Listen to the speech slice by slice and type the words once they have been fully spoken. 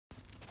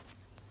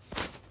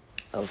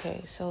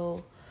Okay,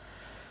 so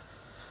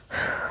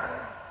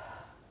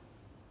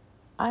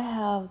I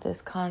have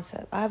this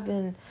concept. I've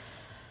been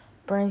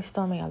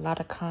brainstorming a lot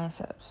of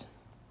concepts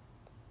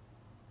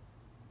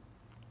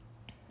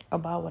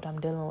about what I'm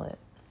dealing with.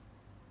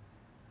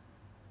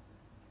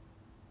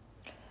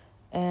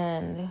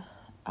 And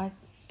I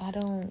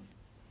don't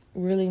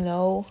really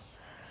know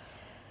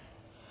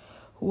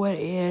what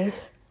is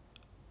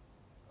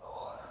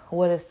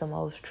the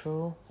most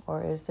true,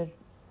 or is the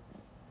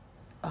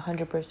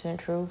 100%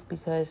 truth,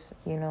 because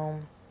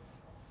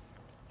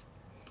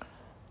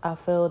I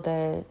feel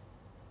that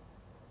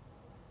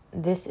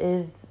this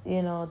is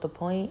the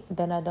point,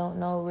 that I don't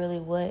know really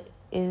what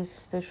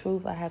is the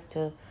truth. I have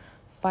to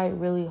fight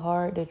really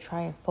hard to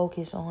try and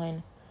focus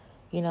on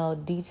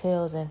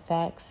details and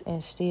facts,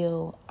 and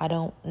still I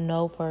don't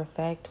know for a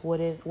fact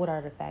what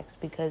are the facts.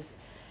 Because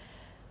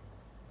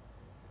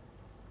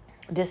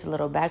just a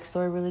little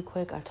backstory really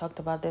quick, I talked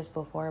about this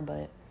before,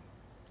 but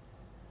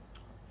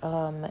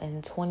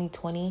in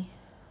 2020,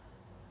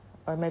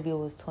 or maybe it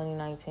was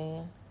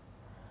 2019,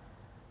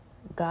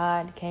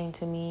 God came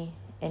to me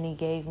and he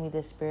gave me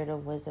the spirit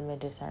of wisdom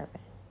and discernment.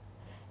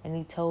 And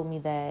he told me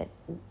that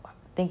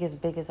think as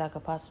big as I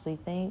could possibly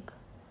think,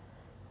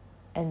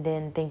 and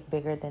then think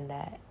bigger than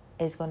that.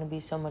 It's going to be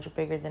so much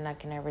bigger than I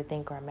can ever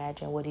think or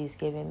imagine what he's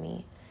given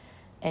me.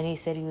 And he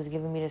said he was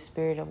giving me the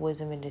spirit of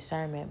wisdom and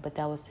discernment, but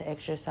that was to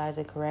exercise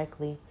it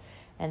correctly.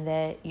 And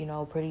that,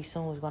 pretty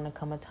soon was going to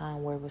come a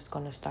time where it was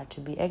going to start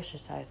to be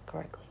exercised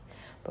correctly.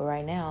 But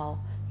right now,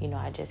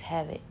 I just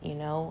have it,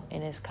 and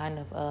it's kind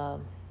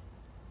of,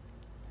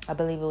 I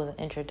believe it was an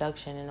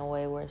introduction in a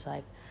way where it's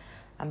like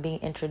I'm being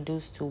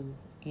introduced to,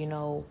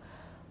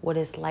 what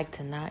it's like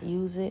to not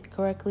use it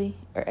correctly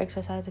or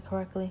exercise it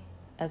correctly,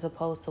 as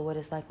opposed to what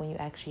it's like when you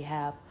actually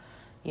have,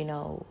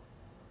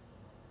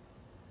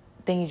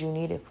 things you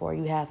need it for.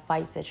 You have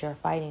fights that you're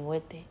fighting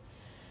with it.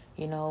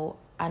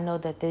 I know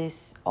that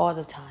this all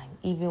the time,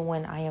 even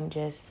when I am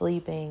just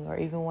sleeping, or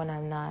even when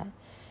I'm not,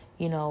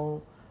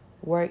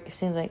 it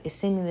seems like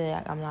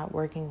I'm not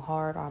working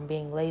hard, or I'm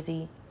being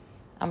lazy.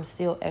 I'm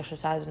still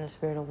exercising the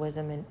spirit of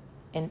wisdom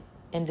and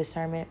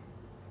discernment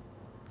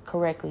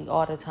correctly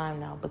all the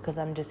time now, because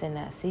I'm just in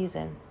that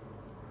season.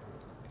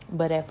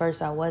 But at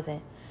first I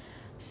wasn't.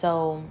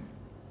 So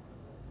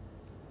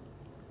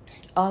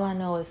all I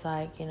know is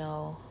like,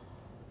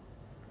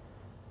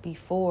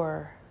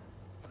 before,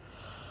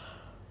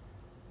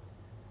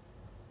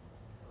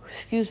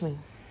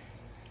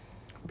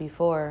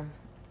 before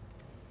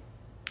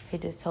he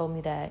just told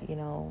me that,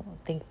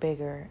 think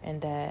bigger,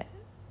 and that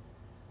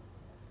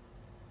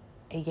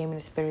he gave me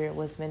the spirit of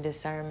wisdom and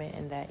discernment,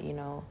 and that,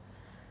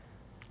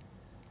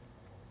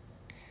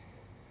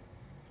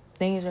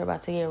 things are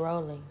about to get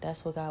rolling.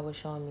 That's what God was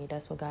showing me.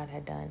 That's what God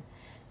had done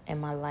in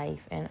my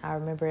life. And I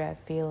remember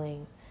that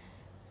feeling.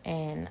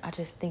 And I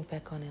just think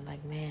back on it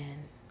like, man,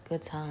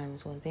 good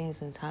times, when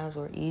things and times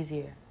were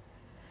easier.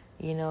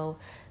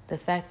 The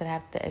fact that I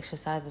have to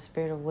exercise the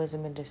spirit of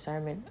wisdom and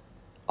discernment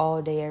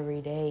all day, every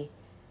day,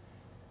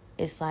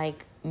 it's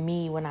like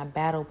me when I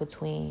battle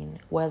between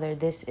whether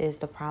this is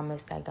the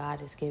promise that God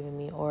has given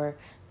me, or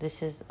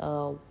this is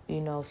a,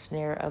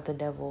 snare of the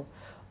devil,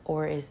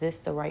 or is this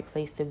the right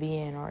place to be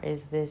in, or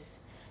is this,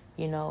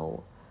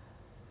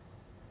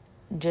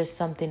 just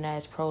something that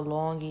is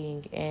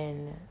prolonging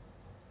and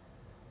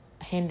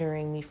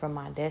hindering me from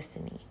my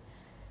destiny,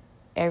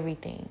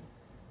 everything.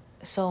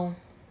 So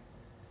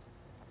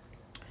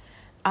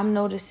I'm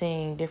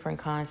noticing different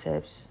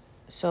concepts.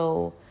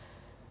 So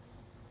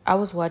I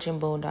was watching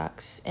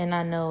Boondocks, and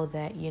I know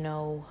that,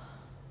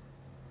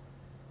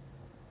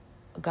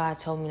 God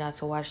told me not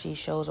to watch these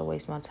shows or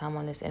waste my time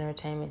on this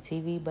entertainment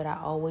TV, but I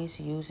always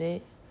use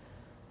it,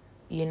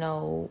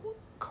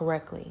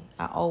 correctly.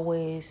 I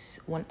always,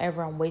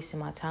 whenever I'm wasting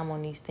my time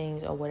on these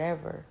things or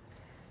whatever,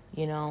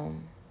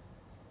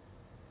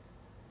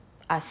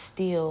 I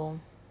still,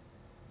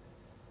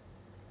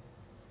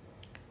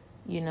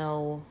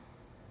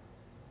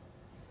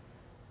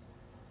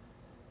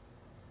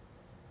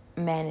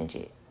 manage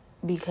it.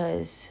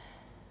 Because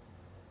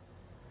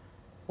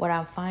what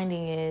I'm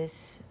finding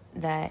is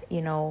that,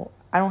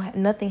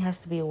 nothing has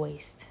to be a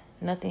waste.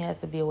 Nothing has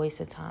to be a waste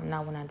of time.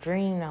 Not when I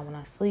dream, not when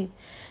I sleep,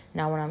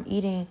 not when I'm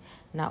eating,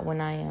 not when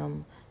I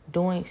am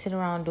sitting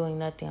around doing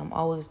nothing. I'm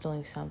always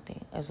doing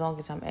something. As long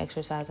as I'm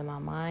exercising my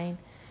mind,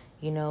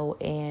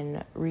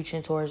 and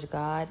reaching towards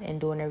God and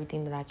doing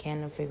everything that I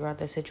can to figure out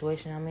the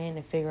situation I'm in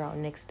and figure out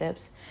next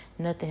steps,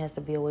 nothing has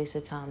to be a waste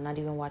of time, not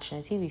even watching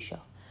a TV show.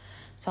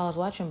 So I was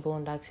watching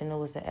Boondocks, and it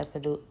was an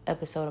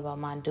episode about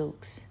my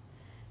Dukes.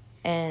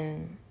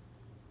 And,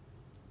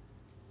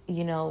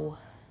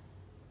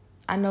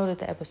 I know that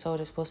the episode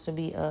is supposed to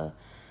be a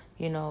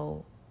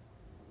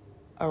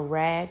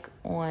rag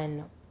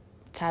on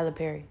Tyler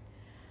Perry.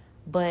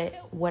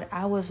 But what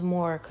I was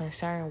more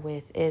concerned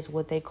with is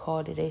what they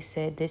called it. They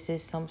said this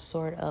is some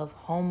sort of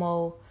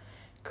homo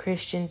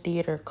Christian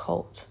theater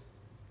cult.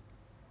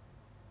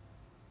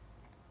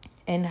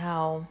 And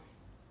how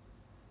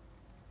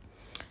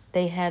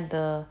they had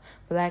the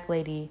black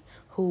lady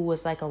who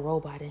was like a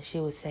robot, and she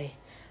would say,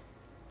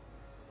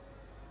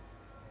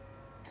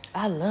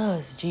 I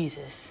loves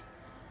Jesus,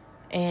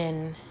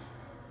 and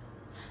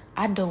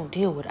I don't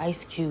deal with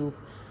Ice Cube,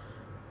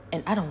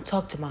 and I don't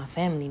talk to my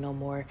family no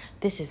more.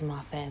 This is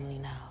my family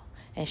now.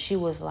 And she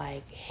was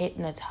like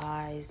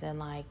hypnotized, and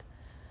like,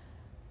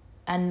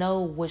 I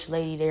know which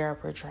lady they are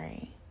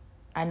portraying.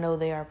 I know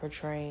they are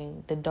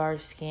portraying the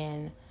dark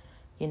skinned,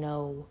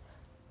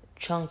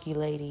 chunky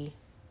lady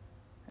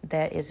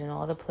that is in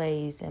all the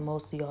plays and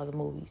mostly all the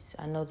movies.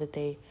 I know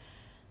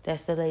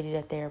that's the lady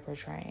that they're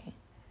portraying.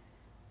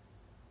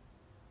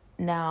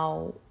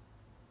 Now,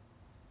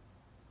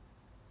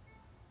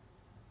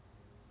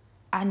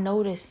 I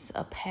noticed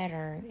a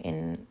pattern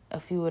in a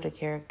few of the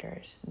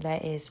characters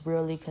that is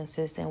really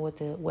consistent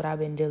with what I've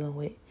been dealing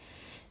with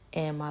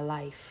in my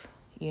life.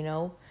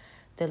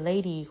 The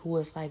lady who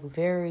was like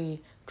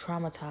very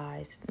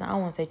traumatized. Now, I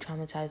don't want to say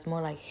traumatized,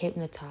 more like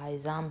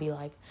hypnotized,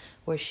 zombie-like,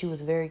 where she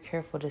was very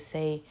careful to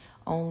say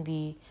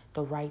only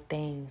the right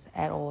things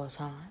at all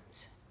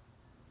times.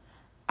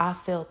 I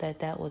felt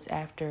that was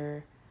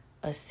after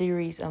a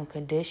series of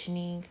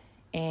conditioning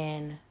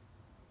and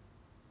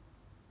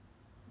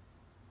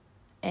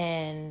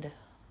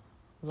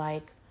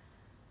like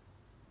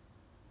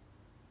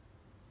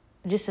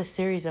just a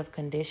series of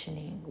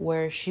conditioning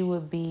where she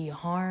would be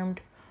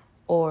harmed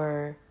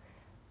or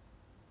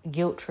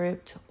guilt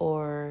tripped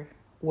or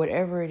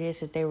whatever it is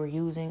that they were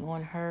using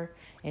on her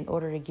in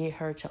order to get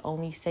her to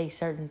only say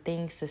certain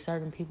things to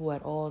certain people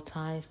at all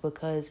times,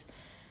 because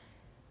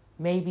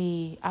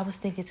maybe I was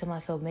thinking to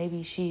myself,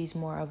 maybe she's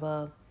more of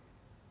a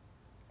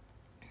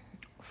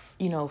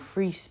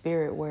free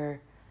spirit, where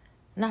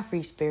not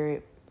free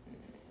spirit,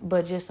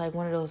 but just like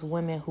one of those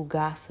women who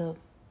gossip.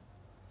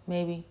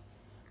 Maybe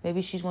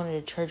she's one of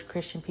the church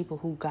Christian people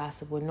who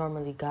would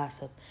normally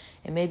gossip.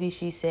 And maybe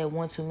she said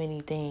one too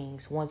many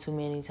things, one too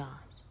many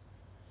times.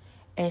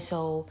 And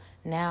so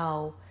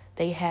now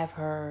they have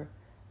her,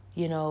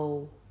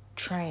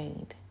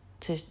 trained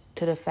to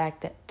the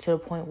fact that, to the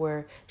point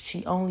where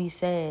she only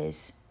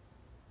says,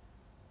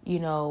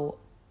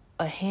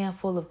 a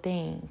handful of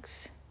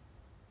things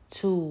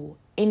to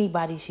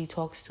anybody she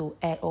talks to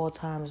at all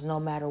times, no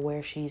matter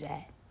where she's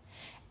at.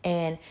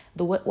 And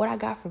what I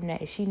got from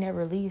that is she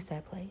never leaves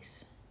that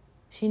place.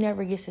 She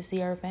never gets to see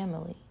her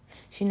family.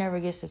 She never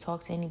gets to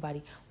talk to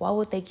anybody. Why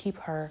would they keep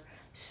her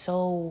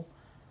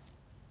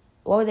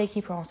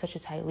on such a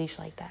tight leash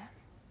like that?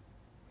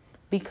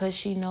 Because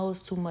she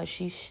knows too much.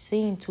 She's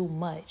seen too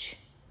much.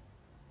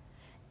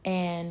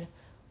 And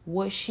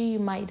what she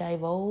might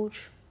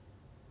divulge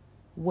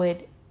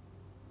would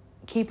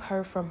keep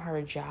her from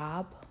her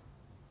job,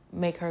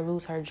 make her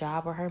lose her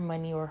job or her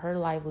money or her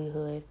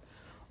livelihood,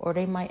 or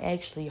they might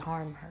actually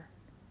harm her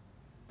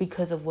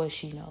because of what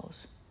she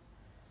knows.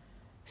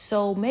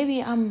 So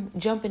maybe I'm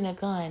jumping the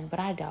gun, but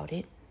I doubt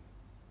it.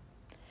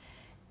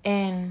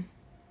 And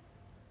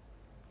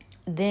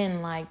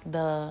then like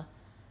the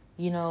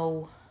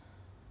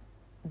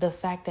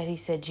fact that he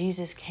said,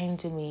 Jesus came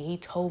to me, he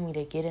told me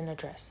to get in a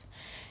dress.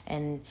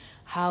 And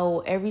how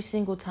every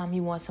single time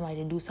he wants somebody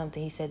to do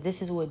something, he said,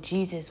 this is what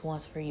Jesus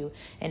wants for you.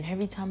 And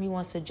every time he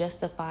wants to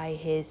justify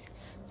his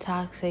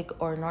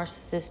toxic or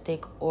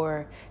narcissistic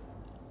or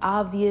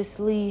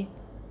obviously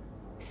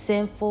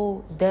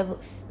sinful,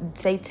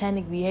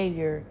 satanic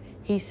behavior,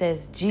 he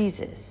says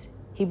Jesus.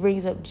 He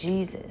brings up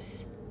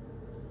Jesus.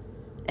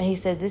 And he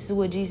said, this is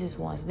what Jesus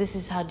wants. This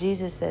is how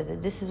Jesus says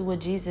it. This is what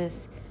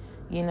Jesus,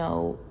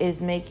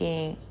 is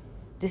making.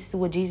 This is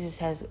what Jesus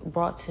has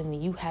brought to me.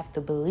 You have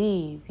to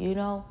believe,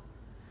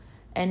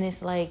 And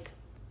it's like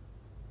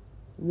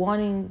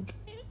wanting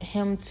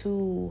him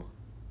to...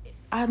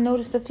 I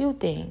noticed a few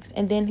things.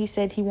 And then he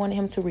said he wanted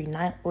him to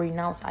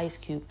renounce Ice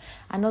Cube.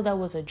 I know that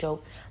was a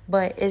joke,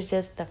 but it's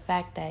just the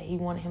fact that he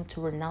wanted him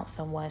to renounce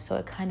someone. So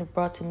it kind of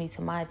brought to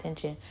my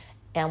attention.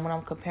 And when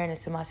I'm comparing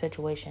it to my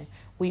situation,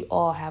 we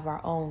all have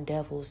our own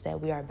devils that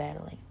we are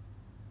battling.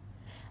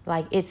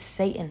 Like, it's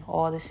Satan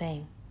all the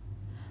same.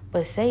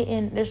 But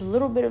Satan, there's a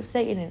little bit of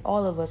Satan in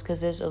all of us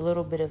because there's a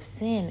little bit of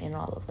sin in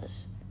all of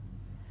us.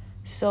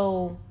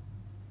 So,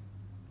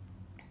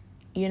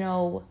 he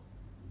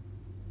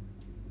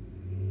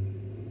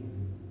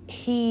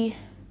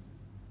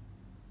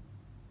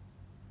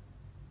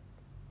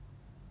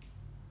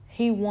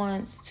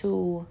wants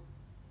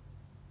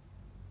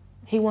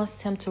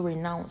him to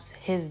renounce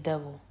his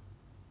devil.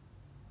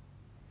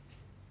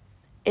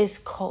 It's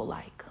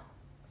cult-like.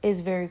 It's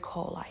very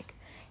cult-like.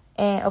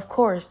 And of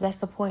course, that's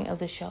the point of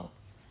the show.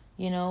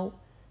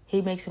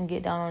 He makes him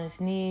get down on his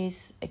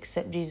knees,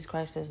 accept Jesus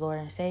Christ as Lord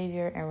and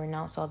Savior, and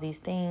renounce all these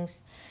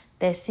things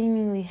that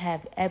seemingly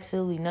have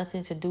absolutely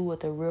nothing to do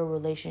with a real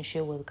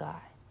relationship with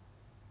God.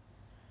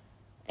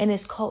 And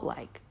it's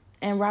cult-like.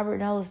 And Robert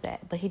knows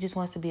that, but he just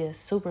wants to be a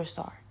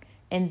superstar.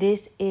 And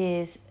this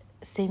is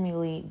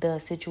seemingly the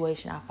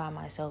situation I find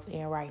myself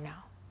in right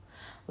now.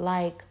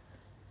 Like,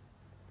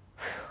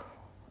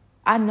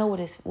 I know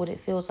what it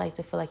feels like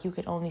to feel like you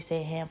can only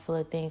say a handful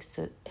of things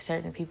to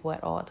certain people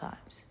at all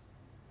times.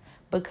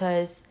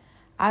 Because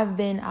I've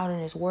been out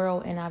in this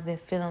world and I've been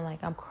feeling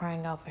like I'm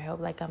crying out for help,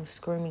 like I'm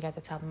screaming at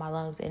the top of my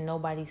lungs, and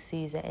nobody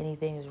sees that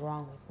anything is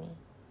wrong with me.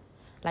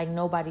 Like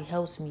nobody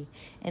helps me.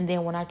 And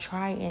then when I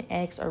try and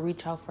ask or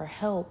reach out for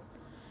help,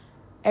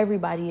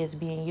 everybody is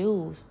being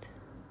used.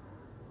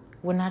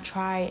 When I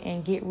try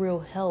and get real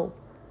help,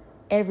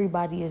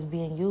 everybody is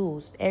being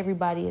used.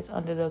 Everybody is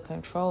under the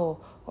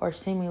control or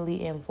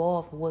seemingly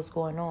involved with what's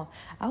going on.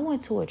 I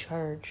went to a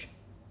church.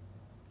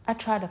 I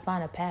tried to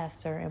find a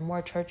pastor and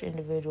more church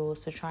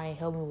individuals to try and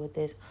help me with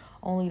this,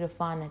 only to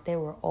find that they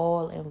were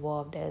all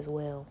involved as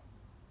well.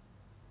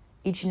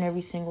 Each and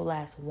every single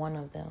last one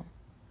of them.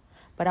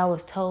 But I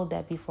was told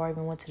that before I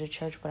even went to the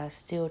church, but I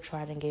still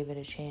tried and gave it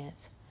a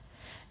chance.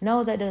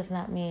 No, that does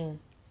not mean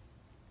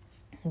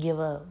give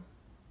up.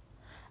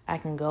 I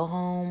can go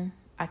home.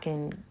 I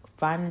can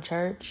find a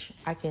church.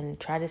 I can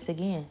try this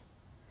again.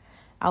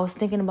 I was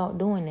thinking about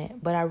doing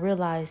it, but I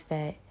realized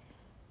that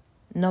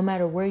no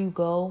matter where you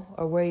go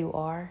or where you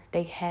are,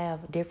 they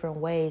have different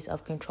ways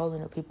of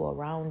controlling the people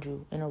around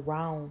you and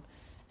around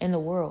in the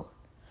world.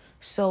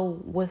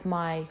 So with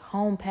my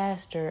home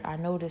pastor, I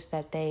noticed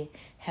that they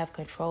have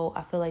control.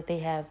 I feel like they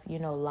have,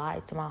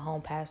 lied to my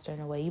home pastor in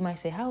a way. You might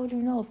say, how would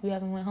you know if you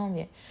haven't went home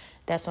yet?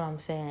 That's what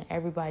I'm saying.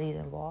 Everybody's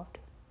involved.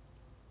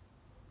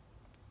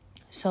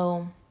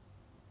 So,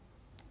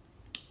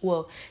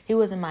 well, he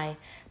wasn't my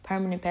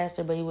permanent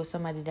pastor, but he was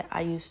somebody that I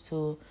used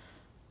to,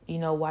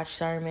 watch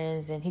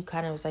sermons, and he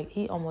kind of was like,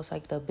 he almost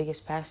like the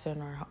biggest pastor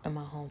in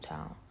my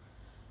hometown.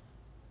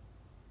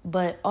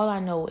 But all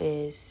I know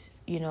is,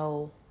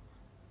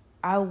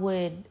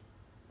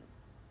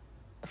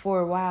 for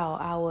a while,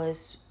 I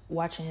was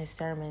watching his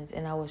sermons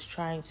and I was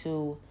trying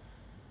to,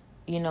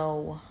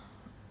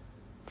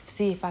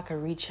 see if I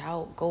could reach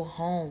out, go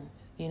home,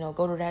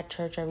 go to that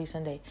church every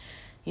Sunday,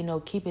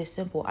 keep it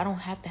simple. I don't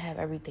have to have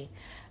everything.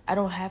 I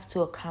don't have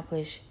to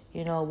accomplish,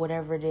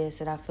 whatever it is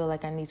that I feel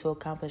like I need to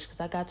accomplish, because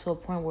I got to a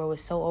point where it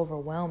was so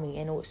overwhelming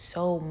and it was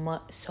so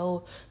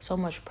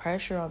much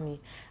pressure on me.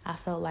 I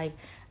felt like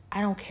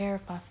I don't care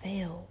if I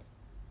fail.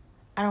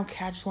 I don't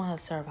care. I just want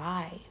to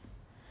survive.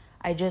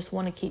 I just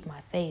want to keep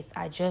my faith.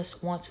 I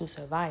just want to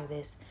survive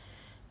this,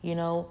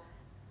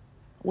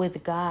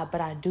 with God.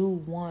 But I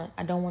don't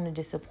want to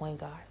disappoint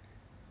God.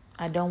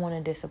 I don't want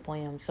to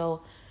disappoint him.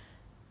 So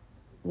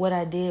what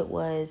I did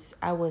was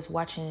I was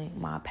watching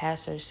my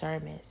pastor's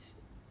sermons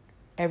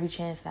every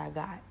chance that I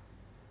got.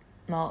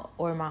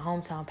 Or my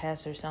hometown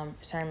pastor's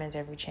sermons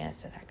every chance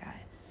that I got.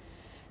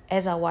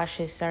 As I watched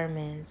his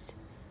sermons,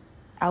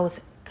 I was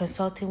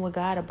consulting with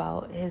God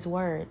about his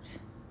words.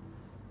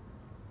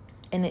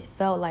 And it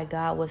felt like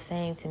God was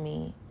saying to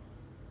me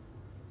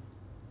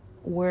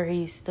where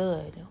he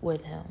stood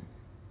with him.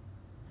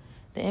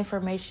 The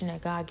information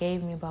that God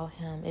gave me about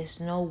him is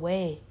no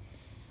way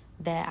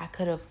that I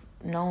could have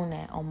known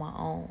that on my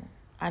own.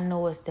 I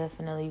know it's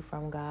definitely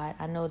from God.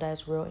 I know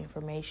that's real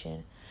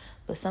information.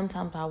 But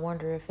sometimes I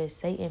wonder if it's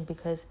Satan,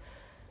 because,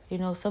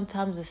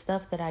 sometimes the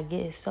stuff that I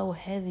get is so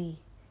heavy.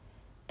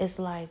 It's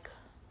like,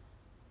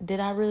 did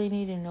I really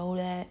need to know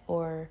that?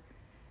 Or,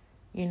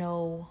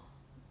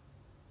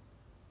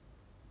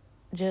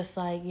 just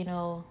like,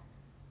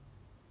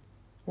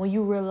 when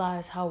you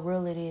realize how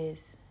real it is,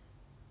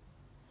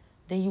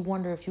 then you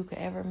wonder if you could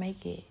ever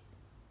make it.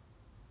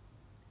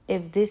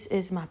 If this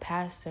is my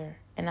pastor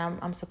and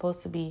I'm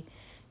supposed to be,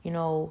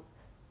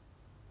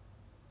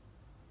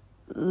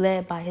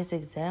 led by his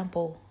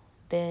example,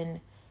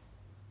 then,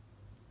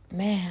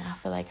 man, I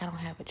feel like I don't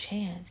have a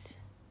chance.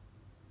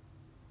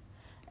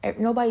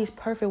 Nobody's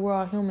perfect. We're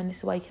all human. This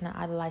is why you cannot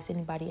idolize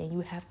anybody, and you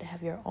have to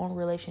have your own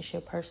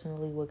relationship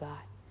personally with God.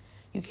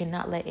 You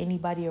cannot let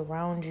anybody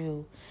around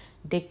you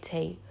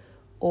dictate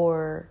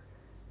or,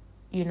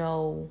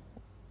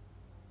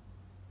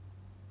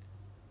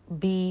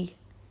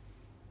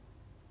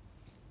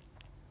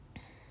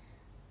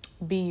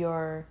 be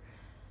your,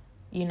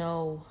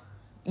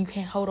 you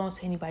can't hold on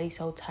to anybody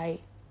so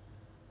tight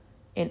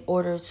in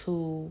order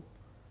to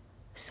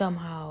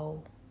somehow,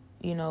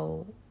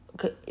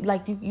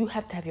 like you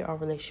have to have your own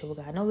relationship with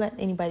God. Don't let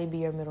anybody be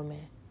your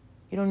middleman.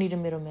 You don't need a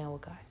middleman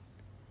with God.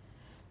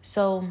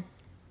 So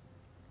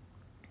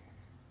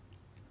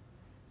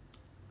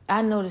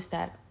I noticed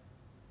that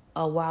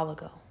a while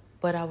ago,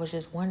 but I was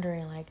just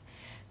wondering, like,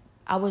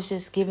 I was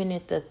just giving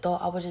it the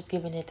thought, I was just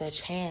giving it the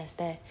chance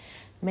that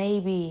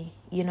maybe,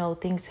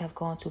 things have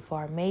gone too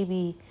far.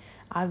 Maybe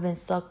I've been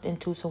sucked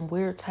into some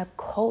weird type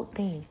cult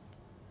thing.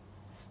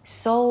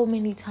 So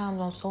many times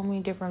on so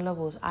many different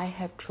levels, I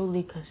have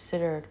truly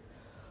considered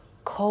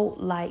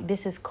cult-like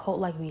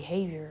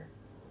behavior.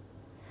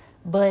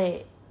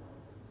 But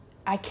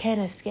I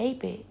can't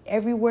escape it.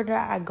 Everywhere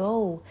that I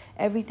go,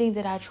 everything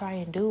that I try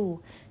and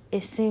do,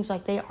 it seems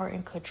like they are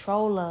in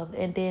control of.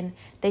 And then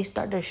they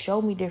start to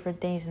show me different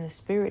things in the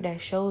spirit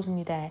that shows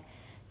me that,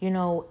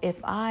 if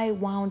I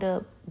wound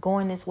up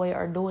going this way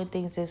or doing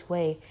things this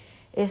way,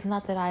 it's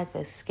not that I've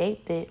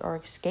escaped it or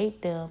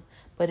escaped them,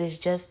 but it's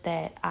just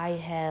that I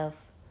have,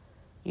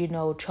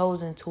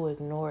 chosen to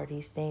ignore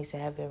these things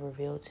that have been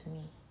revealed to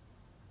me.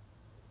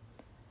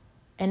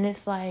 And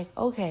it's like,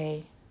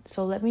 okay,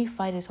 So let me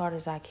fight as hard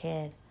as I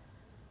can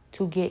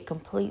to get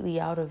completely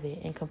out of it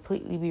and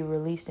completely be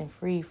released and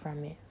free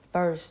from it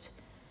first.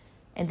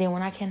 And then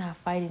when I cannot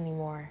fight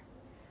anymore,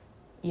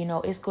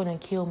 it's going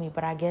to kill me.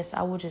 But I guess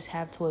I would just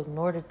have to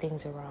ignore the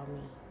things around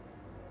me.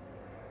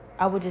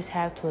 I would just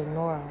have to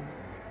ignore them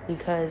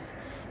because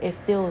it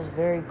feels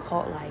very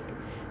cult-like.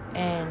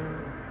 And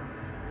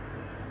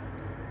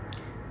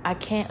I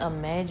can't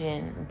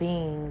imagine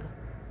being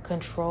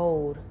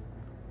controlled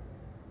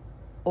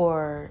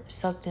or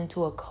sucked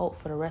into a cult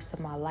for the rest of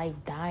my life,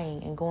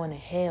 dying and going to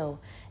hell.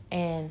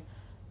 And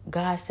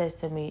God says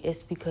to me,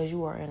 it's because you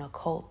were in a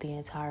cult the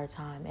entire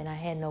time. And I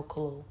had no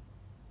clue.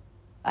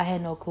 I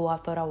had no clue. I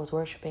thought I was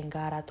worshiping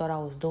God. I thought I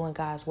was doing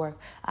God's work.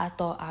 I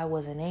thought I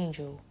was an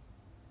angel.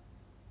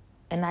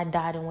 And I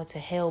died and went to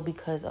hell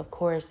because, of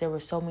course, there were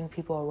so many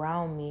people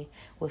around me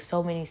with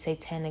so many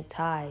satanic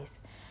ties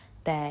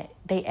that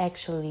they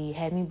actually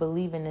had me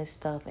believe in this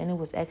stuff. And it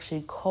was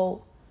actually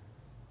cult.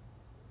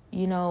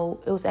 It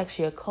was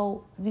actually a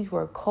cult. These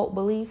were cult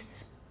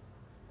beliefs.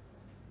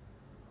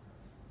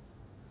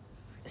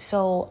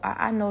 So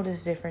I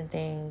noticed different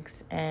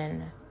things,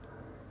 and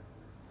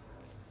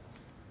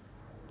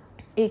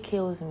it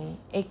kills me.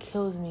 It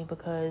kills me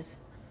because,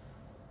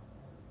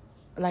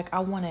 I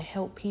want to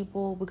help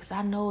people, because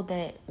I know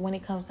that when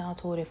it comes down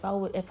to it,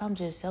 if I'm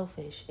just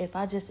selfish, if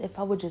I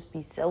would just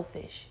be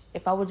selfish,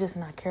 if I would just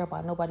not care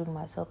about nobody but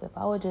myself, if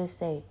I would just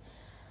say,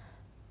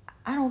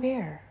 I don't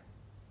care.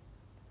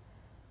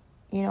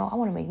 I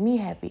want to make me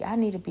happy. I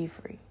need to be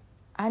free.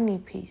 I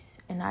need peace.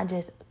 And I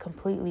just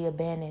completely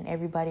abandoned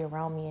everybody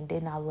around me and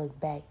did not look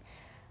back,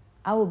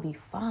 I would be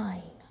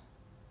fine.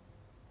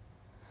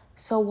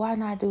 So why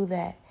not do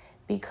that?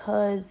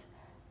 Because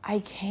I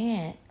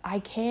can't. I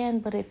can,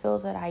 but it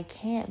feels that I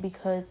can't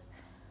because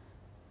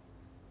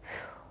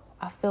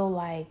I feel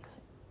like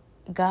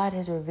God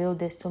has revealed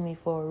this to me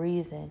for a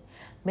reason.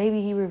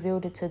 Maybe he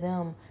revealed it to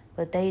them,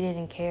 but they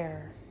didn't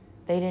care.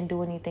 They didn't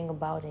do anything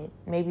about it.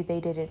 Maybe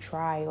they didn't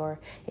try, or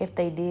if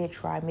they did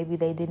try, maybe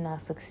they did not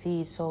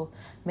succeed. So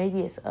maybe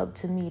it's up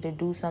to me to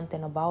do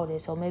something about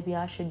it. So maybe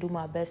I should do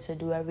my best to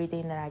do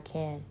everything that I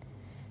can,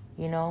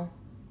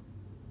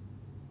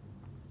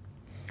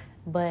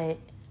 But,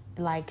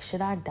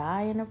 should I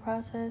die in the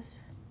process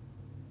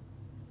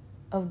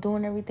of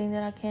doing everything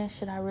that I can?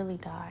 Should I really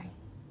die?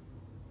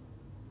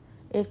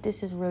 If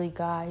this is really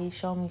God, he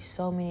showed me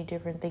so many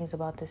different things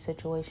about this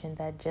situation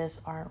that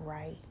just aren't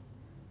right.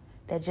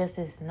 That just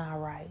is not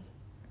right.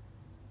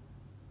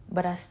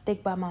 But I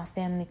stick by my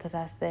family because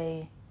I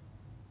say,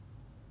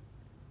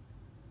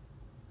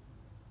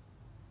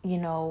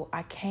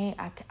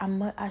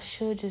 I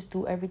should just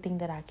do everything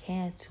that I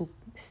can to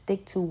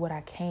stick to what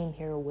I came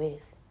here with.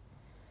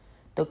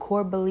 The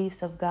core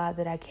beliefs of God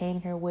that I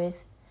came here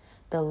with,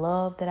 the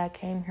love that I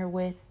came here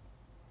with,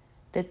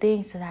 the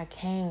things that I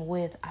came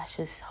with, I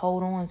should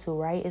hold on to,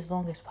 right? As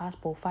long as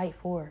possible, fight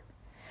for.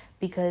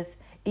 Because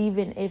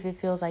even if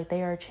it feels like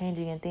they are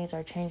changing and things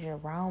are changing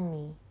around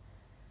me,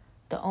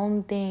 the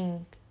only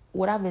thing,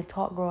 what I've been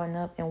taught growing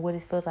up and what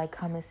it feels like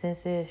common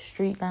sense is,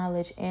 street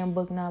knowledge and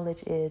book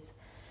knowledge is,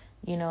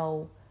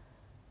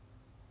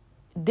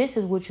 this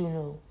is what you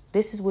knew.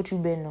 This is what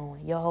you've been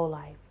knowing your whole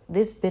life.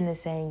 This been the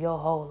same your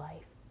whole life.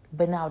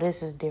 But now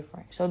this is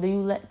different. So do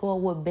you let go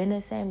of what been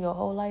the same your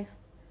whole life?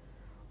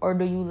 Or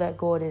do you let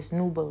go of this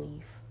new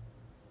belief?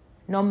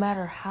 No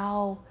matter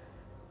how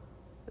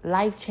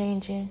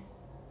life-changing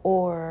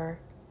or,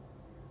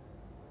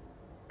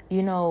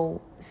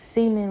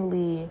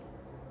 seemingly,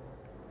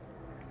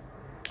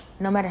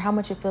 no matter how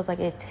much it feels like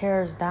it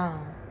tears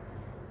down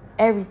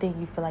everything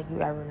you feel like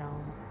you ever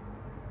known.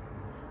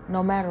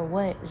 No matter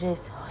what,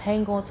 just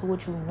hang on to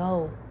what you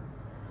know,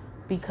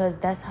 because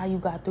that's how you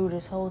got through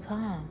this whole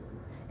time.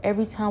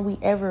 Every time we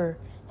ever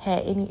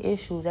had any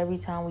issues, every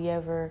time we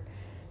ever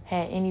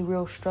had any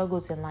real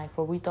struggles in life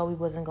where we thought we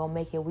wasn't going to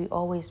make it, we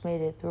always made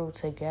it through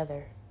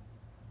together.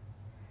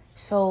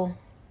 So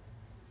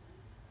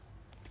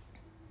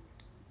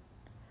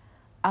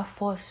I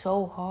fought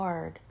so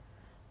hard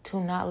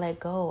to not let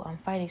go. I'm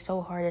fighting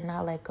so hard to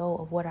not let go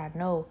of what I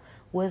know.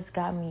 What's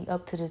got me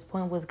up to this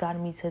point, what's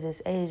gotten me to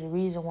this age, the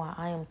reason why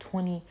I am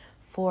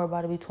 24,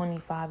 about to be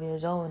 25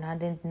 years old, and I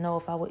didn't know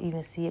if I would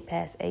even see it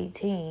past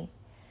 18.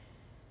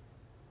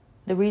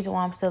 The reason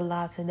why I'm still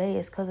alive today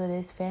is because of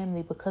this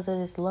family, because of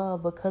this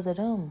love, because of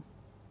them.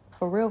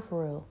 For real,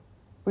 for real.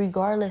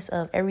 Regardless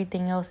of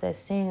everything else that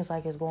seems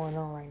like is going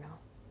on right now.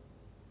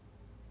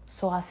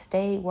 So I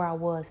stayed where I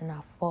was and I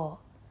fought.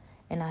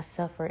 And I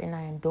suffered and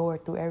I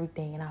endured through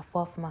everything. And I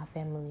fought for my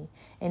family.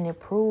 And it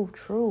proved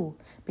true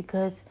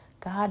because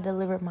God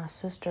delivered my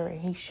sister. And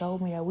he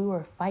showed me that we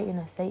were fighting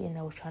a Satan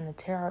that was trying to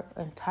tear our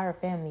entire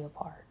family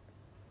apart.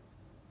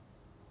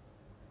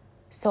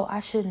 So I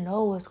should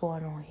know what's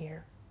going on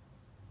here.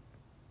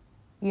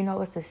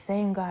 It's the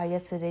same God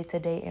yesterday,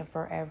 today, and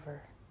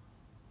forever.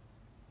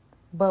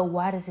 But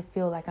why does it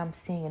feel like I'm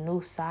seeing a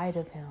new side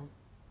of him?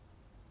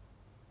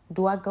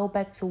 Do I go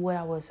back to what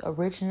I was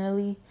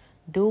originally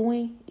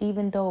doing,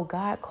 even though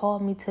God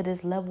called me to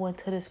this level and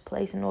to this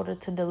place in order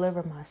to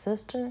deliver my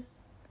sister?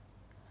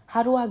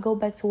 How do I go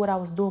back to what I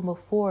was doing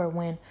before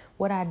when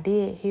what I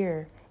did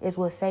here is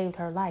what saved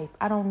her life?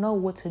 I don't know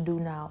what to do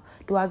now.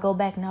 Do I go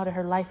back now that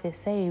her life is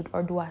saved,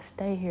 or do I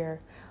stay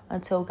here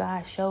until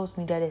God shows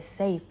me that it's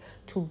safe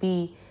to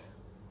do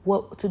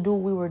what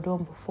we were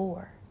doing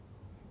before?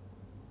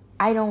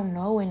 I don't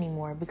know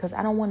anymore, because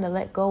I don't want to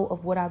let go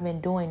of what I've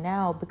been doing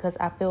now, because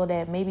I feel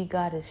that maybe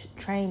God has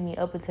trained me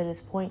up until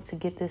this point to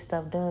get this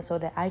stuff done so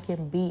that I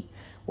can beat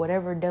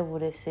whatever devil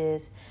this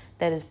is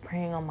that is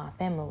preying on my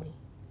family.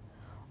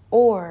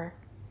 Or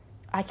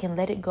I can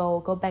let it go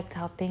back to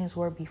how things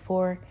were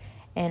before,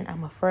 and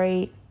I'm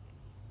afraid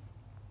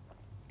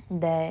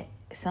that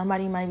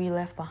somebody might be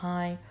left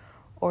behind,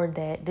 or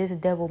that this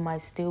devil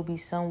might still be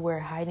somewhere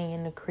hiding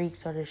in the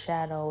creeks or the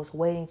shadows,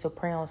 waiting to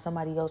prey on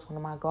somebody else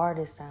when my guard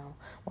is down,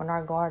 when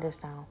our guard is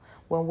down,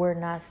 when we're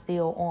not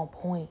still on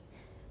point,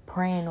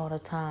 praying all the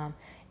time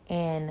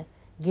and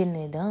getting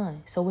it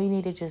done. So we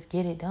need to just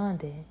get it done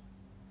then.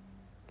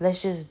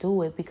 Let's just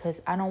do it,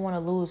 because I don't want to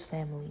lose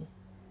family.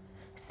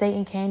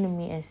 Satan came to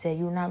me and said,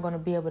 you're not going to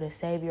be able to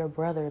save your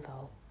brother,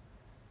 though.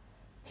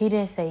 He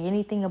didn't say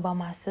anything about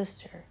my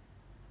sister.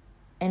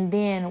 And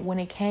then when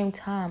it came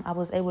time, I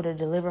was able to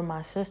deliver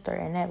my sister,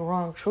 and that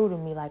rung true to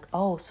me. Like,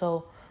 oh,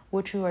 so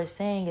what you are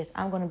saying is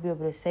I'm going to be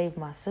able to save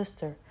my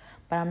sister,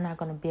 but I'm not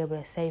going to be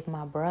able to save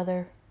my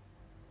brother?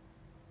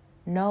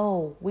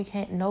 No, we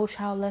can't. No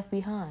child left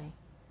behind.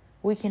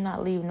 We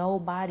cannot leave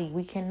nobody.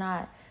 We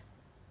cannot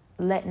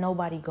let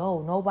nobody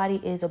go. Nobody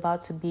is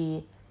about to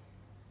be,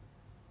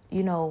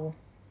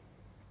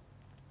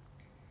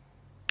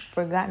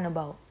 forgotten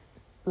about.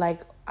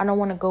 Like, I don't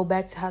want to go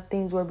back to how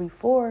things were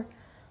before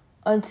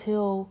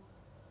until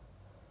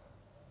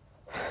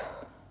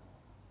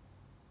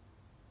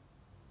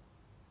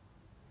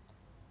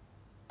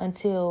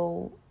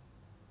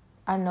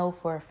I know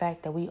for a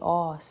fact that we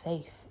all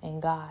safe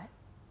in God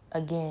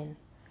again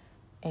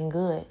and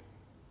good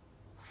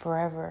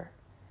forever.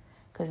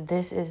 Because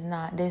this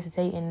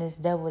Satan, this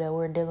devil that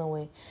we're dealing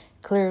with,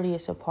 clearly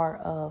it's a part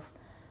of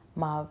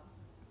my,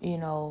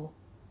 it's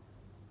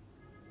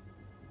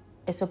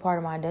a part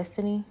of my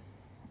destiny.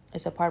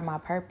 It's a part of my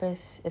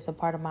purpose. It's a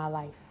part of my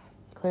life.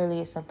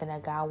 Clearly it's something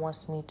that God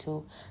wants me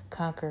to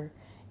conquer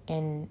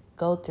and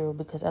go through,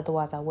 because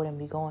otherwise I wouldn't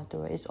be going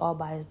through it. It's all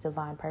by his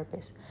divine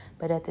purpose.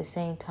 But at the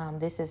same time,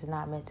 this is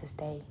not meant to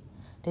stay.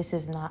 This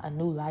is not a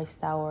new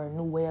lifestyle or a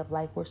new way of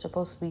life we're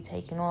supposed to be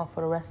taking on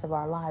for the rest of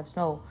our lives.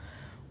 No,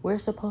 we're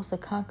supposed to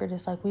conquer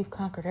this like we've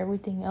conquered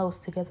everything else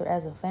together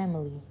as a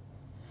family.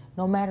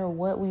 No matter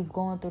what we've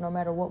gone through, no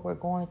matter what we're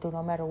going through,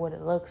 no matter what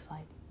it looks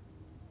like.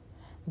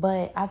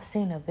 But I've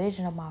seen a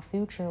vision of my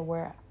future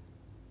where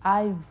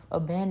I've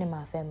abandoned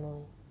my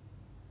family.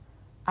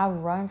 I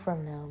run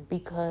from them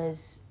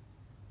because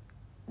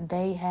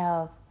they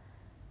have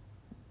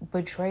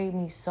betrayed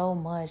me so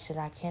much that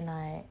I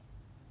cannot,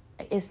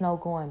 it's no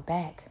going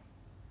back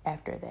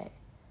after that.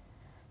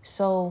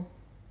 So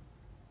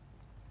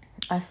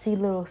I see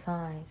little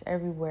signs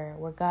everywhere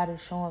where God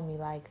is showing me,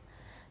 like,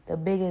 the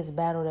biggest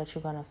battle that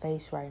you're going to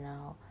face right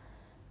now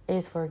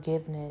is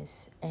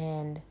forgiveness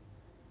and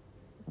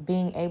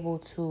being able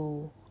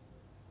to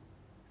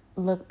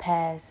look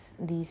past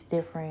these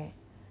different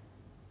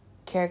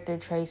character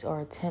traits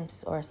or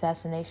attempts or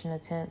assassination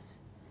attempts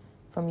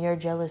from your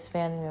jealous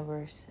family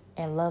members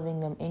and loving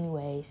them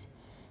anyways,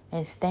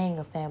 and staying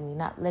a family,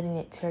 not letting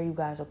it tear you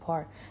guys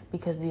apart,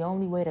 because the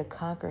only way to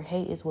conquer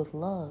hate is with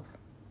love.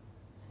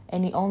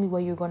 And the only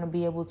way you're going to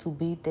be able to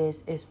beat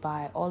this is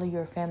by all of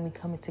your family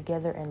coming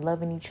together and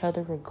loving each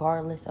other,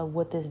 regardless of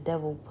what this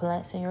devil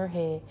plants in your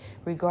head,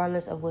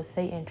 regardless of what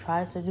Satan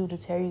tries to do to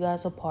tear you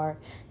guys apart.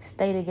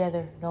 Stay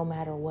together no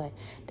matter what.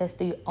 That's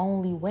the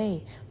only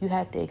way. You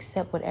have to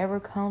accept whatever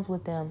comes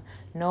with them,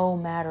 no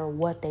matter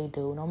what they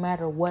do, no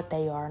matter what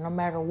they are, no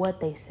matter what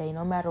they say,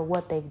 no matter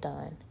what they've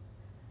done.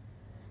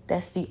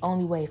 That's the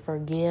only way.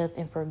 Forgive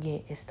and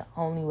forget. It's the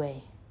only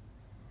way.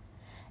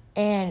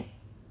 And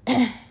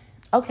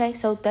okay,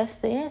 so that's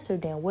the answer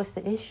then. What's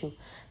the issue?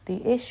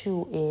 The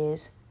issue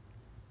is,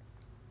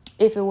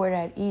 if it were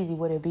that easy,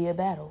 would it be a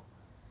battle?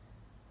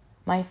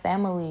 My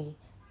family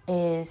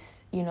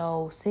is,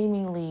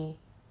 seemingly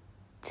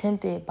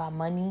tempted by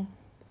money,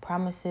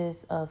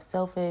 promises of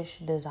selfish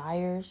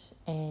desires,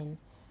 and,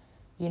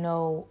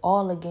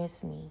 all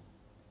against me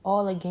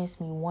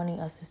wanting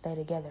us to stay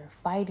together,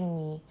 fighting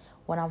me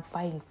when I'm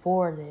fighting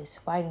for this,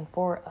 fighting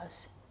for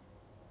us,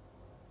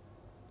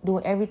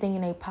 doing everything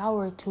in their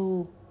power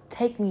to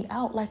take me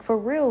out, like, for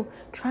real,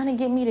 trying to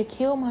get me to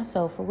kill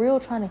myself, for real,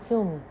 trying to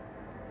kill me.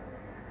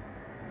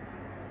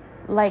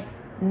 Like,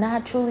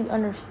 not truly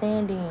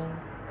understanding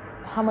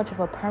how much of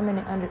a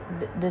permanent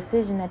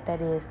decision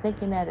that is,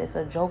 thinking that it's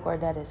a joke or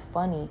that it's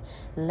funny,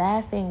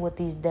 laughing with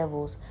these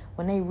devils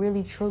when they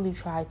really truly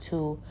try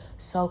to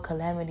sow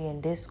calamity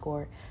and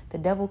discord. The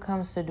devil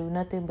comes to do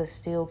nothing but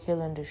steal,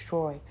 kill, and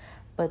destroy.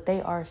 But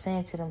they are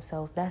saying to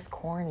themselves, that's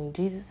corny.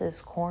 Jesus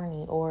is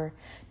corny. Or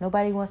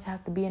nobody wants to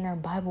have to be in their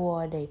Bible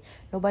all day.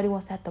 Nobody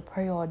wants to have to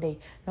pray all day.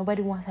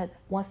 Nobody wants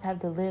to have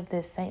to live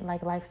this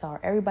saint-like lifestyle.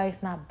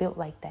 Everybody's not built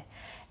like that.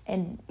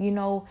 And,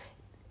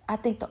 I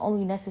think the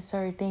only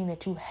necessary thing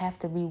that you have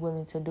to be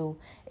willing to do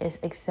is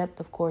accept,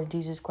 of course,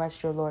 Jesus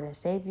Christ, your Lord and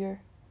Savior.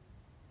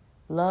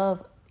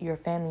 Love your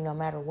family no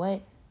matter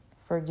what.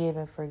 Forgive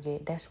and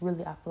forget. That's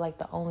really, I feel like,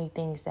 the only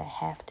things that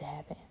have to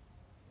happen.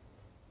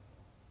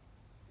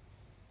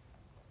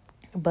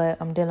 But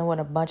I'm dealing with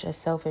a bunch of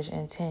selfish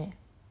intent.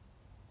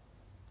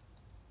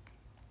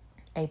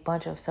 A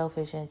bunch of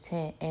selfish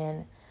intent.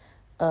 And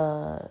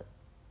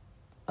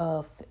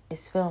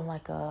it's feeling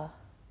like a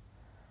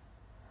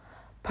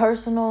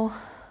personal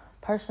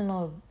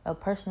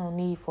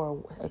need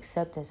for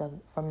acceptance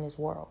from this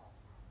world.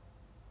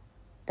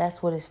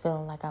 That's what it's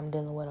feeling like I'm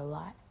dealing with a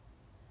lot.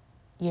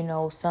 You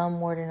know, some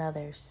more than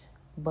others.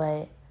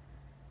 But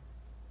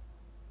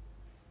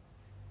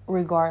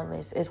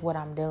regardless, it's what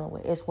I'm dealing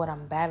with. It's what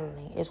I'm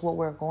battling. It's what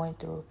we're going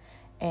through.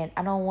 And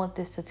I don't want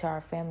this to tear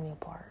our family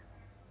apart.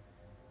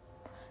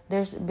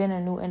 There's been a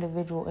new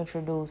individual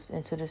introduced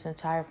into this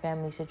entire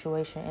family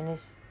situation. And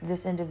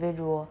this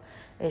individual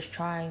is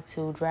trying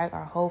to drag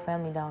our whole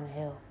family down the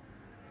hill.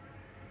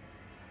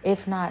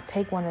 If not,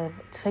 take one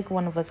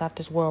of us out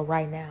this world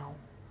right now.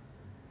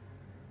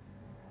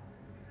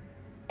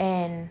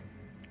 And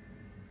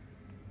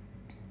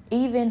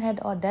even had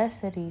the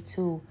audacity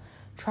to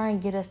try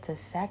and get us to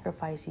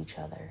sacrifice each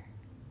other.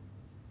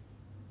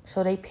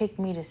 So they picked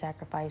me to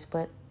sacrifice,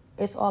 but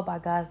it's all by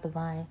God's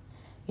divine,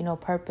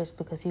 purpose,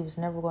 because he was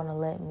never going to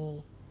let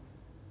me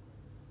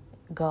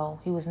go.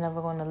 He was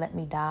never going to let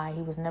me die.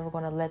 He was never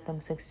going to let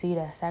them succeed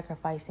at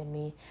sacrificing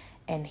me.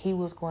 And he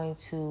was going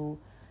to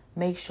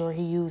make sure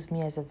he used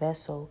me as a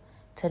vessel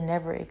to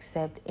never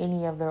accept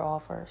any of their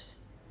offers,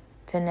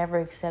 to never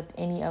accept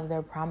any of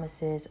their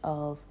promises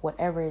of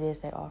whatever it is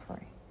they're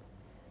offering.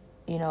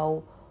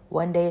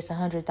 One day it's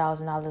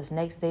 $100,000,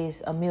 next day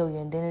it's $1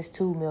 million, then it's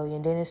 $2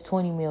 million, then it's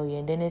 $20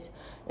 million, then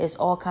it's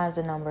all kinds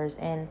of numbers,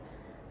 and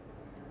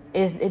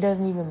it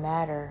doesn't even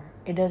matter.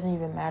 It doesn't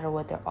even matter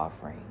what they're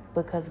offering,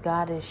 because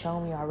God has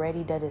shown me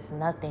already that it's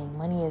nothing.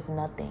 Money is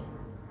nothing.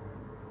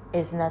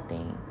 It's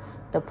nothing.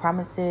 The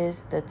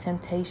promises, the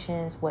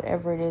temptations,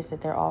 whatever it is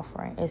that they're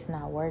offering, it's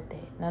not worth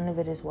it. None of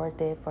it is worth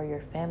it for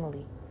your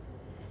family.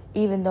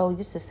 Even though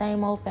it's the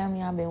same old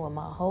family I've been with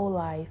my whole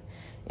life,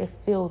 it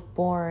feels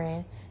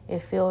boring.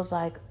 It feels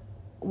like,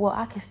 well,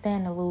 I can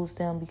stand to lose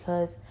them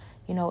because,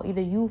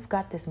 either you've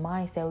got this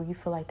mindset where you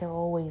feel like they'll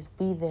always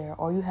be there,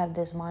 or you have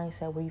this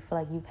mindset where you feel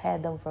like you've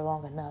had them for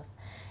long enough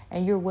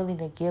and you're willing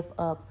to give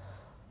up,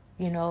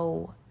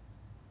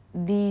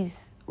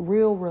 these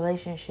real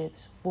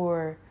relationships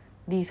for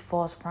these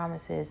false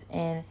promises.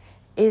 And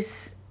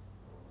it's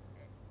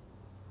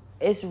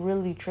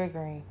really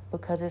triggering,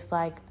 because it's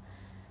like,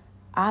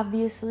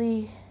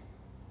 obviously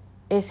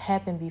it's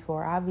happened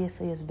before.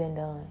 Obviously it's been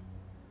done.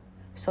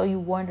 So you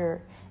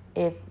wonder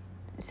if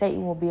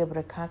Satan will be able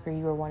to conquer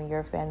you or one of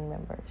your family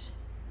members.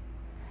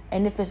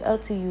 And if it's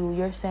up to you,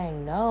 you're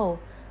saying no.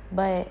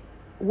 But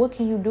what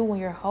can you do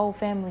when your whole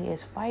family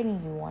is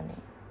fighting you on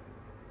it?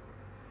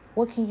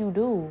 What can you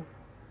do?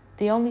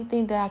 The only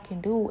thing that I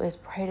can do is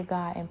pray to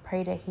God and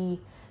pray that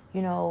he,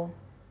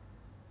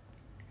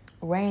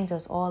 reins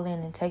us all in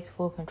and takes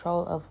full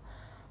control of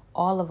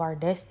all of our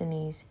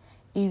destinies,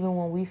 even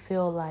when we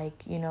feel like,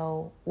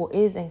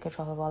 is in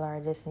control of all our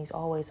destinies,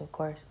 always, of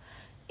course,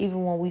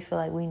 even when we feel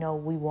like we know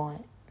we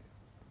want.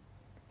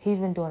 He's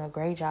been doing a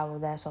great job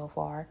of that so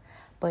far,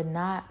 but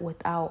not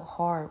without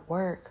hard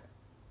work.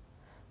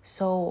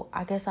 So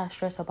I guess I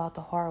stress about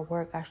the hard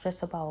work. I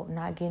stress about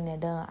not getting it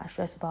done. I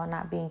stress about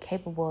not being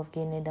capable of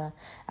getting it done.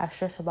 I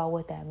stress about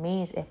what that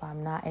means if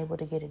I'm not able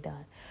to get it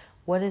done.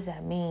 What does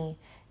that mean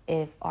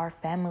if our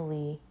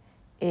family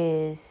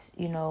is,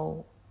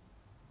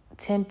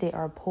 tempted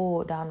or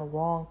pulled down the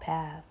wrong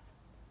path?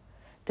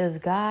 Does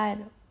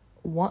God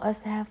want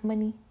us to have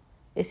money?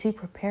 Is he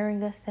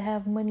preparing us to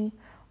have money?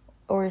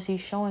 Or is he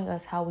showing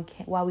us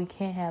why we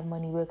can't have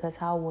money, because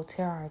how it will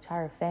tear our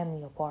entire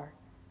family apart?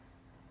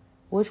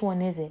 Which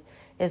one is it?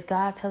 Is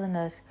God telling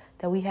us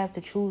that we have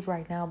to choose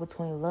right now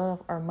between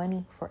love or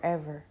money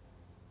forever?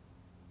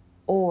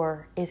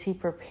 Or is he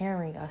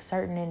preparing a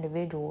certain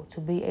individual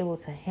to be able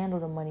to handle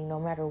the money no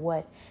matter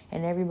what,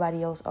 and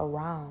everybody else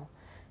around?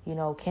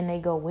 Can they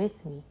go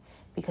with me?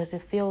 Because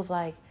it feels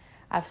like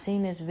I've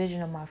seen this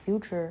vision of my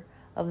future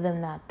of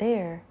them not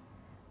there,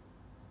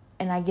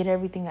 and I get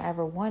everything I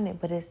ever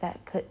wanted. But is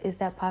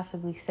that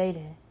possibly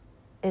Satan?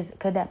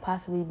 Could that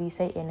possibly be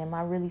Satan? Am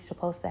I really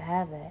supposed to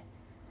have that?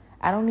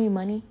 I don't need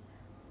money.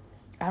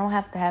 I don't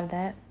have to have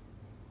that.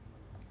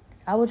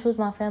 I would choose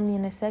my family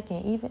in a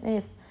second, even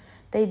if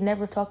they'd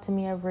never talk to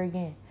me ever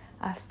again.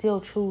 I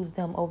still choose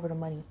them over the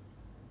money.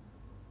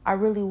 I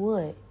really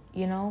would,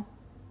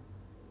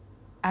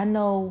 I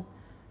know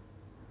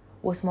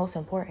what's most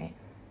important.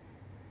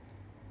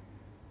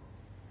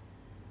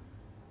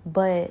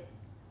 But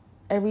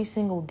every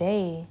single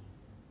day,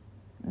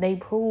 they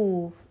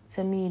prove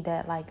to me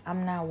that,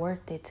 I'm not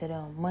worth it to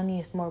them. Money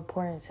is more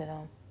important to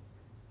them.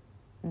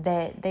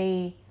 That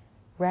they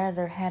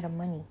rather had the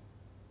money.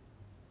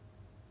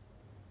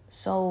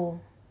 So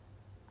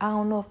I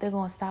don't know if they're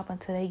going to stop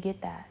until they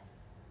get that.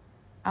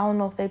 I don't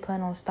know if they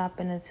plan on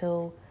stopping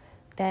until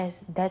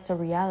that's a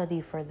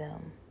reality for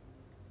them.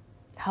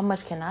 How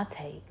much can I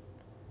take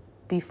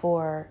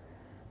before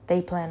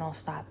they plan on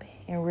stopping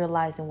and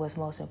realizing what's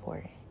most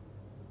important?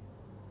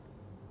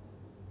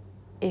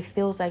 It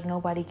feels like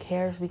nobody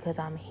cares because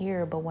I'm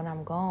here, but when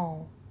I'm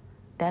gone,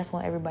 that's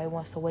when everybody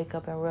wants to wake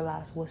up and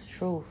realize what's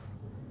truth,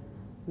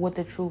 what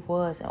the truth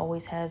was and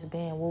always has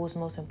been, what was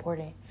most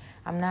important.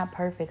 I'm not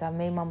perfect. I've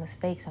made my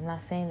mistakes. I'm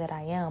not saying that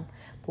I am,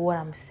 but what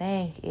I'm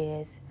saying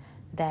is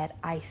that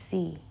I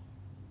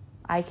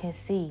can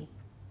see.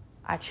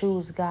 I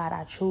choose God.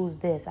 I choose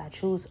this. I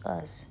choose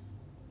us.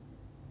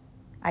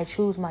 I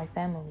choose my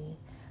family,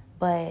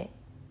 but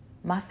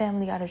my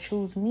family got to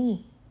choose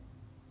me.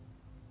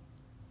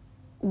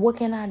 What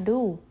can I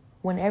do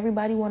when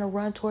everybody want to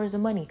run towards the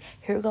money?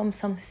 Here comes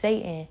some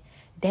Satan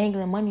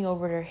dangling money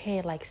over their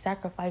head like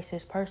sacrifice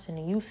this person,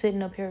 and you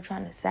sitting up here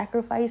trying to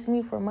sacrifice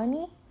me for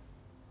money?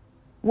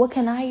 What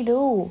can I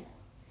do?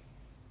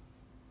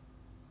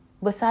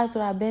 Besides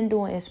what I've been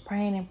doing is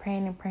praying and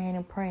praying and praying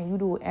and praying. You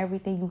do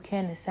everything you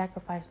can to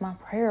sacrifice my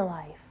prayer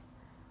life,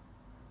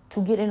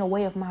 to get in the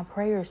way of my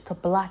prayers, to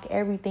block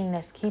everything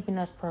that's keeping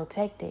us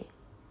protected.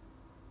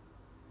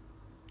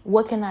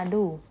 What can I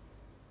do?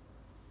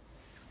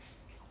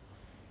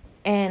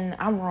 And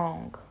I'm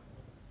wrong.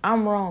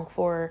 I'm wrong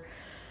for,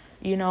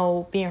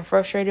 being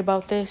frustrated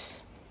about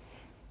this.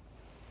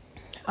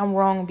 I'm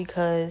wrong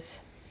because,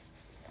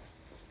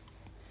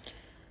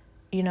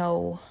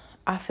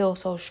 I feel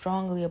so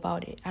strongly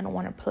about it. I don't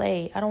want to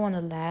play. I don't want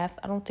to laugh.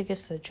 I don't think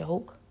it's a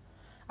joke.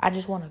 I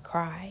just want to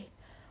cry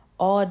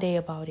all day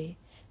about it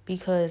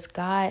because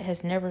God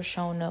has never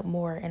shown up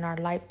more in our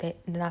life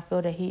than I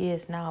feel that he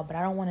is now. But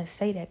I don't want to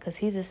say that because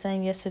he's the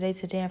same yesterday,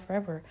 today, and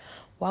forever.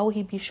 Why would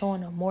he be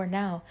showing up more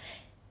now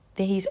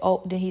than he's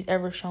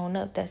ever shown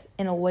up? That's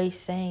in a way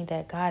saying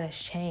that God has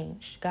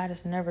changed. God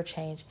has never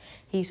changed.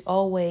 He's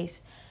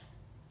always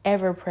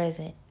ever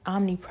present,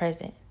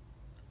 omnipresent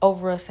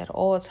over us at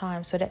all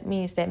times. So that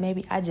means that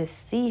maybe I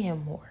just see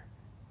him more.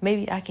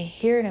 Maybe I can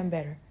hear him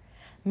better.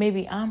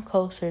 Maybe I'm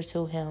closer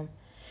to him.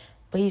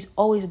 But he's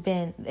always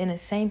been in the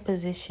same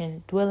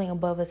position, dwelling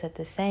above us in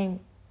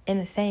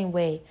the same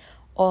way,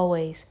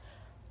 always,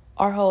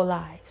 our whole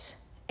lives.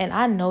 And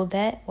I know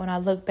that when I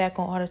look back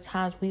on all the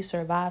times we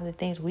survived, the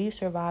things we've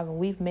survived and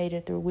we've made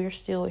it through, we're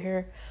still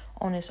here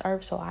on this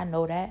earth. So I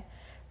know that.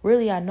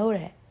 Really, I know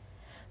that.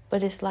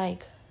 But it's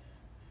like,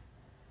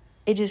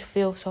 it just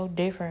feels so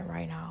different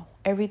right now.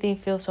 Everything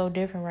feels so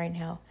different right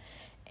now.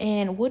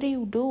 And what do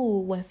you do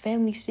when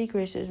family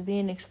secrets is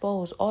being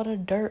exposed? All the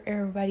dirt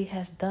everybody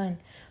has done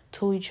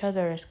to each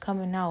other is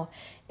coming out.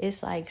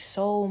 It's like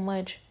so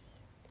many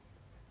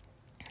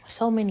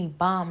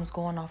bombs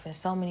going off in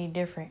so many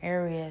different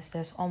areas.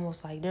 That's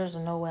almost like there's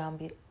no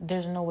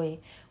way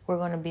we're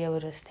going to be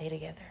able to stay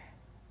together.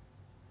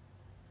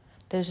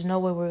 There's no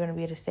way we're going to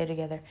be able to stay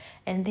together.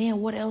 And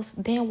then what else?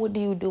 Then what do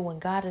you do when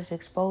God is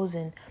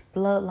exposing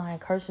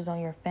bloodline curses on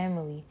your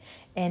family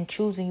and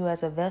choosing you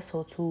as a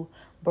vessel to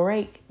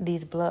break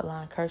these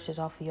bloodline curses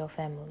off of your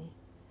family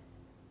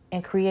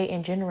and create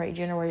and generate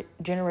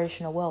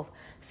generational wealth,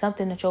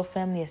 something that your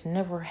family has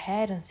never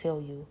had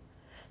until you?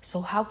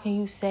 So how can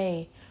you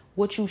say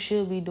what you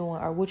should be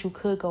doing or what you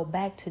could go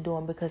back to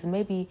doing? Because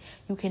maybe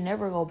you can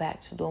never go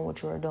back to doing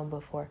what you were doing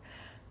before,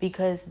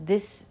 because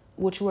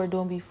what you were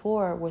doing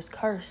before was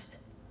cursed.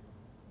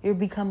 You're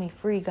becoming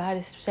free. God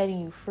is setting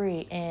you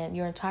free, and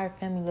your entire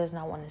family does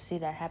not want to see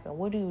that happen.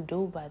 What do you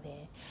do by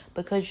then?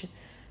 Because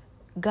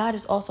God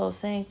is also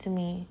saying to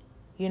me,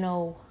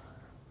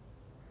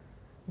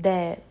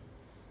 that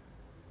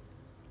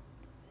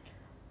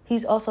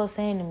he's also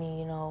saying to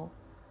me,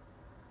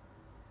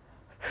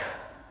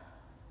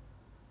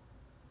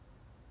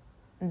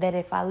 that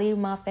if I leave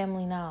my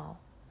family now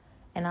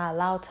and I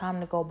allow time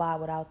to go by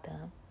without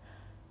them,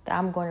 that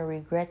I'm going to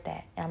regret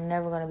that. And I'm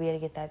never going to be able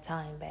to get that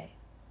time back.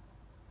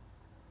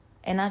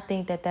 And I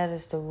think that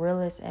is the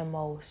realest and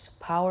most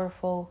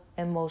powerful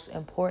and most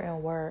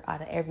important word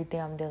out of everything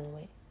I'm dealing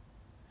with.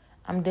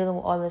 I'm dealing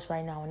with all this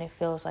right now, and it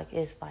feels like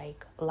it's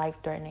like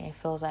life-threatening. It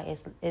feels like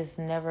it's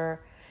never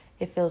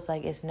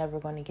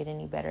going to get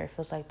any better. It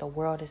feels like the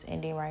world is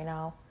ending right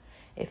now.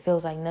 It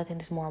feels like nothing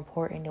is more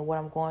important than what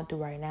I'm going through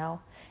right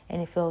now.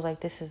 And it feels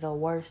like this is the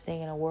worst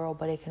thing in the world,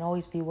 but it can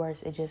always be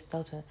worse. It just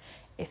doesn't.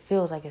 It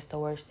feels like it's the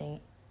worst thing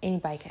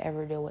anybody could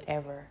ever deal with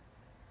ever.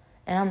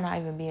 And I'm not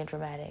even being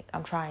dramatic.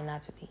 I'm trying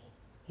not to be.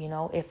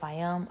 If I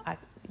am, I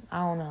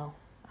don't know.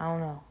 I don't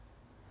know.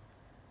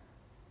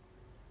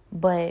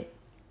 But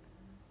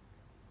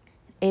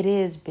it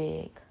is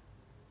big.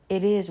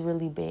 It is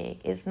really big.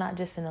 It's not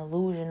just an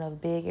illusion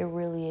of big. It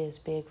really is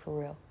big for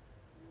real.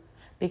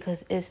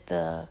 Because it's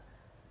the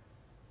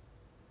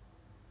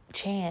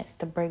chance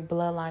to break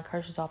bloodline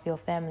curses off your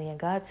family. And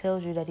God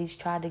tells you that he's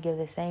tried to give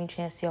the same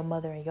chance to your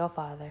mother and your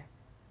father.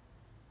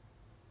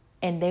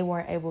 And they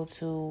weren't able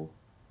to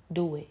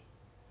do it.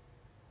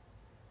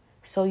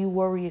 So you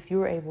worry if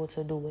you're able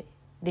to do it.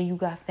 Then you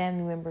got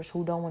family members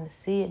who don't want to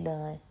see it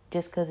done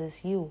just because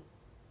it's you.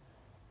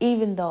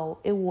 even though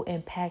it will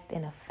impact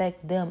and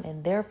affect them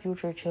and their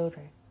future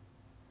children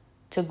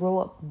to grow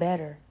up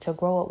better, to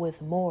grow up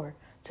with more,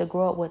 to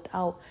grow up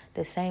without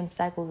the same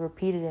cycles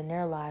repeated in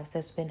their lives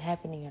that's been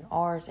happening in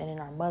ours and in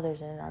our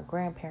mothers and in our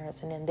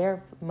grandparents and in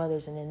their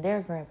mothers and in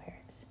their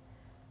grandparents.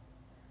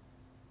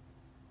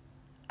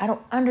 I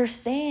don't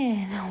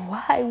understand.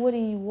 Why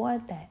wouldn't you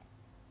want that?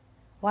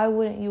 Why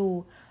wouldn't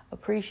you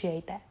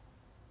appreciate that?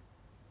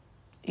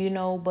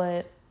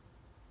 But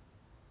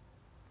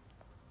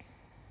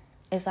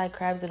it's like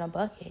crabs in a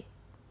bucket.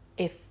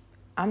 If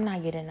I'm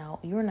not getting out,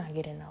 you're not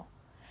getting out.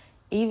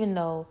 Even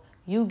though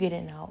you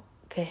getting out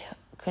could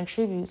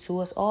contribute to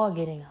us all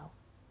getting out.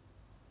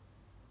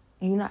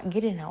 You're not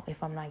getting out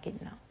if I'm not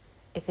getting out.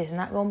 If it's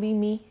not going to be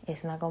me,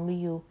 it's not going to be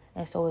you.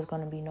 And so it's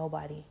going to be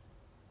nobody.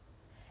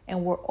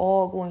 And we're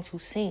all going to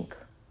sink.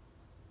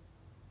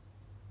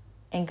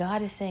 And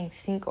God is saying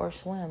sink or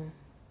swim.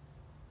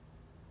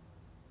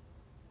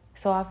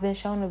 So I've been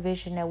shown a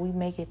vision that we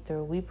make it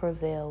through. We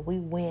prevail. We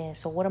win.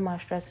 So what am I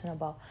stressing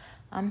about?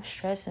 I'm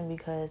stressing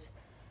because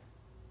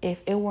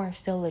if it weren't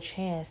still a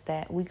chance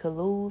that we could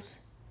lose,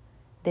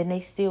 then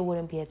they still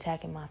wouldn't be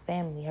attacking my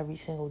family every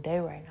single day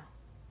right now.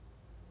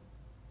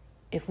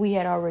 If we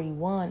had already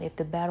won, if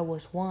the battle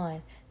was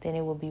won, then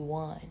it would be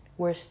won.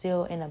 We're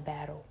still in a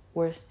battle.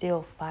 We're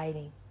still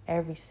fighting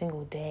every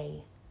single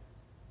day.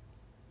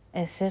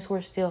 And since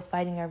we're still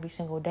fighting every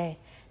single day,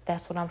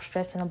 that's what I'm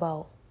stressing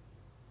about.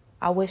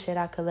 I wish that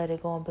I could let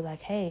it go and be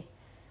like, hey,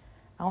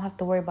 I don't have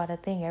to worry about a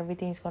thing.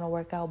 Everything's going to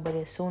work out. But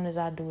as soon as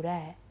I do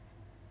that,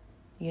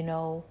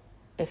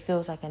 it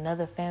feels like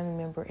another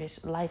family member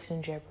life's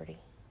in jeopardy.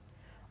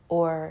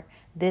 Or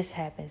this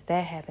happens,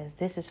 that happens,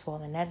 this is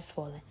falling, that is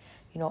falling.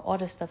 All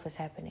this stuff is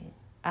happening.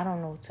 I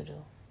don't know what to do.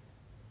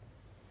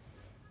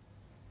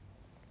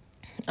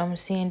 I'm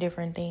seeing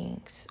different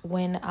things.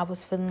 When I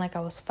was feeling like I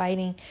was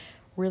fighting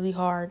really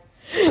hard,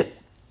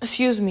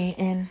 excuse me,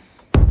 and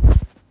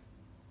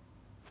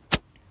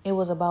it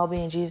was about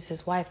being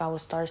Jesus' wife, I would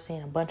start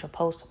seeing a bunch of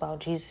posts about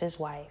Jesus'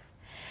 wife.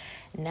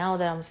 Now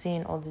that I'm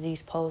seeing all of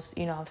these posts,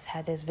 I've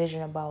had this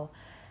vision about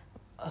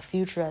a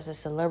future as a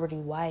celebrity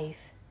wife.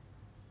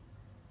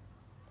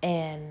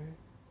 And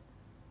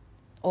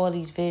all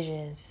these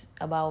visions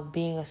about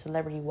being a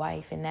celebrity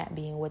wife and that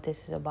being what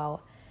this is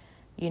about,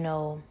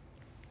 now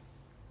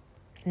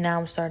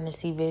I'm starting to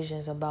see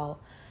visions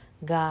about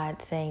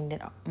God saying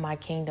that my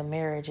kingdom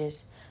marriage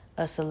is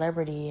a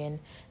celebrity, and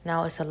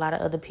now it's a lot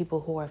of other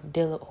people who are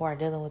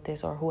dealing with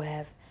this, or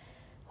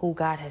who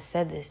God has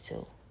said this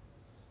to.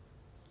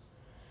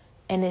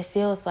 And it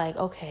feels like,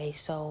 okay,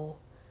 so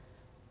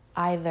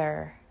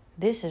either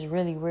this is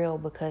really real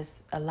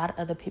because a lot of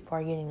other people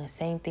are getting the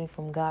same thing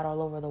from God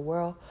all over the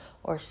world,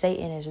 or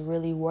Satan is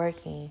really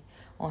working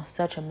on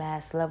such a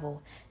mass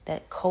level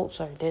that cults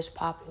are this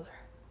popular.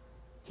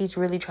 He's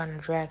really trying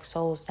to drag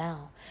souls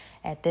down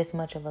at this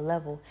much of a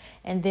level.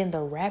 And then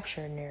the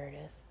rapture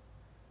narrative.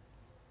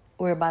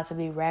 We're about to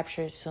be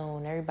raptured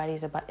soon.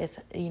 Everybody's about, it's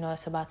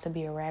about to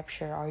be a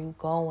rapture. Are you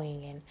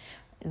going?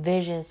 And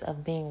visions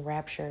of being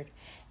raptured.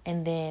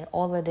 And then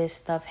all of this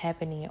stuff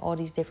happening, and all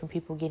these different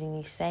people getting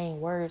these same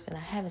words, and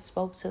I haven't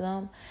spoke to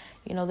them.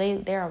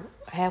 They're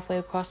halfway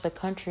across the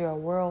country or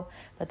world,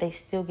 but they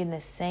still getting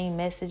the same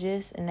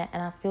messages, and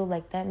I feel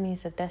like that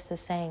means that that's the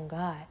same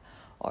God.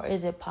 Or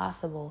is it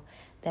possible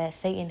that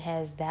Satan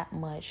has that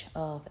much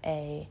of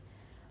a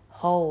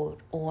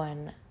hold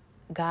on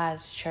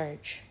God's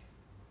church,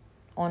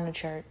 on the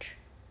church,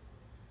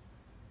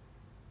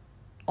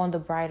 on the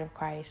bride of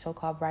Christ,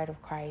 so-called bride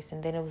of Christ,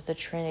 and then it was the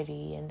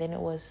Trinity, and then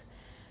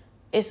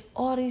it's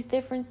all these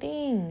different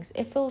things.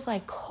 It feels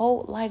like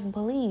cult-like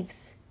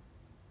beliefs.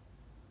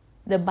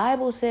 The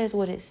Bible says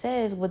what it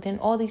says, but then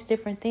all these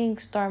different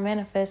things start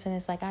manifesting.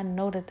 It's like, I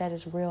know that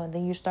is real. And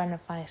then you're starting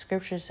to find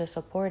scriptures to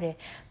support it.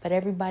 But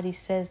everybody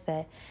says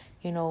that,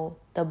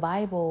 the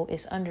Bible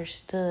is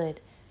understood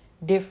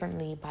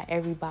differently by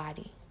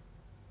everybody.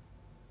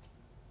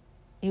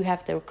 You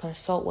have to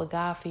consult with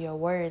God for your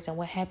words. And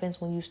what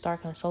happens when you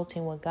start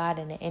consulting with God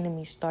and the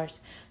enemy starts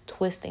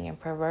twisting and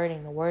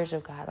perverting the words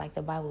of God, like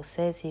the Bible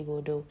says he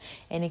will do?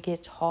 And it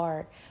gets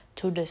hard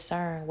to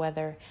discern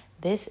whether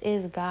this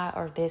is God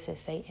or this is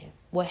Satan.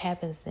 What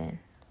happens then?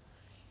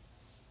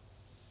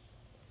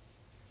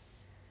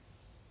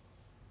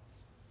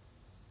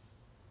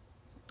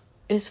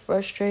 It's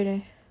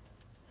frustrating.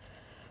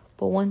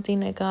 But one thing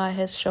that God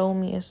has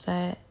shown me is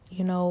that,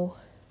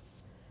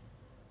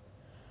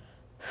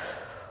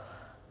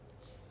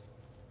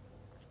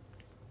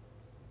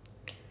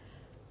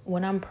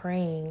 when I'm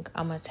praying,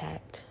 I'm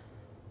attacked.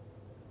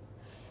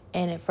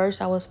 And at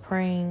first I was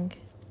praying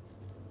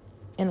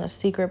in a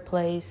secret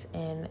place,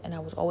 and I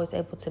was always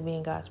able to be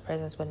in God's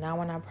presence. But now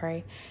when I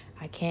pray,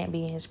 I can't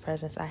be in his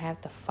presence. I have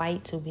to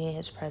fight to be in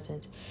his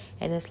presence.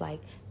 And it's like,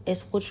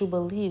 it's what you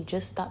believe.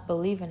 Just stop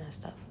believing that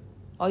stuff.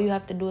 All you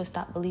have to do is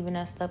stop believing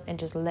that stuff and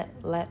just let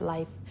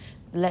life,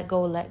 let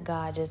go, let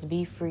God, just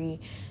be free.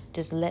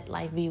 Just let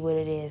life be what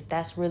it is.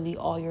 That's really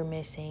all you're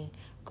missing.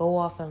 Go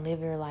off and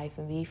live your life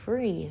and be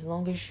free. As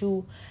long as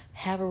you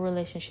have a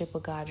relationship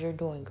with God, you're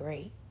doing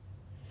great.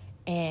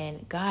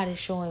 And God is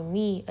showing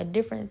me a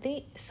different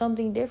thing,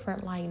 something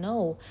different. Like,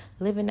 no,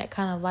 living that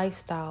kind of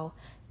lifestyle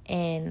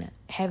and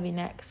having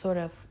that sort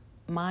of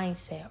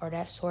mindset or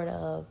that sort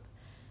of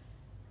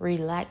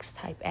relaxed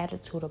type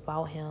attitude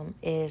about him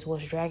is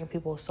what's dragging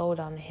people's soul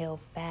down the hill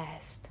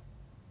fast.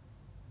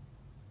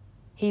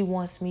 He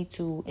wants me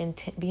to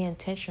be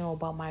intentional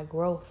about my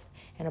growth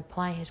and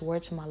applying his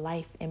word to my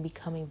life and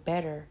becoming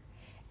better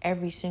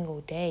every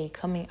single day,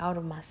 coming out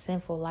of my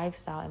sinful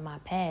lifestyle in my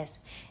past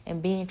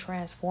and being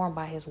transformed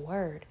by his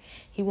word.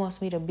 He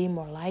wants me to be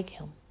more like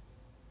him.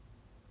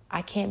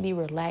 I can't be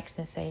relaxed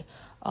and say,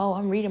 oh,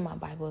 I'm reading my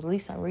Bible. At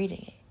least I'm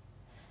reading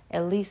it.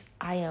 At least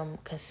I am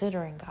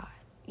considering God.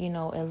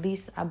 At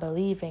least I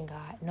believe in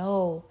God.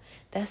 No,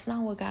 that's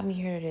not what got me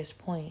here to this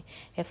point.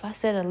 If I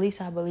said at least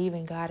I believe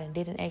in God and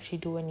didn't actually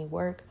do any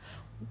work,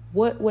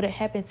 what would have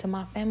happened to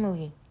my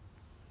family?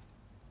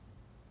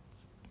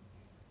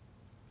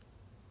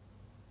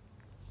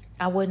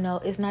 I wouldn't know.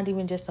 It's not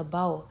even just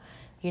about,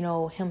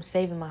 him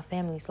saving my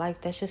family's life.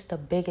 That's just the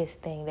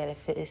biggest thing that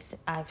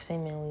I've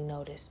seemingly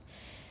noticed.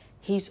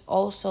 He's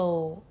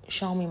also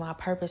shown me my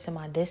purpose and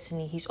my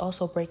destiny. He's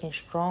also breaking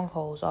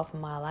strongholds off of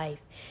my life.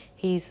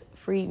 He's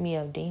freed me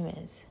of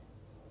demons.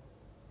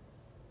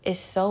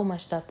 It's so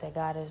much stuff that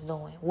God is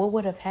doing. What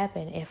would have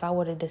happened if I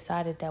would have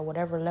decided that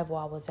whatever level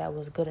I was at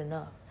was good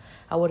enough?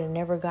 I would have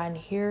never gotten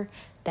here.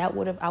 I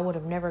would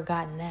have never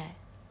gotten that.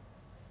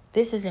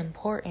 This is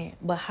important,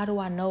 but how do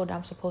I know that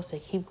I'm supposed to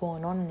keep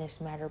going on in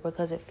this matter?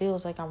 Because it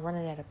feels like I'm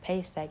running at a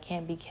pace that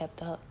can't be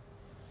kept up.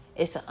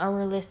 It's an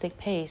unrealistic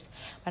pace,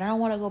 but I don't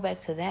want to go back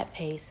to that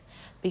pace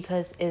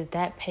because is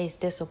that pace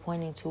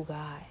disappointing to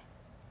God?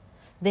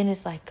 Then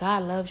it's like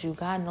God loves you.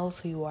 God knows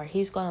who you are.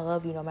 He's going to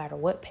love you no matter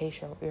what pace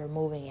you're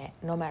moving at,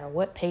 no matter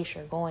what pace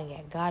you're going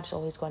at. God's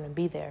always going to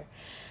be there.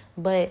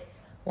 But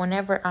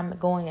whenever I'm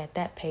going at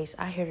that pace,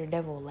 I hear the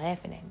devil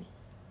laughing at me.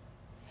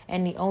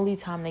 And the only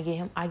time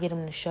I get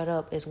him to shut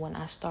up is when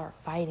I start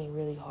fighting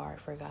really hard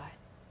for God.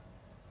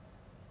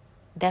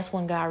 That's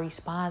when God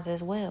responds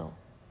as well.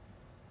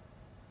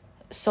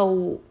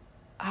 So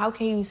how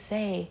can anybody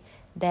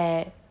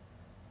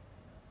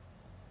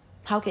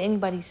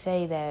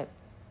say that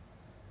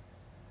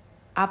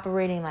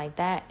operating like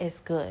that is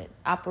good?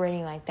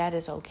 Operating like that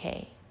is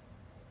okay.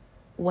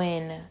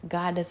 When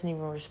God doesn't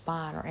even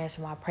respond or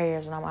answer my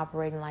prayers when I'm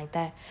operating like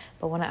that.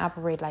 But when I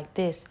operate like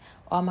this,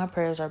 all my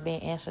prayers are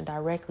being answered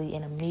directly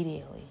and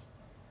immediately.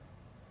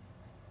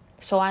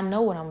 So I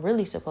know what I'm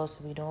really supposed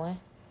to be doing.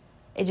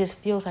 It just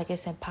feels like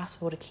it's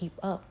impossible to keep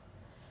up.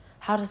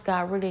 How does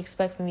God really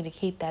expect for me to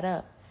keep that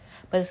up?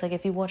 But it's like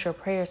if you want your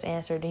prayers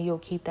answered, then you'll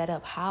keep that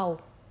up. How?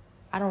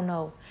 I don't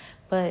know.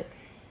 But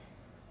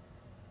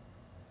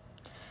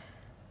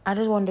I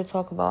just wanted to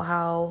talk about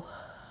how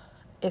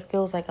it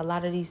feels like a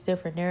lot of these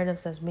different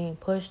narratives that's being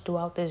pushed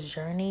throughout this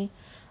journey,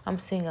 I'm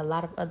seeing a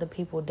lot of other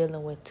people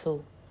dealing with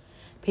too.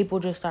 People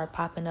just start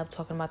popping up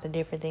talking about the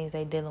different things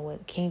they dealing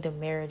with. Kingdom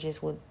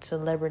marriages with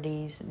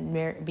celebrities,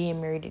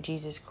 being married to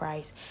Jesus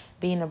Christ,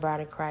 being the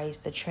bride of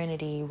Christ, the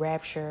Trinity,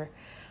 rapture,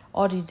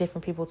 all these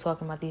different people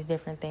talking about these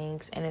different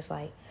things. And it's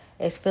like,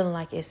 it's feeling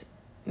like it's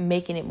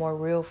making it more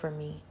real for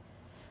me.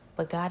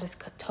 But God has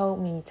told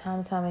me time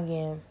and time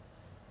again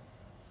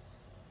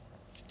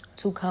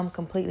to come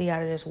completely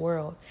out of this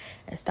world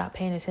and stop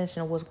paying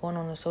attention to what's going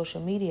on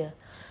social media.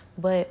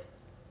 But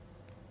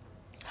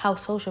how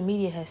social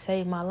media has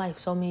saved my life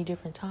so many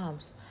different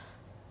times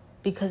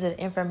because of the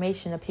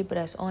information, the people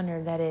that's on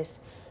there that is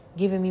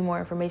giving me more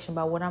information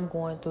about what I'm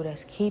going through,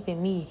 that's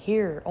keeping me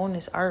here on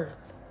this earth.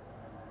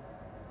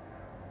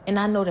 And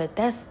I know that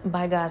that's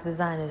by God's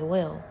design as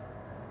well.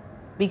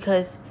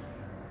 Because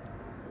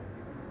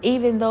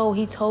even though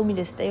he told me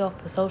to stay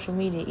off of social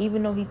media,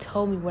 even though he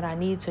told me what I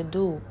need to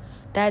do,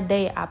 that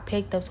day I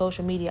picked up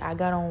social media. I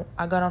got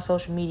on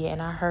social media and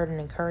I heard an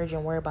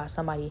encouraging word by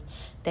somebody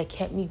that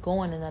kept me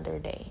going another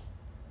day.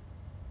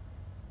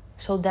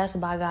 So that's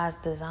by God's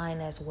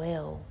design as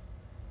well.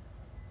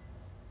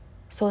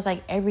 So it's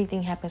like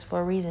everything happens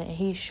for a reason, and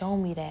he's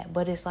shown me that.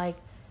 But it's like,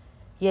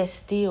 yet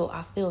still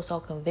I feel so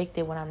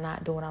convicted when I'm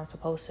not doing what I'm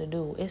supposed to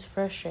do. It's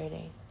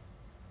frustrating.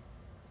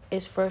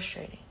 It's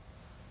frustrating.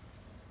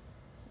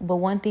 But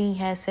one thing he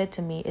has said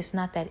to me, it's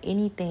not that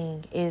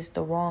anything is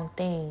the wrong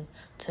thing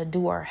to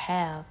do or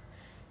have.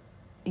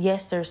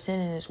 Yes, there's sin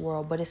in this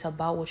world, but it's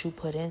about what you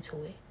put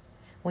into it.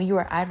 When you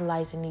are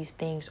idolizing these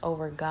things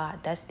over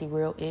God, that's the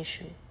real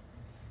issue.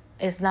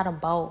 It's not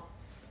about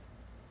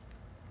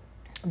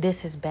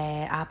this is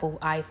bad,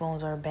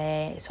 iPhones are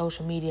bad,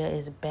 social media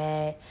is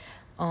bad,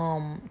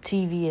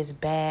 TV is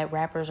bad,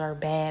 rappers are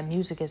bad,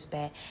 music is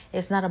bad.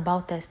 It's not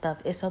about that stuff.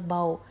 It's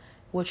about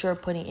what you're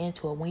putting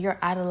into it. When you're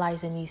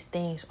idolizing these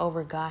things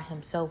over God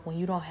himself, when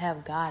you don't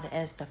have God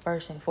as the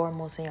first and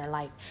foremost in your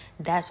life,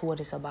 that's what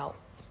it's about.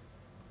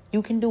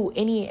 You can do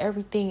any and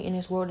everything in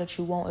this world that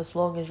you want as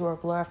long as you are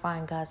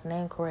glorifying God's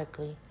name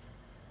correctly.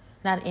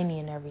 Not any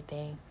and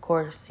everything. Of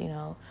course,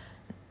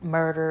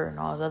 murder and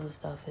all this other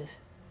stuff is,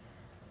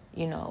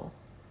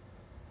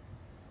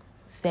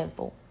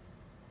 simple.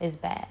 It's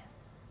bad.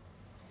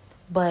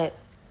 But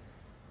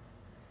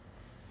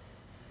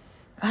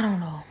I don't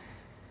know.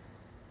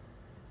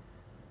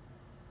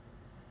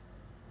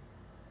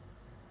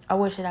 I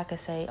wish that I could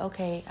say,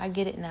 okay, I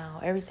get it now.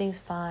 Everything's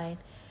fine.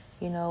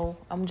 You know,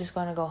 I'm just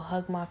going to go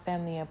hug my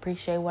family and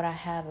appreciate what I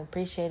have,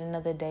 appreciate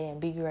another day and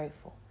be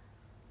grateful.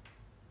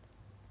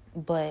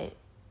 But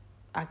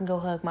I can go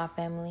hug my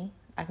family.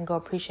 I can go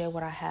appreciate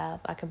what I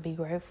have. I can be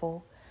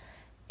grateful.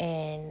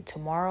 And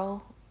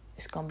tomorrow,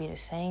 it's going to be the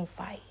same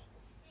fight.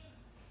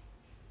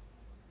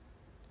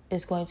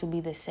 It's going to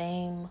be the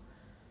same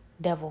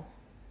devil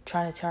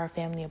trying to tear our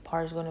family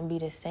apart. It's going to be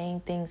the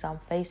same things I'm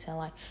facing.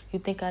 Like, you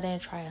think I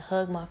didn't try and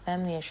hug my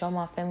family and show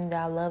my family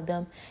that I love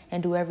them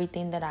and do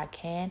everything that I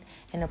can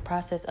in the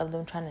process of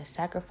them trying to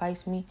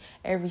sacrifice me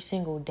every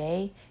single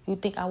day? You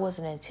think I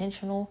wasn't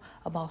intentional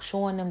about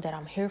showing them that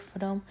I'm here for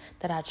them,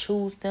 that I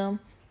choose them,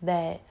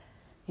 that,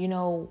 you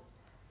know,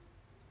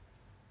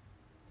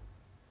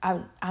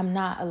 I'm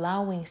not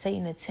allowing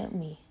Satan to tempt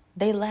me?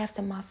 They laughed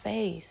in my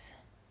face.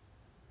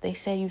 They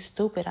say you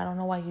stupid. I don't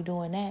know why you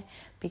doing that.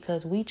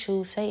 Because we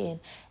choose Satan.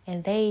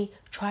 And they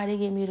try to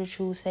get me to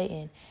choose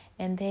Satan.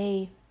 And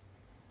they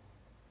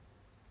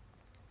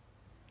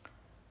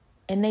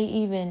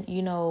even,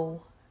 you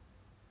know,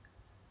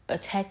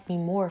 attacked me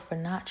more for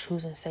not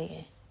choosing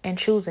Satan and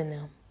choosing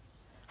them.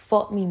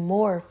 Fought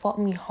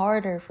me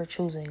harder for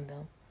choosing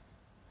them.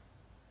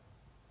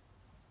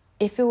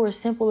 If it were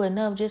simple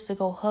enough just to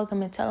go hug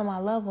them and tell them I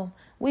love them,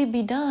 we'd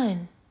be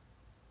done.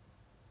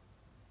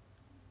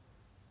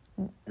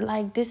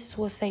 Like, this is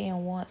what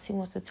Satan wants. He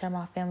wants to tear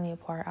my family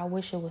apart. I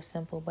wish it was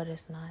simple, but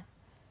it's not.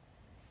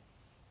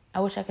 I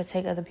wish I could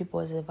take other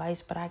people's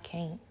advice, but I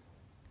can't.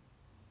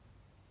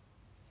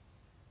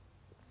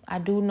 I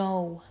do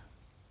know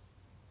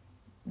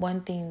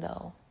one thing,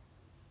 though.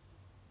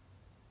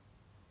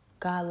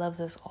 God loves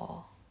us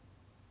all.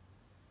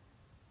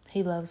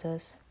 He loves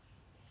us.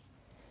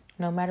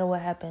 No matter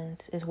what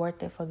happens, it's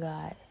worth it for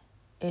God.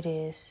 It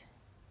is.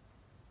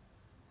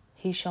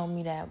 He showed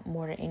me that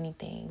more than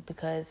anything,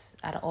 because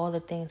out of all the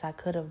things I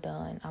could have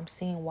done, I'm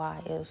seeing why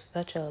it was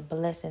such a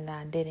blessing that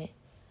I didn't.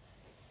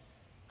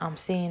 I'm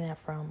seeing it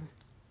from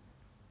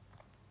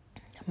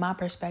my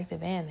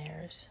perspective and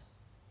theirs.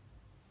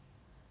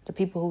 The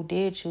people who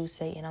did choose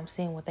Satan, I'm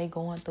seeing what they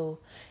going through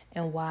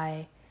and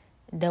why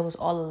that was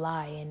all a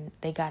lie and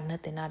they got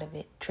nothing out of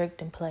it,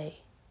 tricked and played.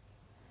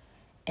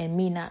 And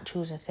me not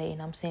choosing Satan,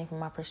 I'm seeing from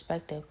my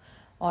perspective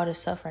all the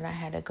suffering I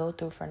had to go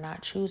through for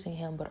not choosing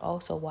him, but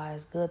also why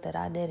it's good that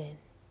I didn't.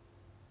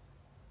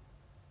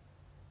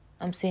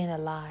 I'm seeing the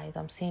lies.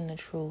 I'm seeing the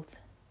truth.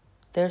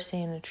 They're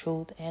seeing the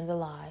truth and the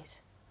lies.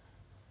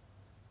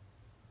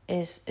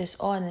 It's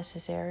all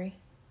necessary.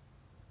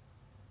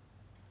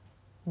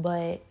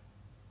 But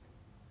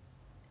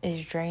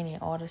it's draining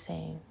all the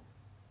same.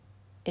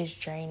 It's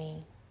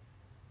draining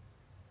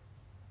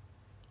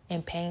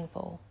and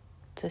painful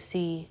to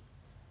see,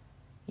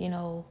 you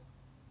know,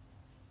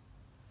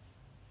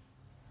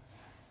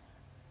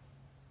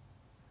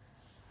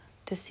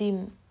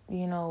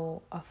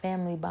 a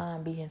family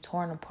bond being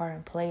torn apart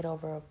and played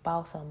over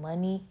about some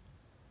money.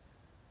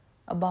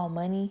 About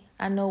money.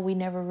 I know we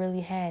never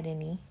really had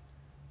any.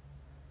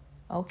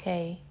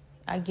 Okay,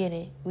 I get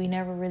it. We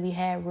never really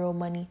had real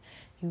money.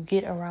 You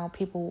get around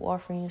people who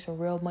offering you some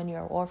real money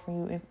or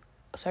offering you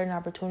certain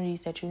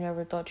opportunities that you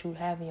never thought you'd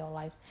have in your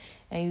life.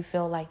 And you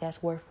feel like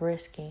that's worth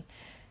risking,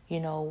 you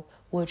know,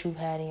 what you've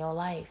had in your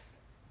life.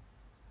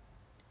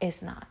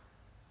 It's not.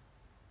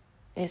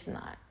 It's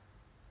not.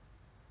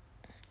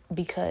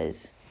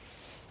 Because,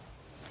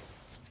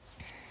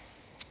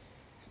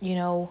 you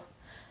know,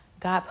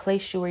 God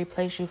placed you where he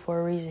placed you for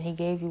a reason. He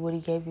gave you what he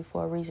gave you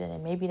for a reason.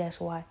 And maybe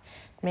that's why.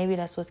 Maybe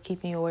that's what's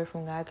keeping you away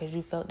from God, because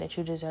you felt that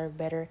you deserved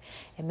better.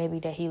 And maybe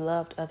that he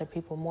loved other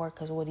people more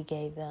because of what he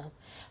gave them.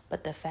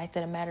 But the fact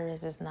of the matter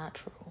is, it's not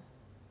true.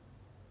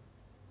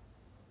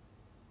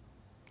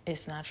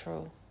 It's not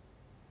true.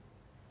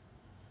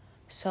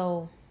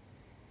 So,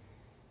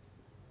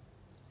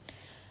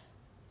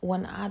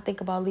 when I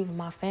think about leaving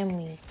my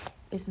family,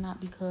 it's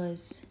not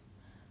because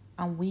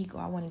I'm weak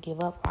or I want to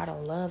give up or I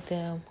don't love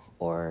them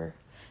or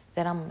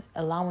that I'm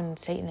allowing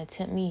Satan to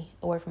tempt me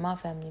away from my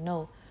family.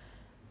 No,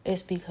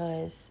 it's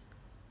because,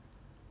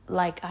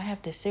 like, I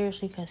have to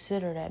seriously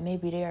consider that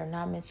maybe they are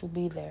not meant to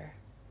be there.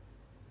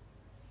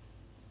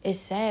 It's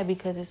sad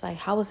because it's like,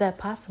 how is that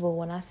possible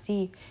when I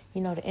see,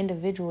 you know, the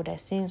individual that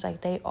seems like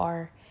they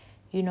are,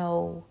 you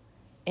know,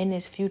 in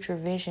this future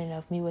vision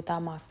of me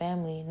without my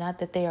family? Not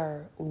that they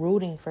are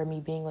rooting for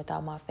me being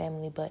without my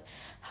family, but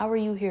how are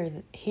you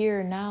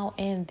here now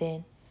and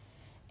then?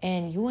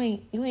 And you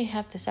ain't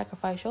have to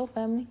sacrifice your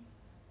family.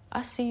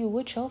 I see you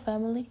with your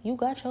family. You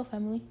got your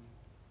family.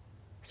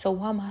 So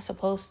why am I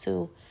supposed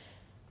to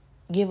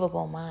give up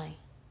on mine?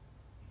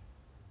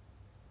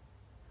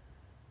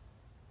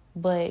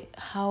 But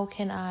how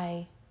can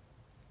I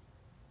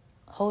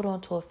hold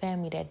on to a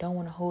family that don't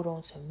want to hold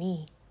on to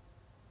me?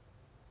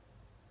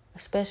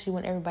 Especially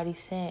when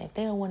everybody's saying if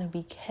they don't want to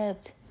be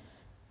kept,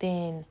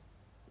 then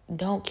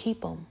don't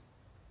keep them.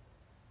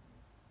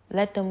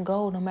 Let them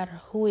go no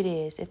matter who it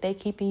is. If they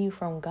keeping you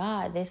from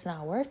God, that's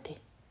not worth it.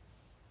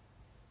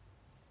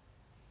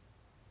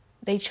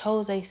 They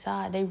chose a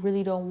side. They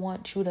really don't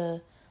want you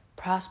to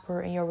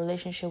prosper in your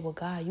relationship with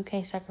God. You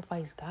can't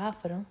sacrifice God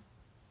for them.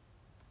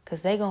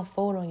 Because they going to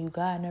fold on you.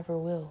 God never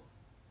will.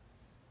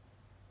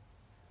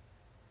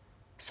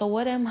 So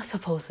what am I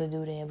supposed to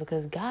do then?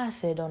 Because God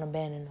said don't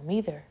abandon them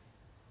either.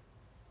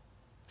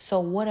 So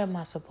what am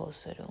I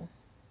supposed to do?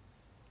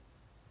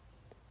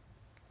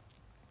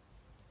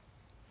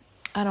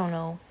 I don't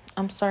know.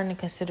 I'm starting to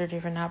consider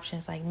different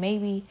options. Like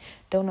maybe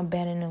don't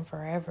abandon them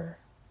forever.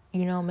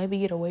 You know, maybe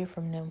get away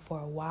from them for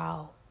a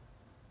while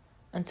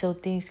until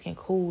things can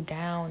cool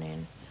down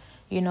and,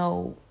 you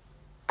know,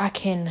 I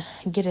can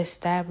get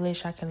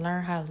established. I can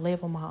learn how to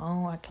live on my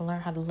own. I can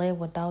learn how to live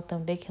without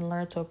them. They can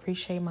learn to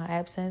appreciate my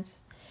absence.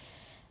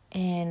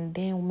 And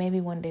then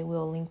maybe one day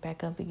we'll link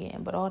back up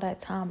again. But all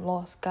that time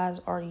lost, God's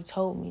already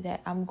told me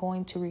that I'm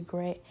going to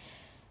regret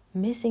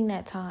missing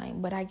that time.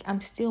 But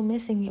I'm still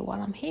missing it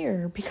while I'm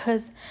here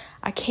because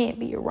I can't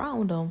be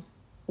around them.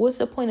 What's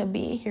the point of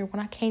being here when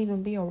I can't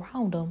even be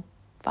around them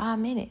 5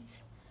 minutes?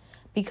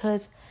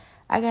 Because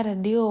I got to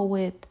deal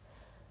with,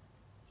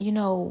 you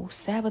know,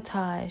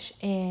 sabotage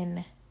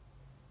and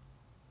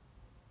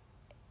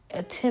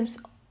attempts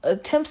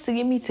to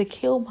get me to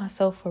kill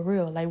myself for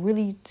real. Like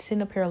really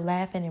sitting up here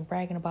laughing and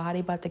bragging about how they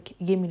about to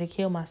get me to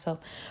kill myself.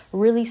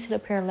 Really sit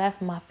up here and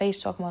laugh in my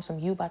face talking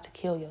about you about to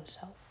kill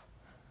yourself.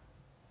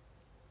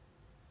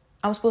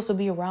 I'm supposed to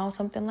be around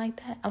something like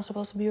that? I'm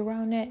supposed to be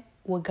around that?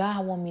 Would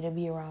God want me to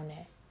be around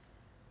that?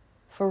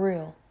 For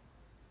real.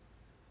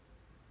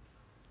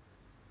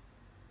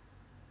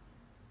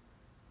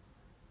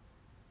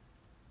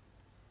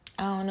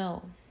 I don't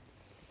know.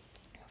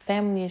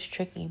 Family is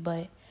tricky,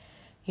 but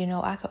you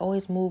know, I could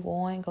always move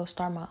on, go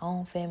start my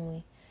own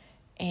family,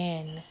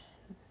 and,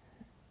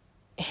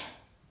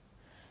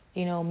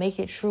 you know, make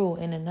it true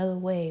in another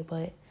way.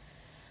 But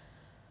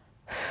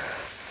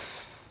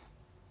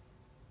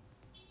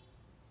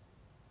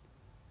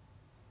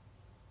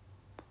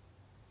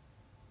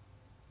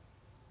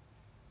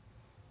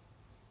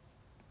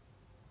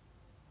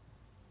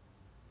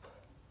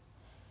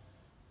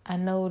I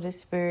know the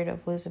spirit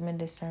of wisdom and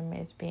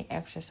discernment is being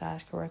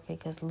exercised correctly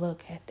because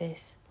look at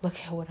this. Look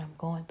at what I'm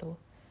going through.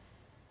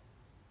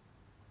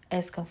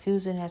 As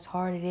confusing as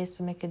hard it is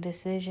to make a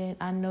decision,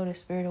 I know the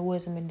spirit of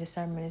wisdom and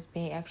discernment is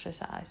being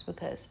exercised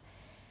because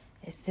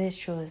is this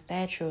true? Is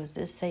that true? Is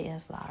this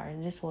Satan's lie? Or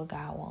is this what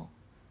God wants?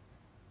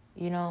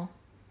 You know?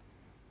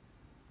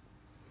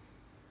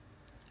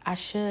 I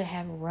should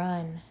have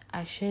run.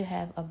 I should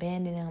have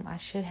abandoned him. I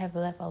should have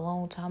left a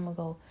long time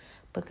ago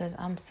because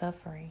I'm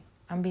suffering.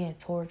 I'm being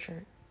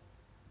tortured.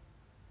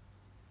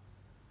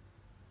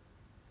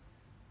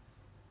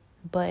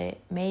 But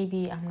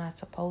maybe I'm not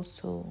supposed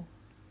to.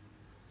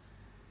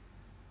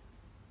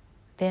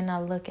 Then I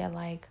look at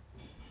like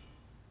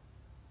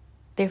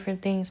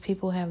different things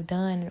people have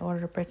done in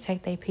order to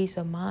protect their peace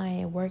of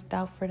mind. It worked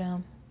out for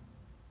them.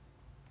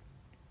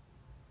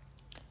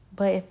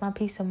 But if my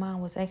peace of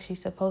mind was actually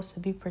supposed to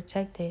be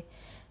protected,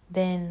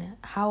 then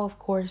how, of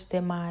course,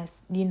 did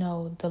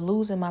the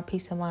losing my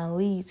peace of mind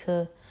lead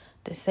to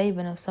the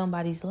saving of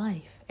somebody's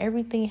life?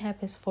 Everything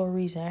happens for a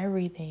reason.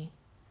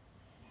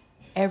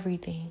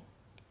 Everything.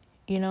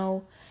 You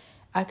know,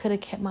 I could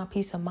have kept my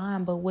peace of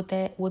mind, but would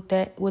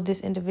this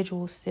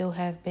individual still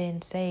have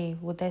been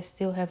saved? Would that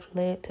still have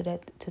led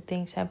to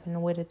things happening the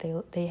way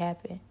that they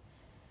happen?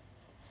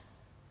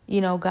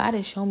 You know, God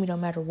has shown me no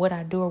matter what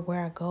I do or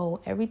where I go,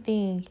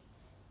 everything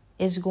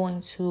is going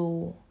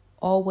to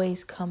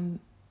always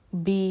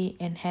be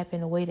and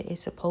happen the way that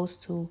it's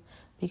supposed to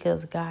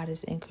because God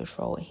is in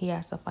control and He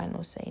has the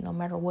final say, no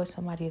matter what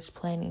somebody is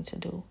planning to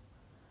do.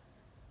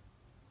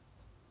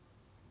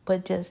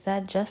 But does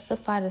that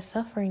justify the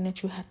suffering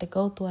that you have to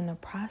go through in the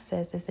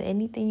process? Is there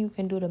anything you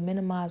can do to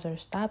minimize or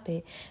stop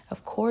it?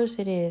 Of course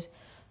it is.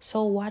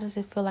 So why does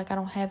it feel like I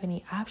don't have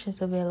any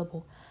options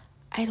available?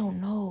 I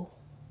don't know.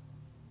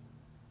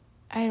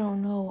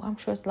 I'm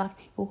sure it's a lot of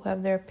people who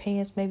have their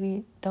opinions,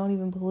 maybe don't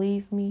even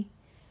believe me.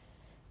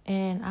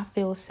 And I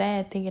feel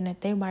sad thinking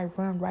that they might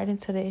run right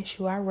into the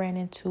issue I ran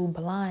into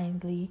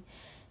blindly,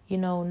 you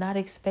know, not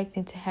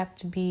expecting to have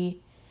to be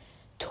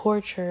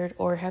tortured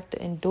or have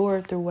to endure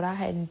through what I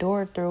had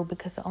endured through,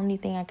 because the only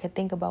thing I could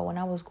think about when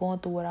I was going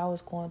through what I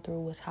was going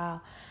through was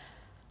how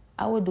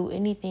I would do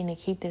anything to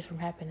keep this from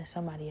happening to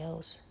somebody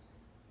else.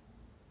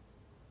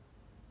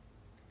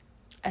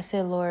 I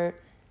said, Lord,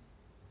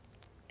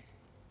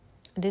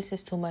 this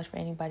is too much for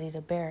anybody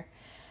to bear.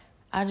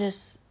 I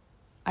just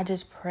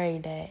pray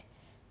that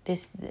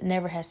this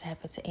never has to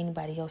happen to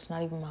anybody else,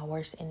 not even my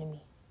worst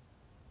enemy.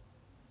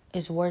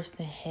 It's worse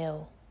than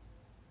hell.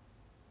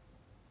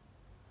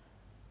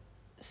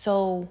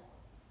 So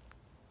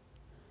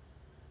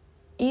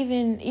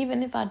even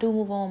if I do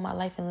move on with my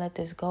life and let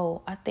this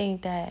go, I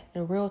think that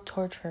the real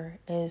torture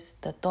is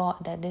the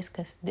thought that this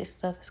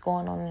stuff is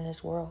going on in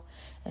this world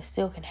and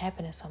still can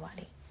happen to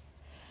somebody.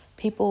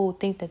 People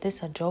think that this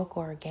is a joke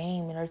or a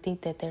game, and or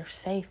think that they're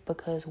safe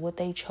because what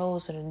they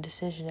chose or the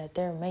decision that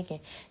they're making,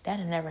 that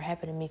had never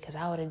happened to me because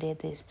I would have did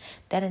this.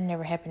 That had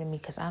never happened to me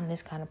because I'm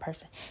this kind of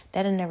person.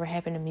 That had never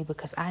happened to me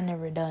because I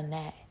never done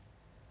that.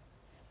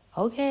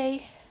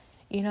 Okay,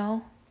 you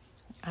know,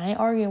 I ain't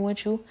arguing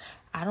with you.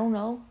 I don't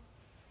know.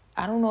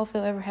 I don't know if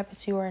it'll ever happen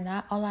to you or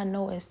not. All I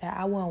know is that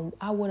I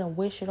wouldn't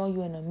wish it on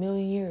you in a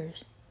million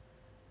years.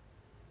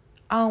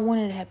 I don't want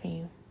it to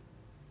happen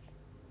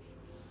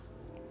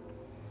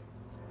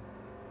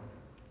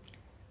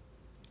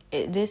to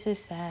you. This is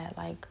sad.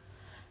 Like,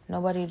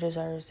 nobody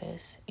deserves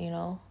this, you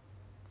know?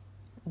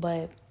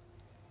 But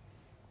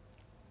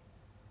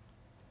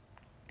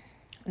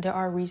there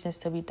are reasons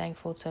to be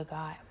thankful to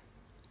God.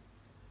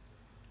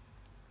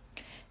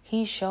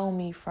 He showed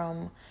me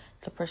from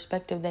the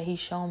perspective that he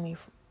showed me,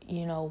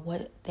 you know,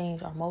 what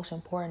things are most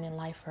important in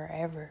life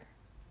forever.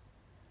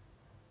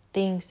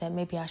 Things that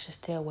maybe I should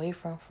stay away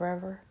from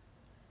forever.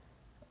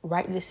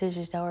 Right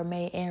decisions that were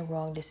made and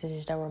wrong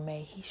decisions that were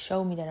made. He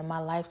showed me that in my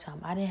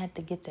lifetime. I didn't have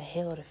to get to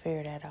hell to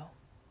figure that out.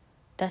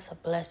 That's a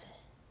blessing.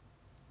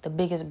 The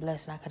biggest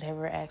blessing I could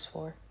ever ask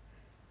for.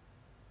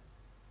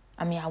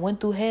 I mean, I went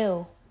through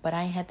hell, but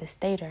I ain't had to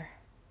stay there.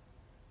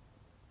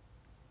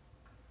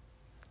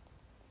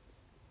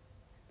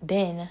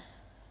 Then,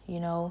 you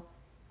know,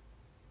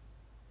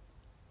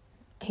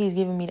 he's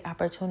given me the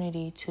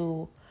opportunity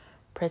to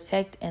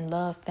protect and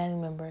love family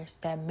members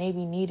that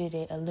maybe needed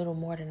it a little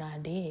more than I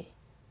did.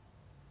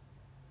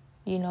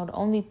 You know, the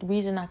only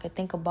reason I could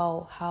think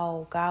about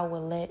how God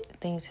would let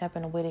things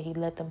happen the way that he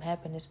let them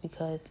happen is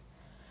because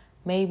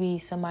maybe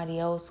somebody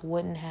else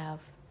wouldn't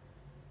have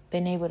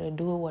been able to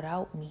do it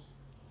without me.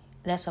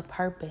 That's a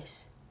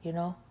purpose, you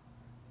know?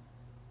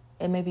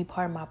 It may be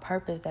part of my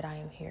purpose that I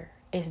am here.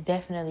 It's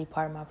definitely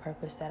part of my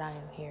purpose that I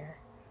am here.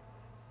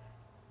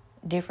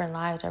 Different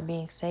lives are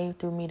being saved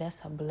through me.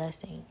 That's a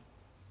blessing.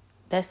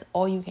 That's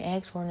all you can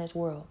ask for in this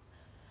world.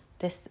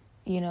 That's,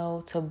 you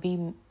know, to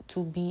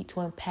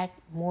impact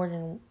more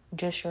than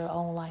just your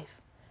own life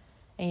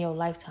in your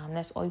lifetime.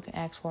 That's all you can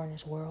ask for in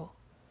this world.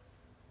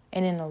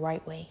 And in the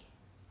right way.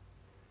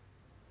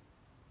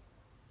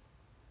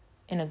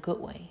 In a good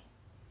way.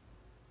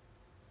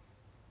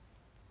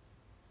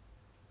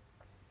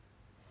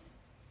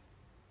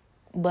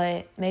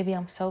 But maybe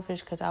I'm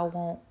selfish because I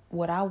want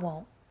what I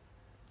want.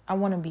 I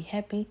want to be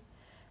happy.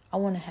 I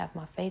want to have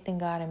my faith in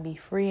God and be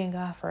free in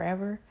God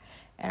forever.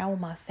 And I want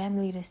my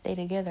family to stay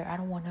together. I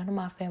don't want none of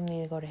my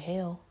family to go to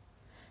hell.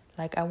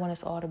 Like, I want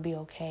us all to be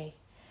okay.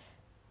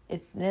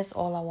 That's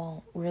all I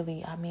want,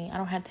 really. I mean, I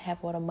don't have to have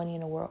all the money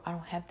in the world. I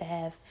don't have to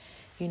have,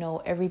 you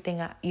know, everything.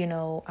 I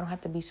don't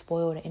have to be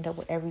spoiled and end up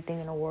with everything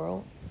in the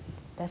world.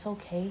 That's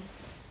okay.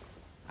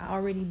 I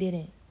already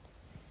didn't.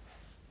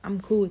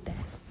 I'm cool with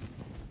that.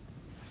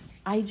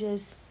 I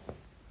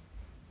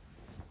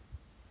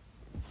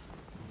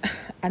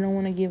don't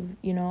want to give,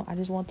 I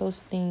just want those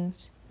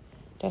things.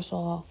 That's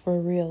all, for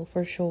real,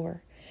 for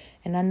sure.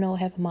 And I know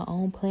having my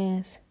own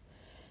plans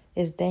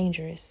is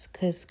dangerous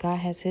because God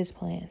has his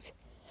plans.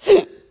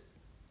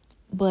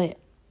 But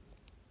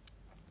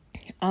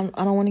I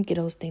don't want to get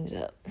those things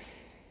up.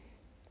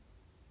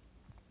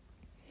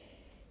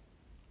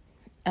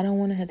 I don't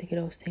want to have to get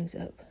those things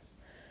up.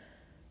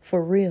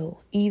 For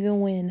real.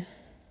 Even when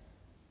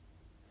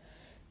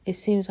it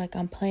seems like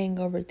I'm playing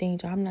over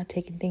things, or I'm not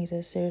taking things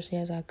as seriously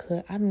as I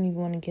could, I don't even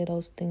want to get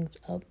those things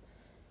up.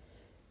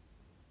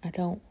 I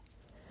don't.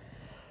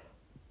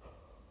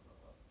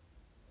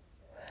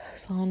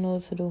 So I don't know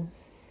what to do.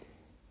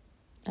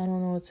 I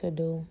don't know what to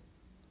do.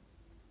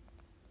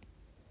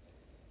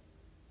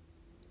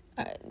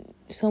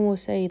 Some will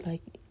say,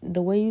 like,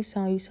 the way you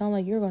sound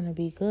like you're going to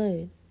be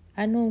good.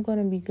 I know I'm going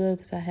to be good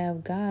because I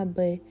have God,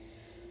 but,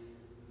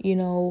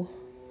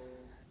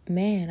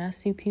 man, I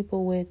see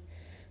people with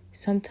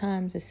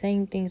sometimes the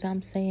same things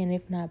I'm saying,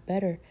 if not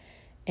better.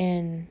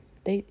 And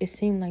it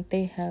seemed like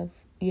they have,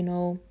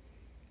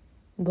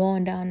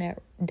 gone down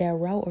that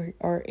route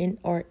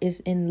or is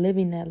in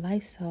living that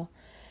lifestyle.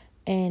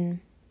 And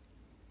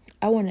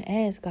I want to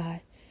ask God,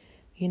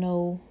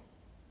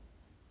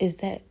 is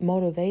that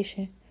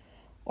motivation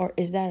or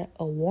is that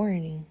a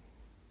warning?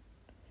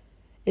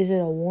 Is it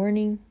a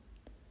warning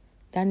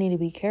that I need to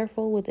be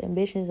careful with the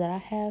ambitions that I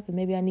have, and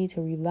maybe I need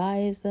to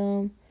revise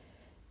them,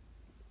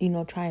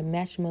 try and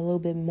match them a little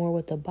bit more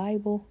with the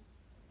Bible?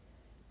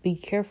 Be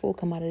careful,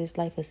 come out of this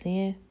life of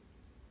sin.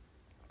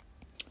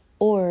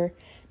 Or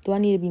do I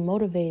need to be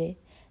motivated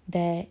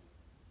that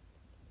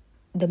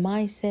the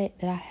mindset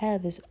that I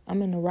have is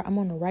I'm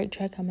on the right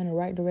track, I'm in the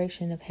right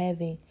direction of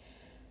having,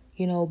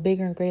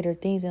 bigger and greater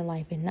things in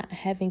life, and not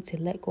having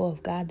to let go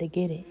of God to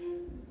get it.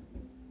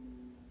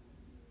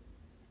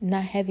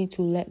 Not having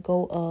to let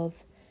go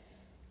of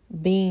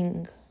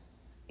being,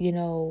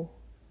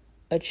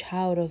 a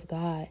child of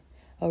God,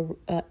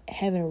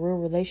 having a real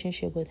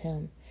relationship with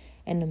him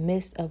in the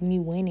midst of me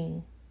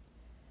winning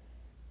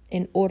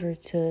in order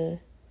to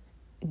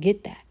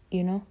get that,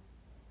 in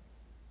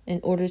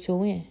order to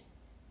win.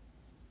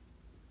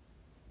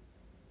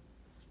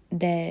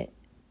 That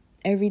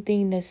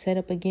everything that's set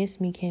up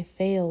against me can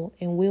fail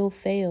and will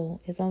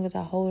fail as long as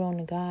I hold on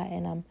to God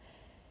and I'm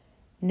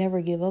never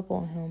give up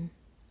on him.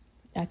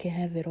 I can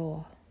have it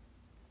all.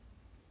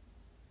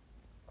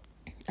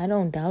 I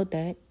don't doubt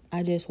that.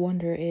 I just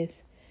wonder if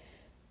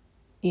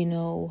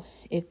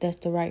if that's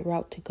the right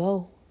route to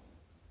go.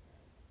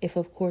 If,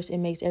 of course, it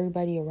makes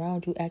everybody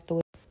around you act the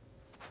way.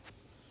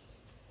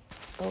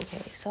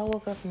 Okay, so I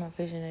woke up from a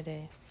vision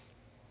today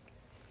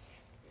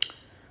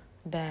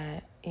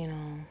that,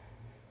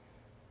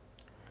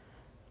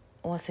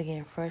 once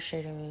again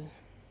frustrated me.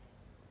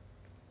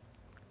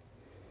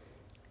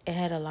 It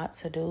had a lot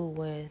to do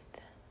with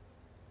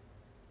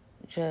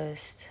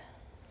just,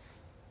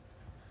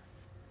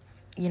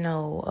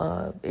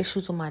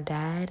 issues with my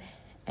dad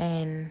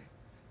and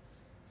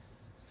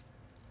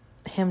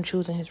him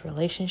choosing his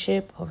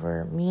relationship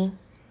over me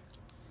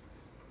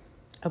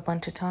a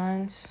bunch of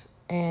times.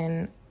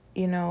 And,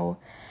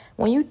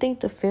 when you think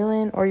the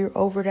feeling or you're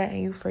over that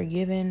and you've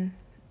forgiven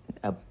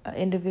an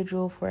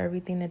individual for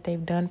everything that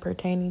they've done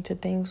pertaining to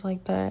things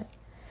like that,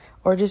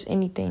 or just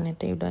anything that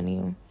they've done to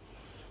you,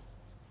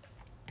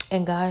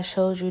 and God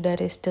shows you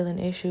that it's still an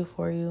issue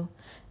for you,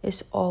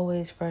 it's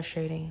always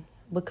frustrating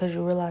because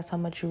you realize how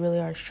much you really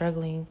are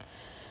struggling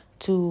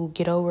to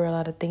get over a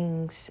lot of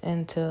things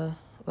and to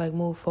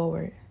move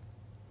forward.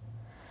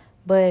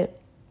 But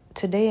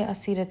today I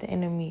see that the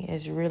enemy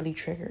is really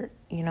triggered,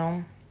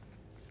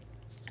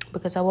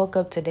 because I woke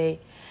up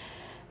today,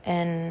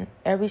 and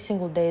every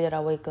single day that I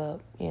wake up,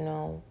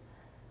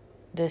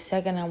 the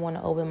second I want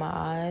to open my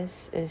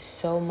eyes is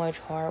so much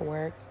hard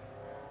work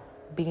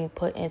being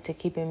put into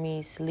keeping me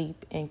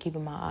asleep and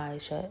keeping my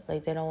eyes shut. They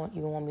don't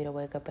even want me to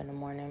wake up in the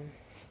morning.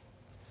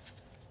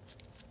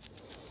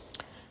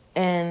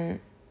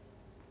 And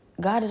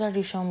God has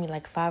already shown me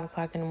 5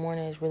 o'clock in the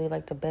morning is really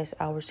the best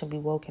hours to be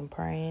woke and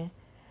praying,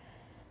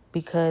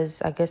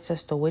 because I guess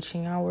that's the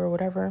witching hour or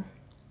whatever.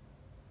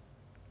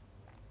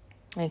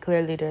 And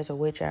clearly there's a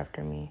witch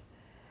after me.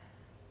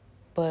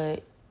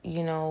 But,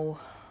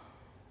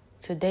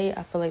 today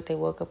I feel like they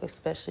woke up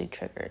especially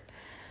triggered.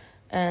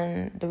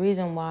 And the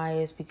reason why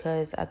is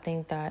because I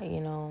think that,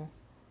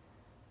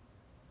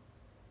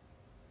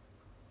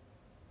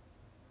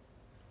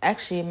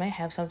 actually it may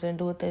have something to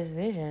do with this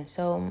vision.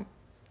 So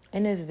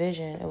in this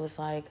vision, it was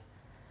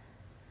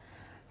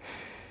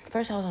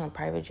first I was on a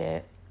private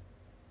jet.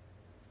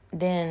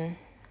 Then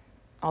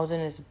I was in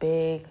this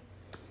big,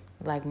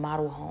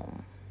 model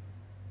home.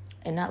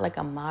 And not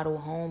a model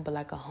home, but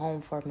a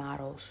home for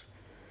models.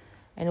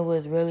 And it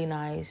was really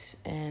nice.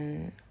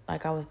 And I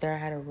was there, I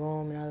had a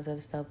room and all this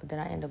other stuff. But then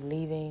I ended up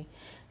leaving.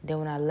 Then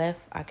when I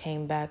left, I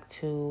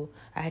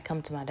had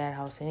come to my dad's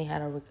house. And he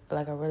had a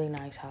really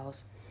nice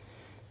house.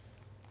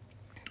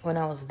 When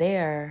I was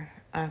there,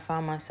 I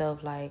found myself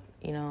I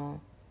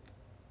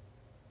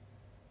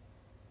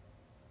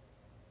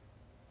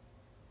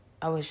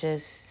was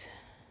just,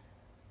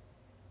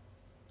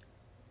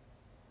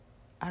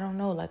 I don't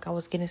know, I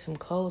was getting some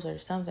clothes or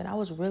something. I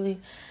was really,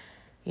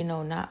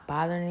 not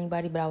bothering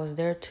anybody, but I was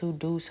there to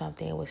do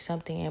something. It was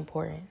something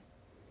important.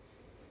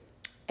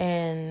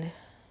 And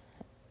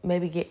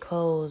maybe get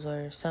clothes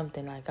or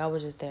something. I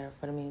was just there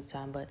for the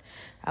meantime, but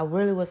I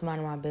really was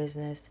minding my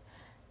business.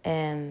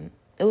 And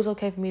it was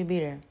okay for me to be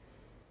there.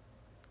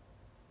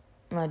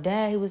 My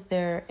dad, he was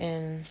there,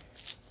 and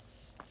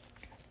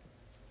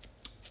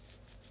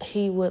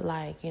he would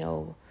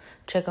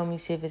check on me,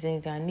 see if there's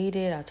anything I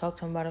needed. I talked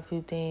to him about a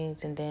few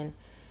things, and then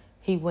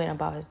he went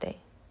about his day.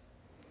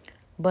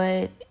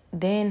 But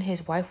then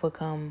his wife would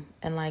come,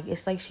 and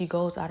it's she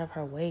goes out of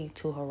her way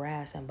to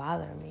harass and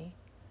bother me.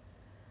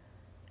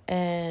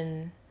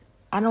 And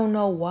I don't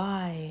know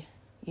why,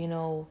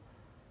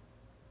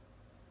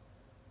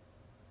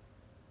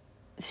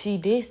 she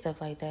did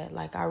stuff like that.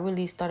 I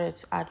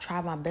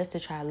tried my best to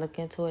try to look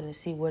into it and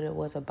see what it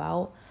was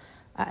about.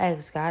 I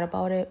asked God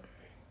about it.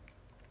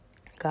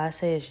 God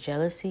says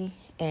jealousy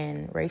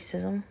and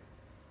racism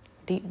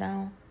deep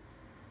down.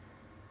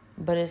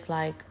 But it's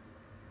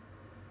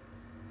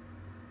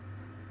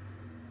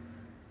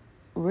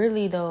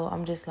really though,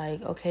 I'm just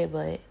okay,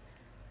 but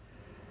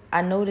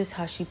I noticed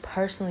how she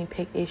personally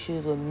picked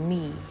issues with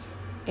me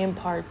in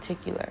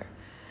particular,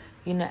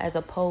 as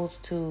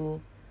opposed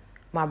to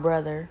my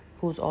brother,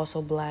 who's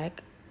also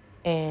black.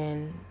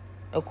 And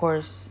of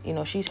course,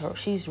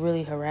 she's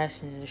really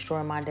harassing and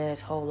destroying my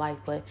dad's whole life.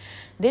 But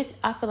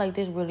I feel like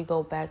this really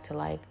go back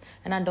to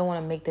and I don't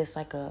want to make this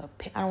I don't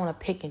want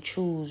to pick and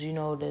choose,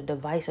 the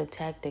divisive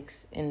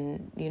tactics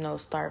and,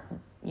 start,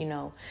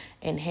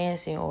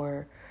 enhancing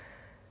or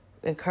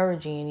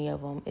encouraging any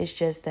of them. It's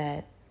just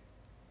that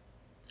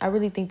I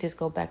really think this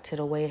go back to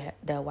the way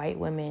that white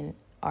women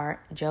are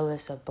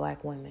jealous of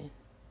black women.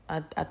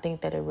 I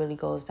think that it really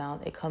comes down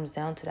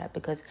to that,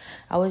 because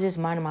I was just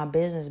minding my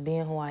business,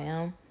 being who I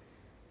am.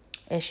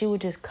 And she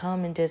would just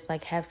come and just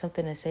have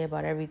something to say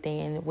about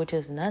everything, and which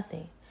is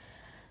nothing.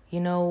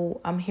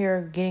 I'm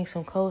here getting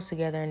some clothes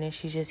together, and then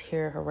she's just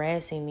here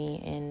harassing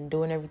me and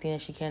doing everything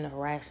that she can to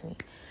harass me.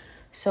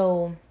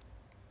 So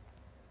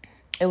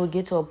it would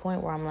get to a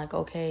point where I'm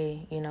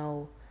okay,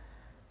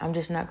 I'm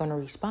just not going to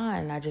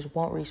respond. I just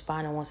won't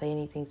respond and won't say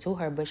anything to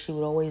her. But she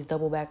would always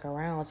double back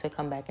around to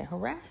come back and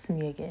harass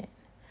me again.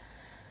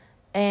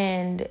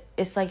 And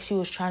it's she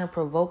was trying to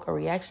provoke a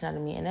reaction out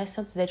of me. And that's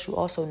something that you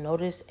also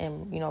notice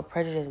in,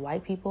 prejudiced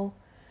white people.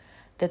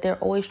 that they're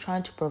always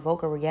trying to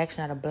provoke a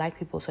reaction out of black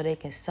people so they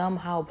can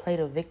somehow play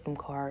the victim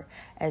card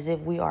as if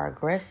we are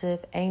aggressive,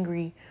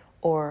 angry,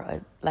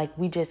 or like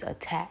we just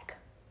attack.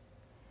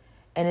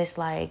 And it's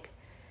like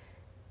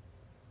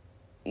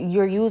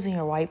you're using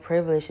your white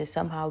privilege to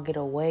somehow get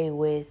away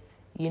with,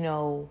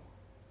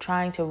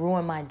 trying to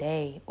ruin my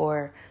day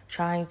or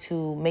trying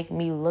to make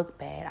me look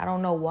bad. I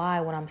don't know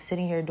why when I'm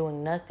sitting here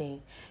doing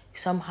nothing,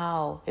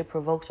 somehow it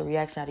provokes a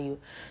reaction out of you.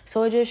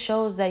 So it just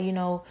shows that,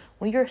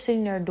 when you're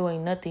sitting there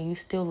doing nothing, you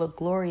still look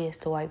glorious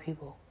to white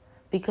people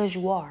because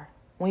you are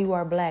when you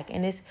are black.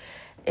 And it's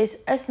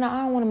not,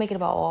 I don't want to make it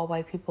about all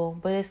white people,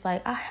 but it's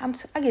like, I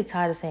get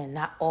tired of saying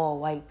not all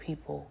white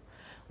people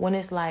when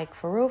it's like,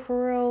 for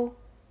real,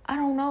 I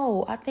don't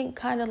know. I think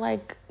kind of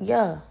like,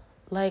 yeah,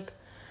 like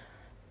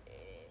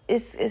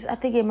it's, I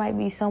think it might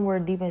be somewhere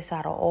deep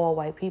inside of all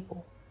white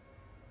people.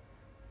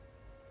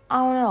 I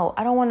don't know.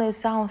 I don't want to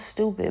sound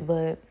stupid,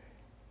 but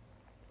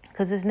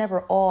because it's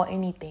never all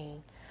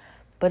anything.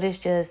 But it's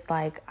just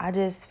like, I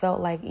just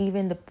felt like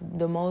even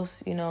the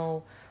most,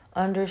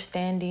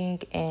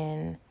 understanding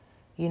and,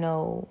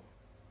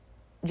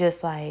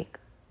 just like,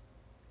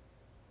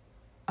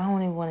 I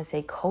don't even want to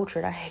say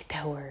cultured. I hate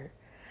that word.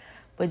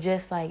 But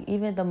just like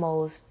even the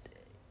most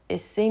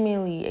is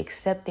seemingly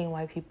accepting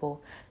white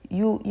people,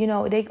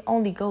 they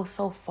only go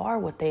so far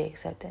with their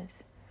acceptance.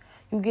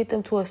 You get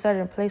them to a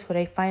certain place where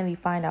they finally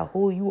find out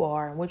who you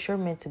are and what you're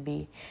meant to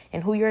be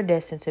and who you're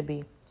destined to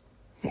be.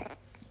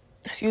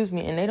 Excuse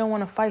me. And they don't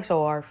want to fight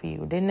so hard for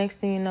you. Then next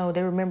thing you know,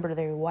 they remember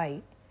they're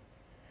white.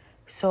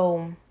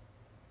 So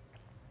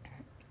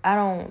I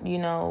don't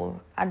know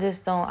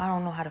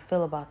how to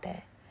feel about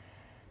that.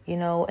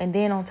 And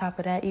then on top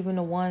of that, even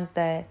the ones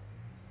that,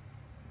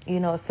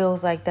 it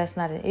feels like that's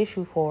not an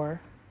issue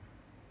for,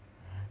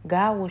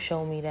 God will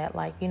show me that,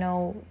 like,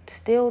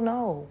 still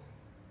no.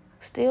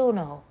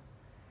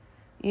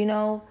 I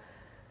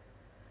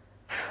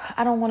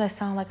don't want to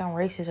sound like I'm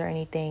racist or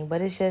anything,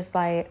 but it's just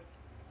like,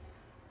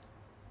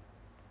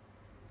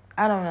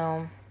 I don't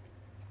know.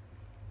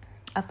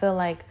 I feel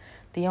like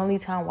the only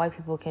time white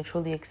people can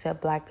truly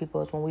accept black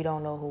people is when we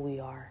don't know who we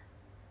are.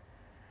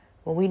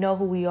 When we know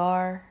who we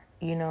are,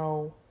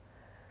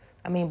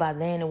 by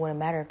then it wouldn't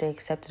matter if they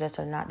accepted us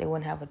or not. They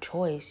wouldn't have a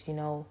choice,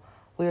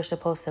 We are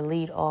supposed to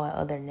lead all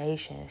other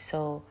nations.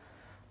 So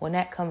when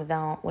it comes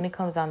down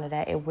to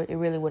that, it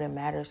really wouldn't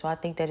matter. So I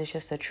think that it's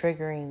just a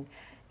triggering,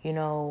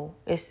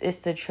 it's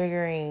the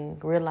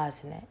triggering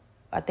realizing that.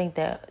 I think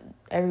that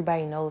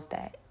everybody knows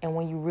that. And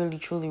when you really,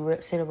 truly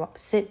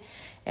sit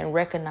and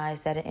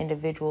recognize that in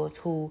individuals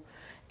who,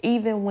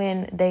 even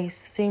when they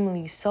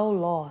seemingly so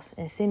lost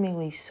and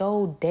seemingly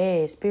so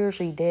dead,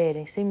 spiritually dead,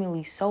 and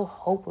seemingly so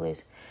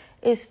hopeless,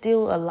 it's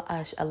still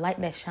a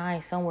light that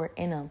shines somewhere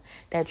in them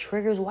that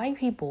triggers white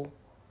people.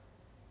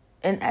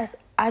 And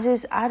I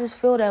just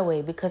feel that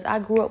way because I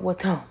grew up with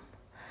them.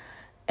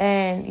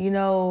 And,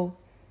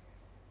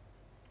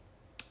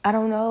 I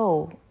don't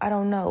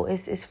know.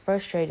 It's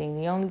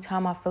frustrating. The only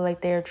time I feel like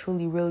they're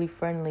truly, really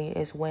friendly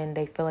is when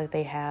they feel like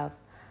they have,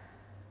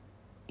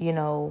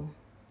 a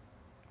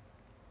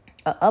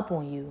up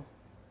on you.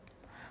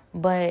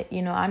 But,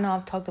 I know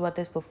I've talked about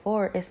this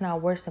before. It's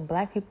not worse than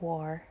black people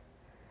are.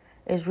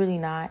 It's really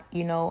not,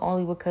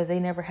 only because they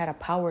never had a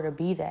power to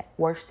be that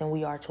worse than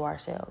we are to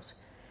ourselves.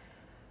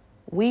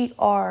 We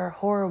are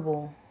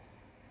horrible.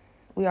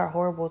 We are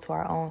horrible to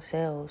our own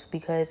selves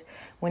because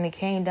when it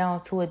came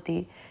down to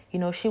it,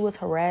 she was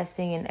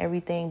harassing and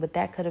everything, but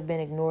that could have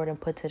been ignored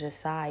and put to the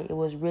side. It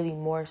was really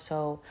more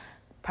so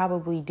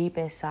probably deep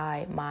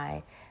inside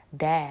my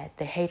dad,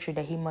 the hatred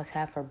that he must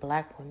have for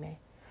black women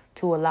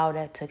to allow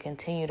that to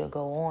continue to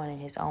go on in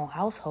his own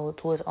household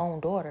to his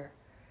own daughter.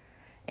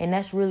 And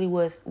that's really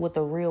what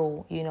the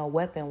real,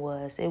 weapon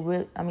was.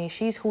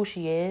 She's who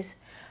she is.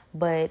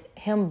 But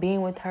him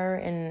being with her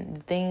and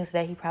the things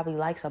that he probably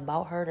likes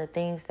about her, the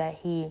things that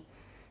he,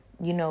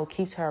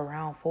 keeps her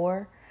around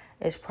for,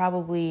 is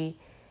probably,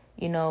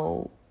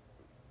 like,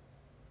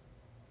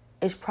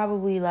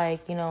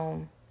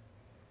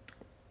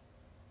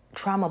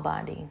 trauma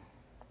bonding.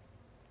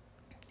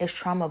 It's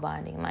trauma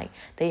bonding. Like,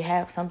 they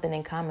have something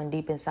in common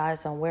deep inside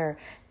somewhere.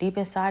 Deep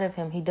inside of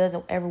him, he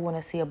doesn't ever want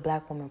to see a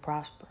black woman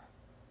prosper.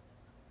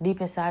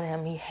 Deep inside of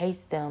him, he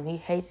hates them. He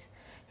hates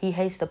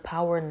the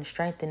power and the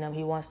strength in them.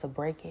 He wants to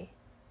break it.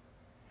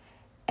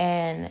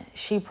 And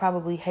she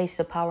probably hates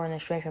the power and the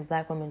strength in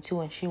black women too,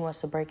 and she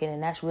wants to break it.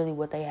 And that's really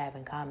what they have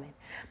in common.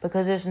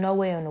 Because there's no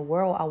way in the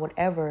world I would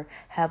ever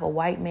have a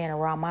white man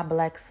around my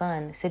black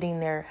son sitting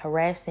there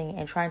harassing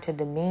and trying to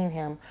demean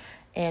him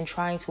and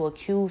trying to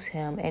accuse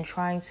him and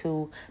trying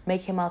to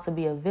make him out to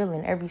be a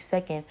villain every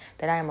second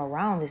that I am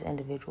around this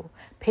individual,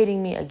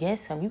 pitting me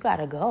against him. You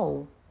gotta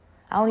go.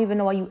 I don't even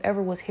know why you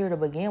ever was here to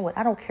begin with.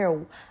 I don't care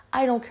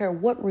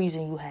what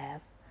reason you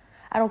have.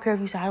 I don't care if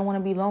you say I don't want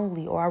to be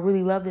lonely or I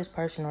really love this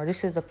person or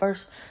this is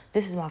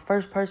my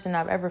first person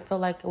I've ever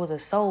felt like it was a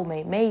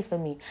soulmate made for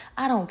me.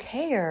 I don't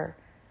care.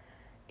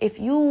 If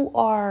you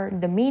are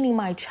demeaning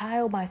my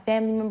child, my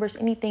family members,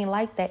 anything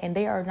like that, and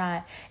they are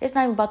not, it's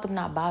not even about them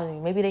not bothering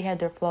me. Maybe they have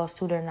their flaws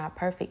too. They're not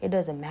perfect. It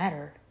doesn't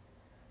matter.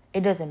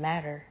 It doesn't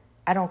matter.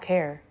 I don't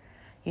care.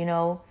 You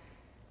know,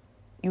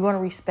 you're going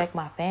to respect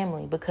my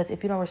family, because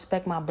if you don't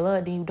respect my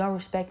blood, then you don't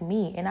respect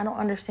me. And I don't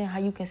understand how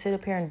you can sit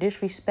up here and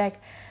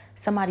disrespect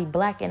somebody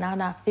black and I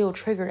not feel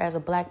triggered as a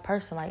black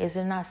person. Like, is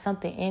there not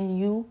something in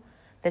you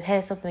that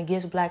has something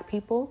against black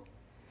people?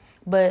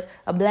 But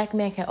a black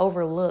man can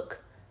overlook,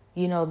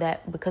 you know,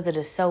 that because of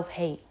the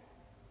self-hate,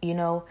 you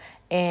know,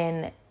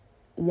 and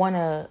want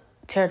to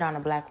tear down a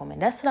black woman.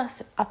 That's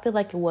what I feel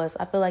like it was.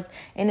 I feel like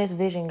in this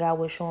vision, God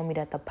was showing me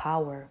that the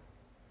power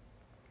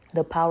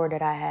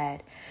that I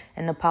had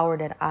and the power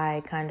that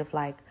I kind of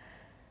like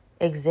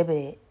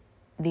exhibited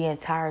the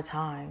entire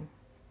time,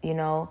 you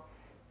know,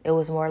 it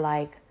was more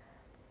like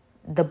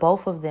the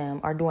both of them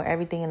are doing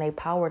everything in their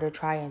power to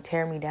try and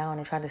tear me down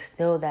and try to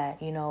steal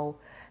that, you know,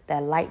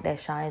 that light that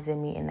shines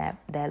in me and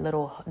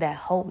that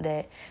hope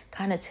that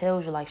kind of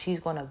tells you like she's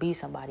going to be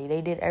somebody.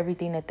 They did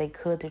everything that they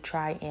could to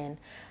try and,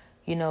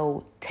 you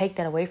know, take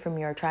that away from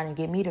me or try to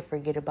get me to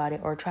forget about it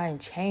or try and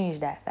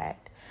change that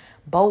fact.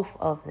 Both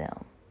of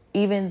them.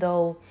 Even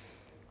though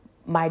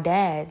my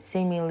dad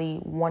seemingly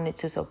wanted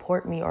to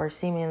support me or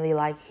seemingly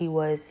like he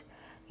was,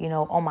 you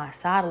know, on my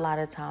side a lot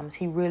of times,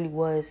 he really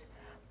was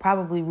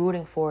probably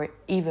rooting for it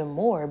even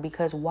more,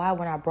 because why,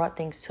 when I brought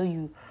things to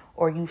you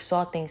or you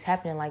saw things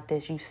happening like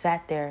this, you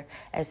sat there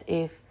as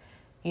if,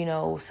 you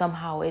know,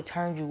 somehow it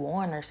turned you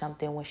on or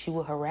something when she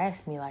would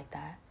harass me like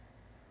that.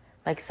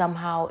 Like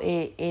somehow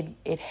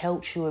it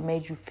helped you, it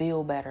made you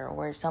feel better,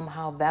 or it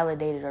somehow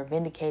validated or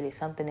vindicated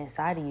something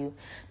inside of you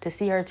to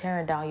see her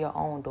tearing down your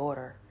own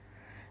daughter.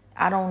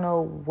 I don't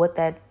know what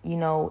that, you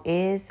know,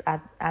 is. I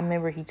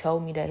remember he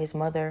told me that his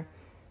mother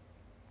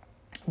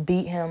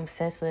beat him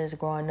senseless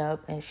growing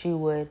up, and she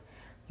would,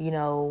 you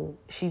know,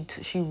 she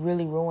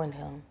really ruined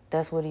him.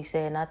 That's what he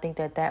said, and I think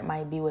that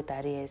might be what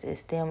that is. It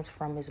stems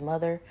from his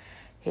mother.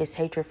 His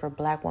hatred for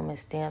black women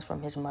stems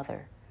from his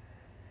mother.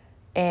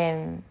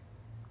 And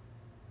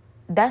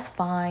that's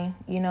fine,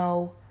 you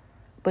know,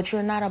 but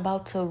you're not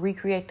about to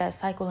recreate that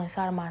cycle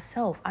inside of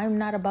myself. I'm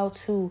not about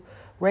to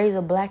raise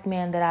a black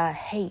man that I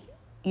hate,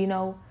 you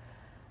know.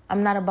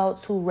 I'm not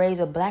about to raise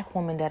a black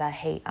woman that I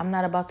hate. I'm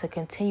not about to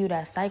continue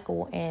that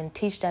cycle and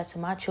teach that to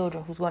my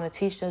children, who's going to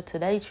teach that to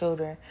their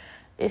children.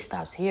 It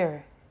stops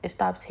here. It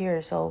stops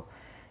here. So,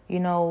 you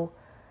know,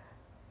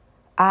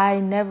 I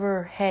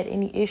never had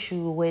any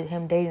issue with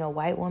him dating a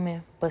white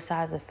woman,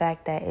 besides the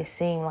fact that it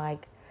seemed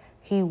like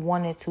he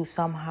wanted to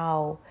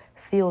somehow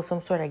feel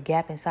some sort of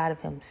gap inside of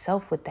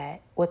himself with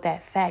that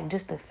fact,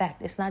 just the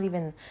fact. It's not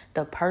even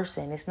the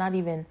person. It's not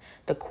even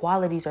the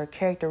qualities or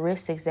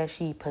characteristics that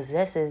she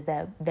possesses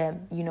that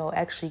you know,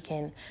 actually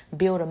can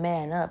build a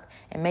man up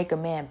and make a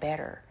man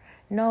better.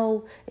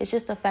 No, it's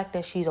just the fact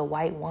that she's a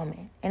white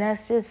woman. And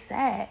that's just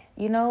sad,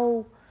 you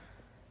know.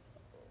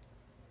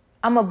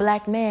 I'm a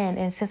black man,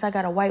 and since I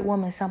got a white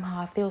woman, somehow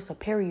I feel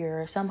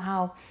superior, or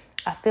somehow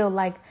I feel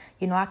like,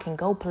 you know, I can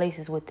go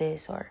places with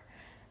this,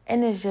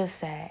 and it's just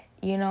sad,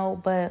 you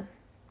know. But,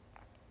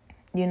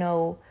 you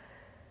know,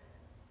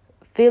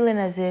 feeling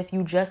as if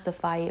you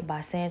justify it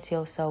by saying to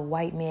yourself,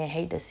 white men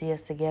hate to see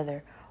us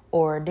together,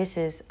 or this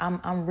is,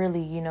 I'm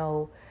really, you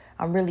know,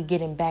 I'm really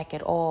getting back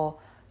at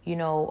all, you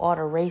know, all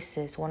the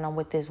racists when I'm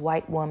with this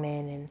white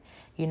woman, and,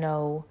 you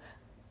know,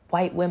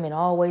 white women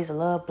always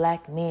love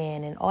black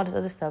men and all this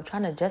other stuff,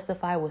 trying to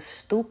justify with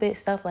stupid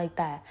stuff like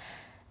that.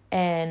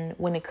 And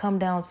when it come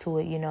down to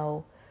it, you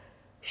know,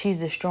 she's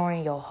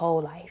destroying your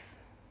whole life.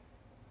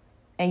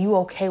 And you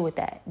okay with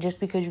that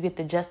just because you get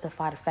to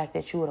justify the fact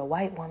that you were a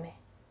white woman.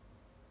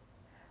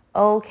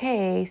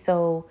 Okay,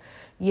 so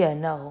yeah,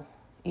 no,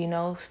 you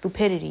know,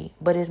 stupidity.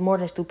 But it's more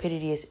than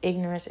stupidity. It's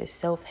ignorance, it's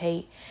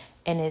self-hate,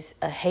 and it's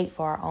a hate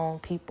for our own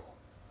people.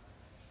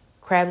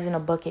 Crabs in a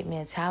bucket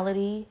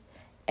mentality.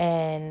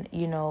 And,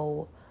 you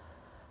know,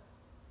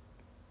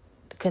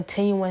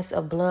 continuance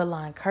of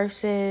bloodline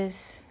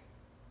curses.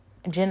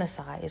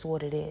 Genocide is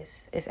what it is.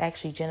 It's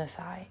actually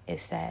genocide.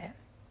 It's sad.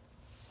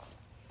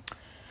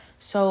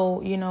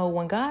 So, you know,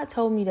 when God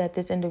told me that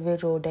this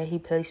individual that he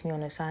placed me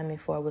on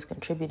assignment for was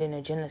contributing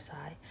to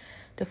genocide,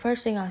 the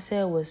first thing I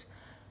said was,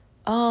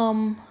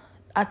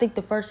 I think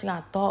the first thing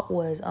I thought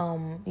was,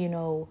 you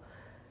know,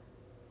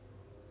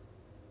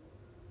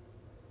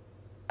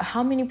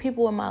 how many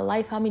people in my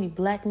life, how many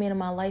black men in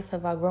my life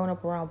have I grown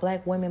up around?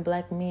 Black women,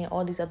 black men,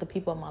 all these other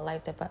people in my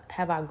life that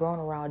have I grown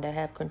around that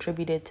have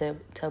contributed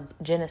to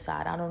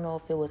genocide. I don't know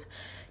if it was,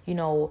 you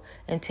know,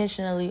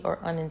 intentionally or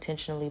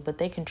unintentionally, but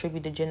they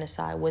contribute to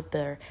genocide with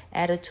their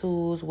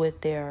attitudes, with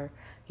their,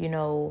 you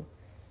know,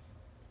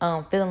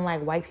 feeling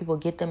like white people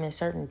get them in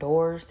certain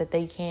doors that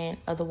they can't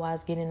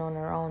otherwise get in on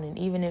their own. And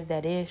even if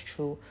that is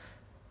true,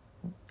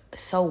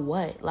 so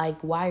what?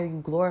 Like, why are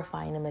you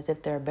glorifying them as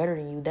if they're better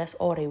than you? That's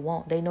all they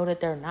want. They know that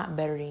they're not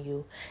better than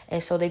you.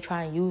 And so they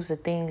try and use the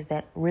things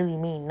that really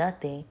mean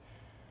nothing,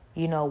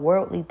 you know,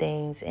 worldly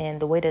things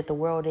and the way that the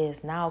world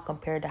is now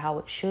compared to how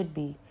it should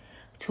be,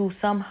 to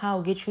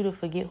somehow get you to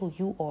forget who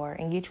you are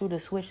and get you to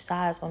switch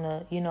sides on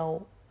a, you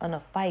know, on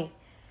a fight.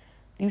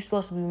 You're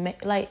supposed to be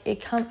like,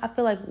 it comes, I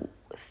feel like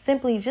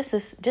simply just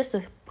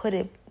to put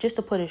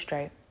it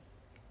straight.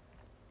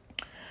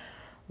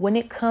 when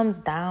it comes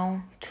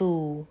down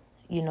to,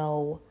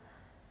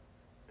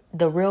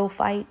 the real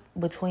fight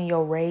between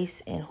your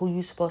race and who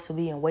you're supposed to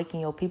be and waking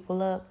your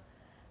people up,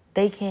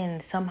 they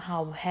can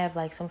somehow have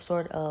like some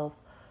sort of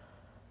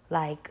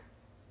like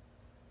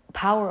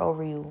power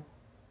over you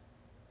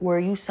where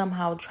you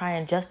somehow try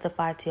and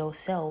justify to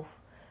yourself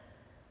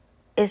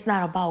it's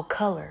not about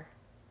color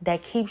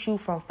that keeps you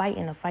from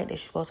fighting the fight that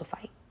you're supposed to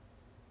fight.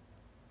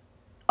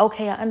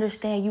 Okay, I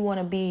understand you want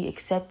to be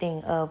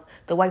accepting of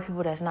the white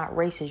people that's not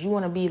racist. You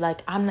want to be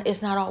like,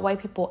 it's not all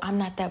white people. I'm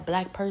not that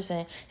black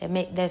person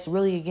that's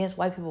really against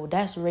white people.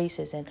 That's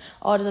racist and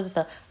all this other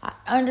stuff.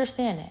 I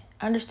understand that.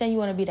 I understand you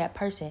want to be that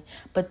person.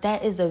 But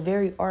that is the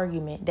very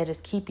argument that is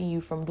keeping you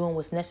from doing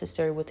what's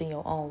necessary within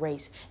your own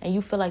race. And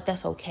you feel like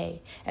that's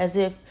okay. As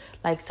if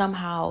like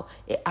somehow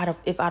out of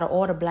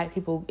all the black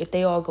people, if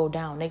they all go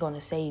down, they're going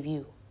to save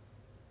you.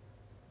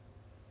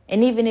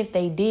 And even if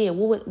they did,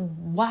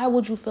 why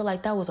would you feel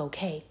like that was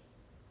okay?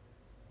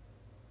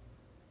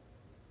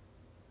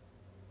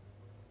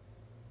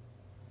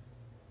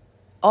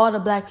 All the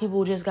black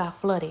people just got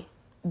flooded,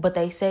 but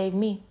they saved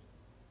me.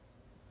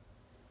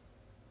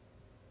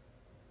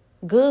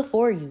 Good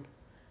for you.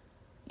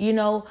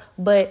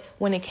 But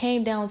when it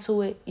came down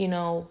to it,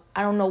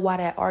 I don't know why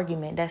that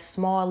argument, that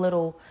small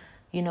little,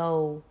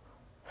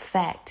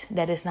 fact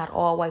that it's not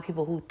all white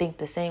people who think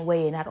the same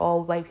way and not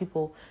all white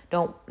people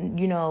don't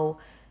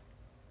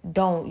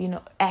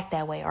act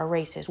that way or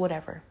racist,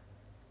 whatever.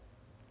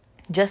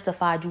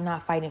 Justified you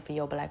not fighting for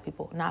your black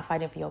people, not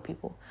fighting for your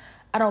people.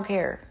 I don't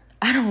care.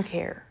 I don't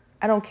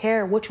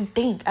care what you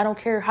think. I don't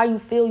care how you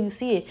feel, you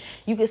see it.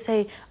 You could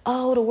say,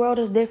 oh, the world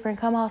is different.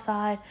 Come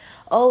outside.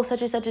 Oh,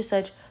 such and such and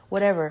such.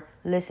 Whatever.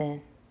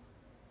 Listen.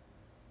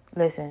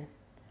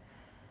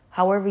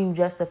 However you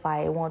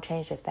justify it won't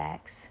change the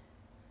facts.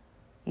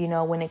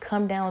 When it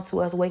come down to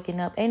us waking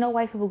up, ain't no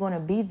white people going to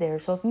be there.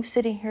 So if you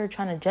sitting here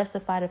trying to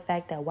justify the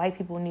fact that white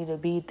people need to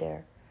be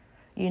there,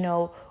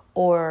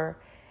 or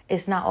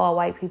it's not all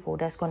white people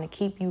that's going to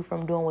keep you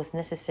from doing what's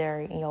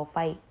necessary in your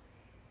fight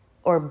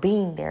or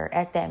being there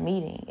at that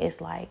meeting, it's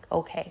like,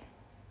 okay,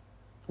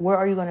 where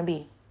are you going to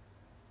be?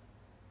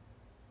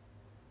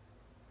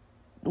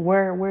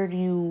 Where do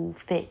you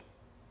fit?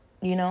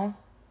 And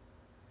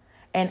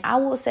I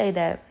will say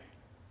that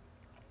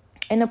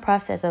in the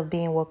process of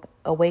being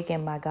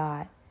awakened by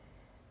God,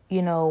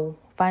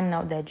 finding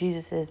out that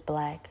Jesus is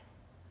black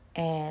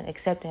and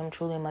accepting him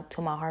truly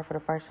to my heart for the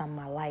first time in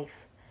my life,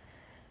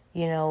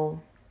 it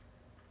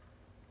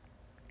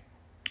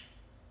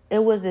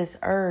was this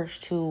urge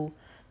to,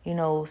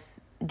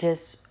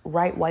 just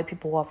write white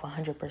people off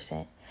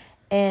 100%.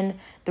 And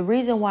the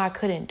reason why I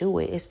couldn't do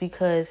it is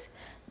because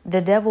the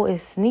devil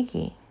is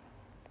sneaky.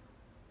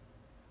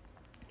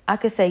 I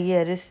could say,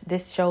 yeah,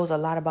 this shows a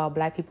lot about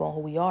black people and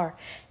who we are,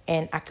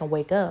 and I can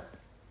wake up.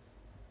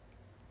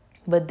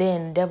 But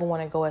then the devil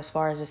want to go as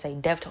far as to say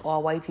death to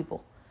all white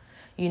people.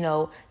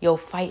 Your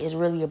fight is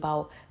really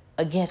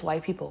against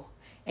white people.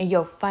 And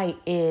your fight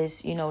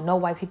is, no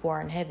white people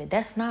are in heaven.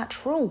 That's not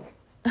true.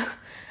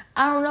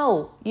 I don't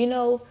know.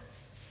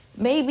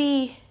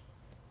 Maybe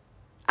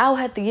I'll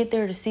have to get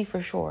there to see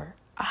for sure.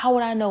 How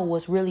would I know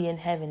what's really in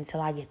heaven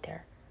until I get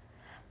there?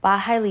 But I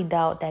highly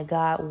doubt that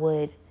God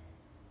would,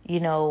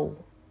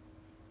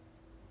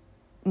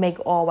 make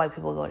all white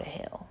people go to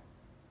hell.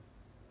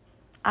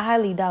 I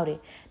highly doubt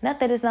it. Not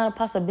that it's not a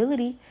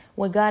possibility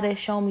when God has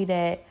shown me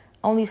that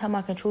only time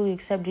I can truly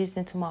accept Jesus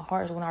into my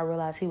heart is when I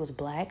realized he was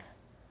black.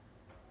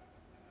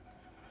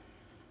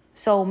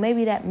 So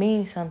maybe that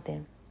means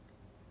something.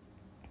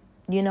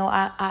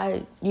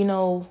 I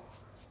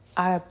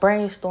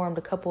brainstormed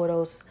a couple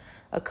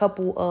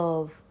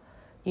of,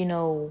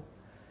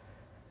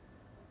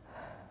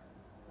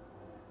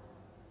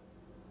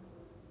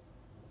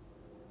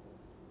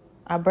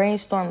 I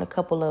brainstormed a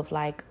couple of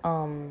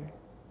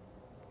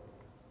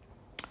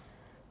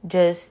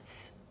just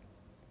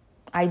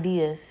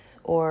ideas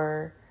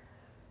or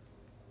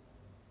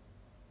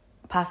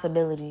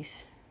possibilities,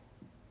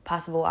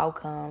 possible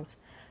outcomes.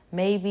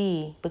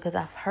 Maybe because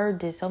I've heard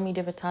this so many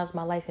different times in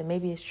my life, and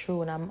maybe it's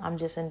true, and I'm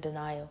just in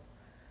denial.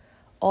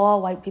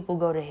 All white people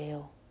go to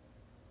hell.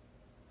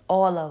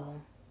 All of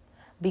them.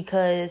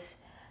 Because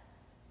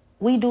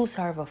we do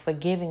serve a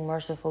forgiving,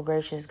 merciful,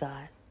 gracious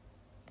God.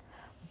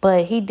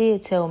 But he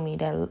did tell me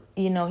that,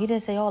 he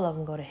didn't say all of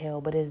them go to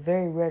hell, but it's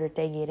very rare that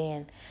they get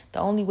in. The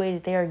only way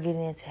that they are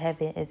getting into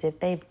heaven is if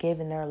they've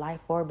given their life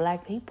for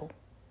black people.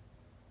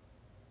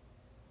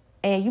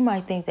 And you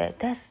might think that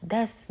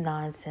that's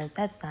nonsense.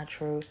 That's not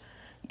true.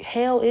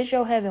 Hell is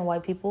your heaven,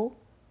 white people.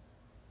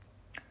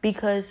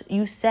 Because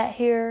you sat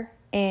here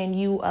and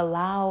you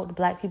allowed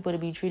black people to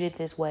be treated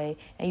this way,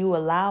 and you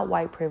allowed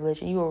white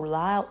privilege, and you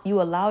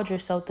allowed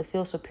yourself to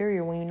feel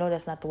superior when you know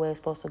that's not the way it's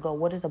supposed to go.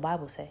 What does the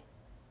Bible say?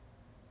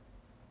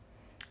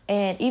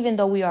 And even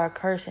though we are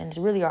cursed and it's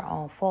really our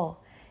own fault,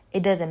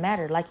 it doesn't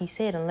matter. Like he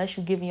said, unless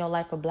you're giving your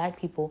life for black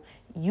people,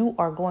 you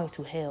are going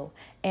to hell.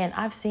 And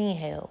I've seen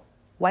hell.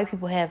 White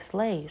people have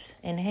slaves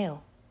in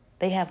hell.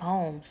 They have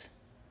homes.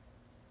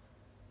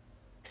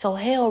 So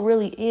hell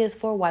really is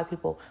for white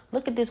people.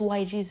 Look at this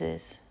white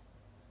Jesus.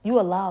 You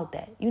allowed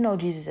that. You know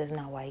Jesus is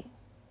not white.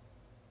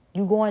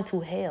 You going to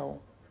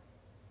hell.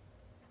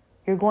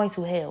 You're going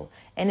to hell.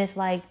 And it's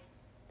like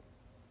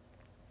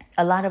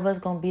a lot of us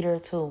gonna be there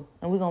too.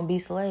 And we're gonna be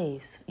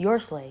slaves. Your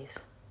slaves.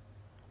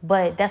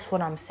 But that's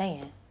what I'm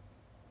saying.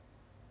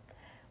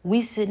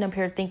 We sitting up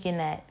here thinking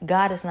that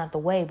God is not the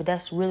way, but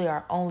that's really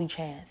our only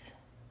chance.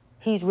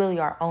 He's really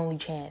our only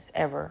chance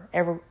ever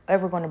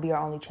going to be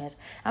our only chance.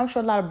 I'm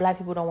sure a lot of black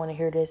people don't want to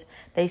hear this.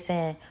 They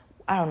saying,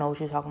 I don't know what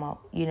you're talking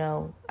about. You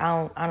know,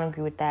 I don't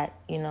agree with that.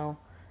 You know,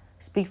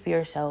 speak for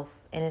yourself.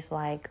 And it's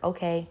like,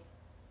 okay,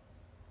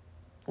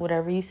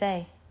 whatever you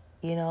say,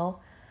 you know,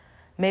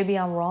 maybe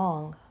I'm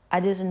wrong.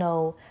 I just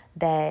know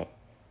that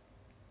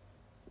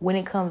when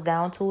it comes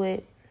down to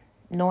it,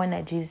 knowing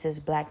that Jesus is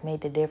black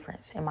made the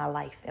difference in my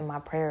life, in my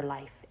prayer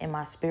life, in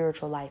my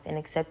spiritual life, and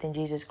accepting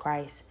Jesus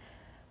Christ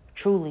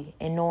truly,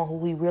 and knowing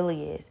who he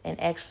really is, and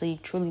actually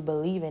truly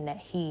believing that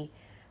he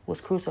was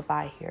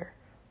crucified here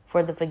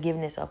for the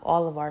forgiveness of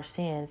all of our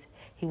sins.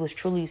 He was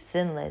truly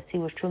sinless. He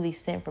was truly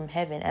sent from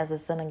heaven as the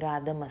Son of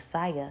God, the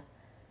Messiah.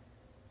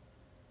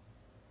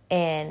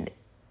 And,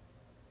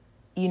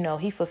 you know,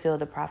 he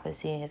fulfilled the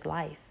prophecy in his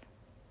life,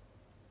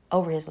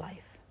 over his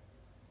life.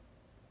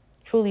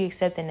 Truly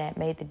accepting that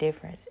made the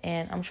difference.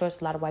 And I'm sure it's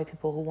a lot of white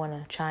people who want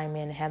to chime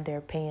in and have their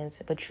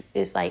opinions. But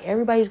it's like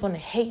everybody's going to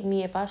hate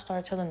me if I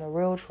start telling the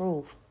real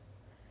truth.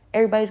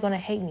 Everybody's going to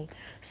hate me.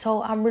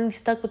 So I'm really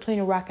stuck between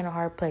a rock and a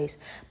hard place.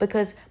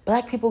 Because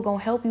black people going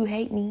to help you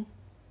hate me.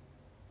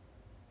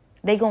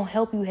 They going to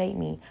help you hate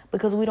me.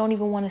 Because we don't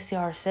even want to see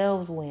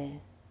ourselves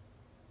win.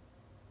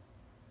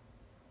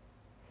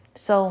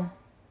 So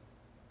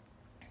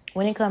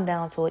when it comes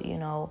down to it, you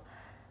know,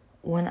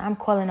 when I'm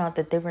calling out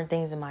the different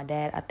things in my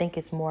dad, I think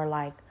it's more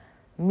like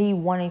me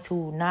wanting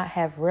to not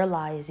have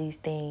realized these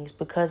things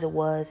because it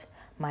was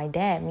my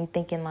dad. Me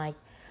thinking like,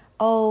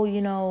 oh,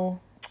 you know,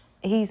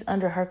 he's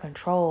under her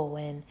control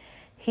and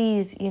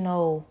he's, you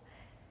know,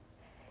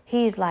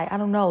 he's like, I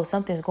don't know,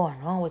 something's going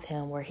on with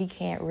him where he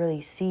can't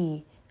really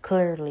see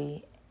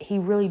clearly. He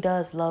really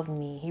does love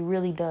me. He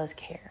really does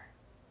care.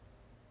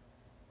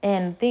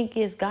 And the thing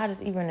is, God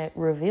has even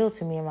revealed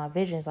to me in my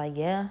visions, like,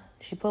 yeah,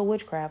 she put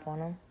witchcraft on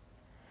him.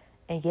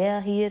 And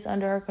yeah, he is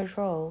under her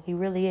control. He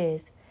really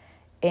is.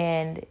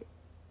 And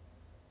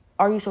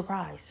are you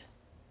surprised?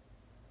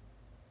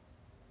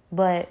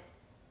 But,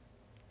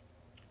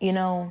 you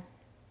know,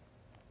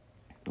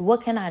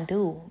 what can I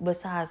do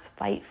besides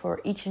fight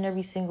for each and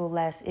every single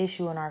last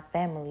issue in our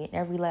family and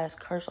every last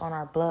curse on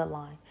our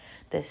bloodline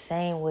the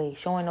same way,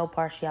 showing no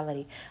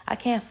partiality? I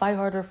can't fight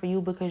harder for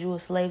you because you're a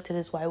slave to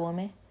this white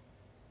woman.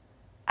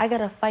 I got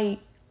to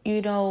fight,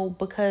 you know,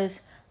 because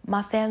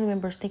my family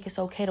members think it's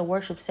okay to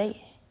worship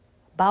Satan.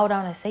 Bow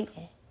down to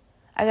Satan.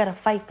 I got to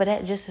fight for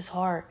that just as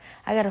hard.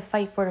 I got to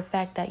fight for the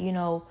fact that, you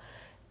know,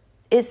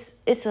 it's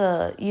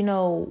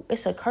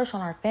a curse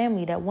on our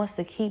family that wants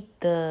to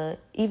keep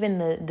even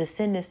the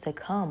descendants to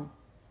come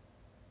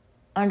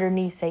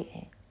underneath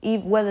Satan,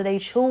 even whether they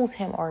choose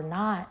him or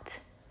not.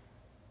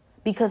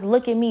 Because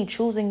look at me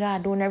choosing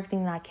God, doing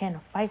everything that I can to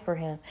fight for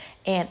him.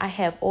 And I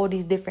have all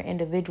these different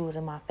individuals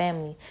in my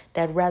family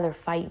that rather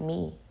fight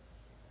me.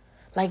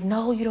 Like,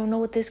 no, you don't know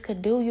what this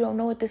could do. You don't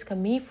know what this could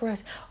mean for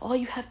us. All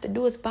you have to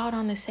do is bow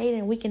down to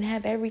Satan. We can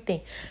have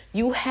everything.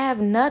 You have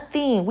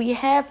nothing. We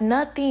have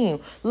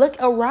nothing. Look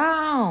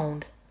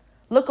around.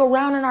 Look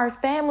around in our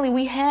family.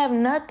 We have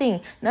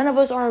nothing. None of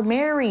us are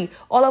married.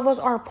 All of us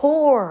are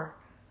poor.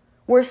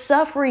 We're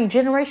suffering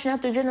generation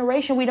after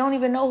generation. We don't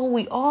even know who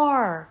we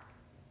are.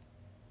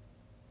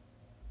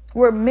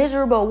 We're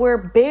miserable. We're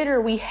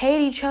bitter. We hate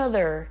each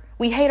other.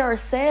 We hate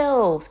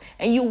ourselves.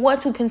 And you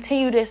want to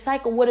continue this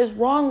cycle. What is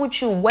wrong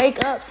with you?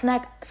 Wake up.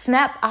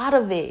 Snap out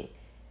of it.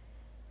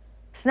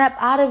 Snap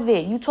out of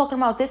it. You talking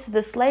about this is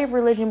the slave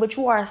religion, but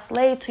you are a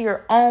slave to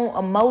your own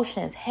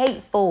emotions.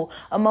 Hateful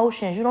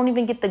emotions. You don't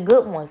even get the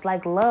good ones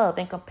like love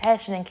and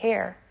compassion and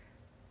care.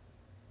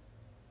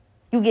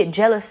 You get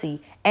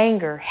jealousy,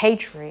 anger,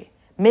 hatred,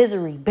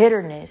 misery,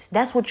 bitterness.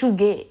 That's what you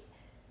get.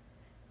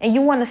 And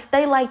you want to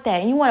stay like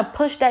that. And you want to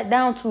push that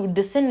down to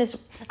descendants.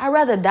 I'd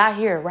rather die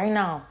here right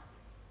now.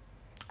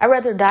 I'd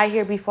rather die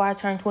here before I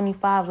turn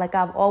 25 like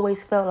I've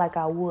always felt like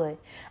I would.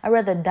 I'd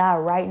rather die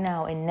right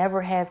now and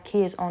never have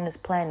kids on this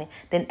planet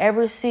than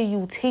ever see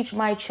you teach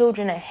my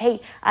children a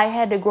hate I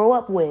had to grow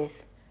up with.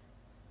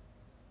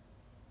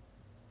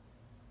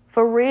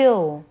 For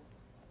real.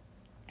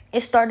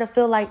 It started to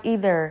feel like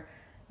either,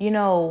 you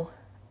know,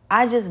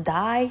 I just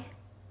die.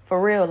 For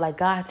real, like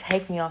God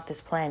take me off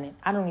this planet.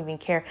 I don't even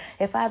care.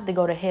 If I have to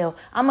go to hell,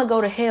 I'm going to go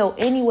to hell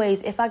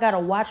anyways if I got to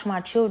watch my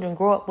children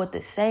grow up with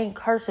the same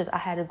curses I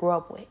had to grow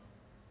up with.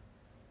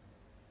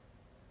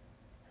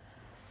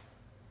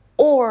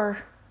 Or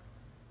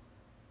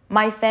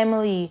my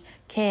family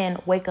can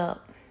wake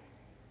up.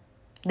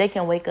 They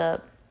can wake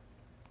up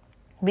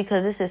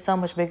because this is so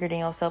much bigger than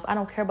yourself. I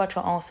don't care about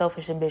your own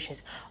selfish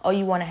ambitions. Oh,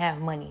 you want to have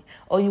money.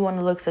 Oh, you want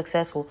to look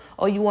successful.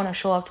 Oh, you want to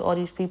show off to all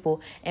these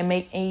people and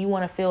you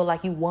want to feel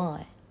like you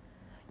won.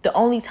 The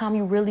only time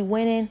you really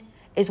winning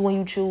is when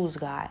you choose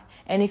God.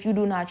 And if you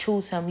do not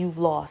choose him, you've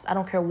lost. I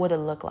don't care what it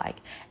look like.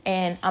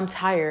 And I'm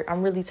tired.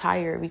 I'm really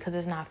tired because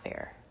it's not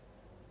fair.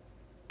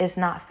 It's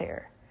not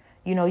fair.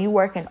 You know, you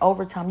working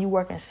overtime. You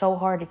working so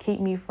hard to keep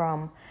me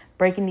from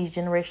breaking these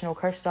generational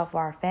curses off of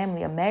our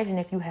family. Imagine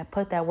if you had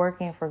put that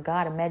work in for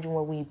God. Imagine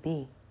where we'd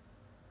be.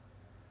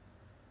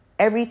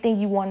 Everything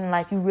you want in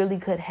life, you really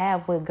could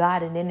have with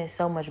God, and then it's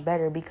so much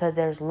better because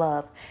there's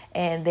love,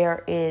 and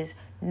there is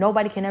no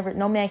man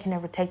can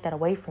ever take that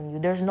away from you.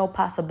 There's no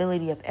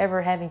possibility of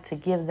ever having to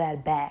give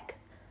that back.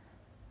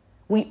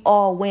 We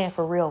all win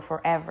for real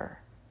forever.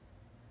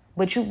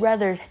 But you'd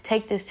rather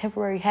take this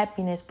temporary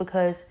happiness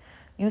because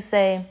you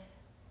say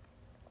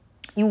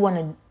you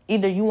want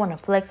to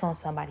flex on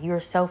somebody. You're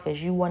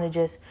selfish. You want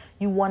it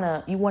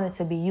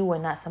to be you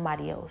and not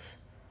somebody else.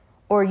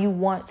 Or you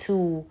want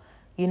to,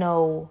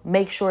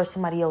 make sure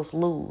somebody else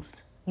lose.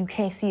 You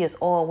can't see us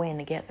all win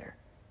together.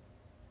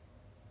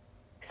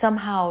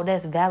 Somehow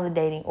that's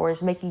validating, or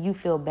it's making you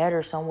feel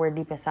better somewhere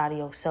deep inside of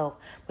yourself.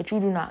 But you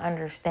do not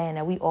understand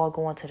that we all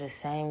going to the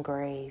same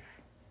grave.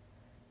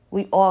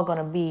 We all going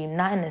to be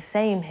not in the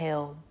same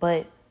hell,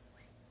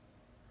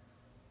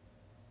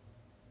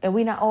 and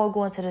we not all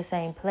going to the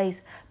same place,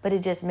 but it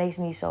just makes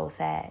me so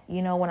sad.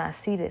 When I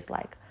see this,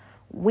 like,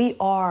 we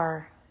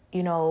are,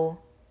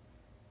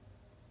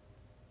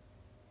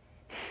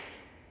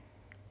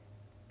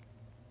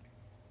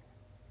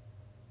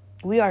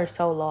 we are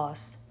so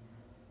lost.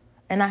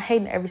 And I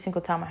hate every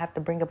single time I have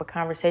to bring up a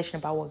conversation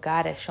about what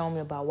God has shown me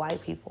about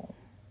white people,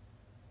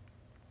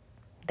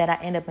 that I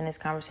end up in this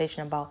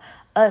conversation about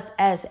us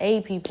as a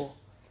people.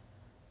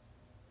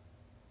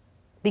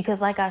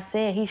 Because like I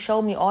said, he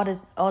showed me all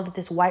that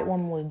this white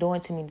woman was doing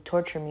to me to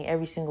torture me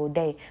every single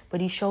day. But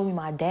he showed me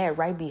my dad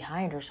right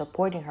behind her,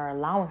 supporting her,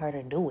 allowing her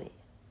to do it.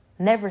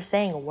 Never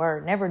saying a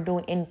word, never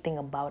doing anything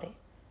about it.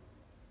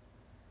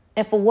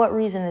 And for what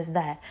reason is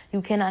that?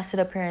 You cannot sit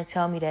up here and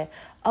tell me that,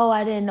 oh,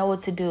 I didn't know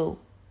what to do.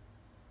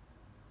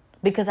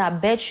 Because I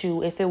bet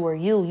you if it were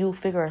you'd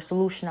figure a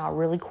solution out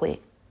really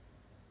quick.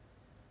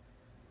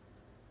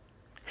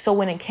 So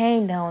when it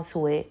came down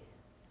to it,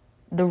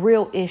 the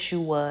real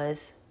issue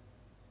was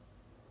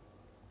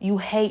you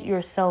hate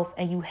yourself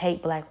and you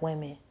hate black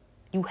women.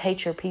 You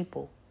hate your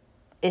people.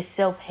 It's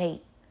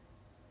self-hate.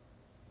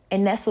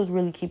 And that's what's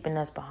really keeping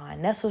us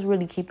behind. That's what's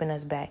really keeping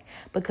us back.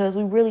 Because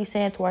we really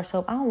saying to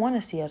ourselves, I don't want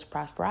to see us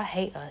prosper. I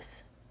hate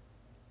us.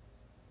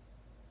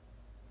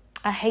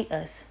 I hate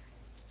us.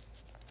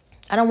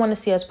 I don't want to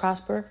see us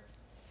prosper.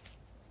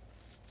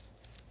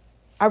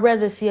 I'd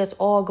rather see us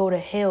all go to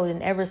hell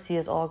than ever see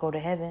us all go to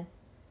heaven.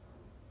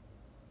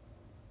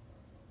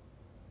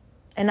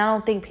 And I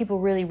don't think people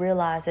really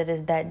realize that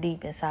it's that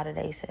deep inside of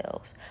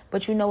themselves.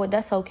 But you know what?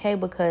 That's okay,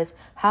 because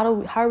how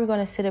are we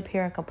going to sit up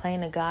here and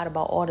complain to God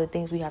about all the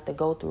things we have to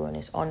go through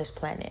on this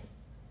planet?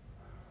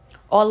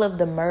 All of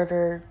the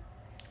murder,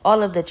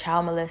 all of the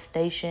child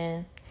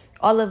molestation,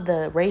 all of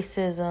the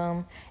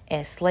racism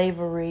and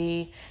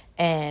slavery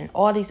and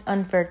all these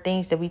unfair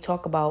things that we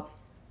talk about.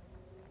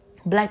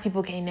 Black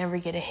people can't never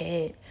get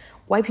ahead.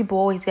 White people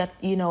always got,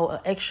 an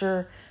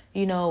extra,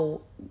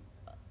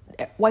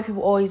 white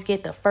people always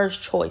get the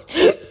first choice.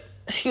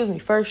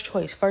 First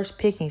choice, first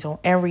pickings on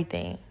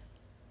everything.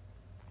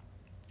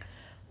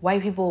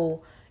 White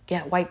people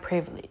get white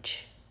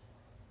privilege.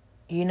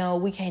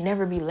 We can't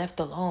never be left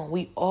alone.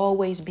 We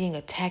always being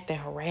attacked and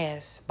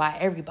harassed by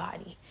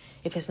everybody.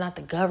 If it's not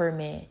the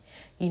government,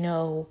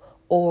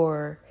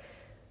 or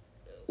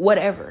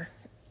whatever,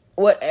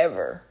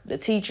 the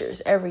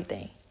teachers,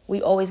 everything.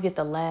 We always get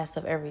the last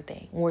of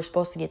everything when we're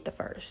supposed to get the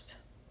first.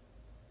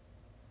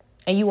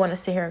 And you want to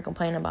sit here and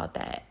complain about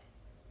that.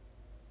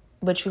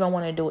 But you don't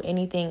want to do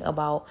anything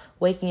about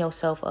waking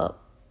yourself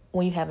up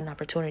when you have an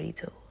opportunity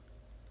to.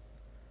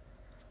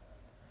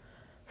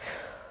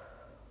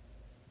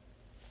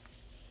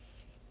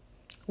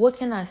 What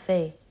can I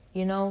say?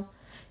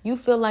 You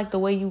feel like the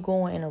way you're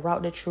going and the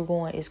route that you're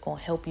going is going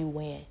to help you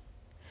win.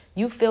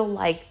 You feel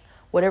like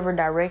whatever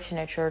direction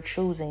that you're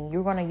choosing,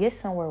 you're going to get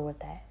somewhere with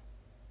that.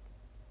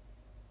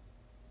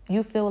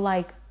 You feel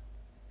like,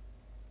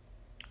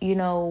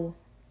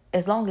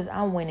 as long as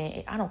I'm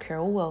winning, I don't care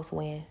who else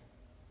win.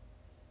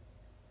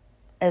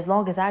 As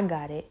long as I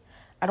got it,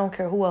 I don't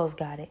care who else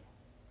got it.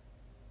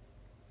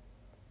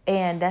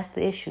 And that's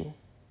the issue.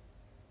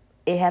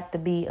 It have to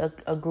be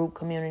a group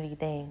community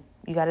thing.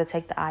 You got to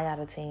take the I out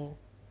of team.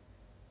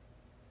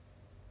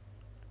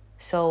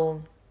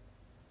 So,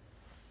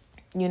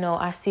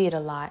 I see it a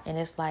lot. And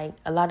it's like,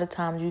 a lot of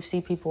times you see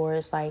people where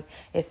it's like,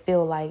 it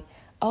feel like,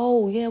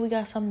 oh, yeah, we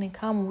got something in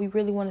common. We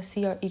really want to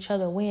see each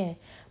other win.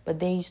 But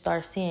then you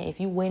start seeing if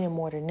you winning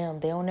more than them,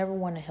 they don't ever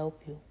want to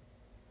help you.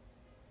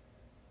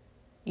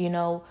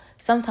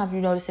 Sometimes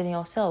you notice it in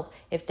yourself.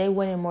 If they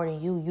winning more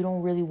than you, you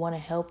don't really want to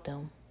help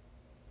them.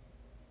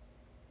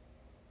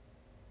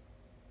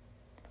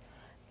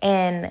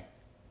 And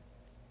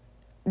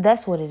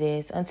that's what it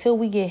is. Until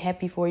we get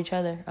happy for each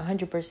other,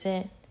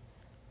 100%,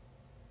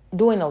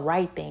 doing the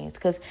right things.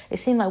 Because it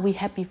seems like we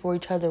happy for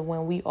each other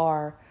when we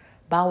are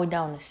bowing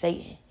down to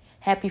Satan.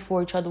 happy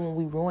for each other when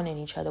we ruining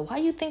each other. Why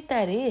you think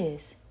that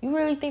is? You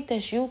really think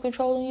that's you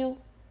controlling you?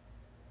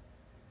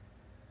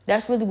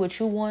 That's really what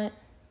you want?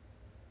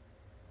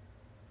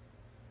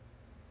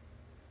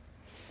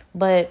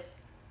 But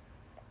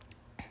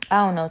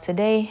I don't know.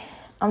 Today,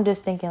 I'm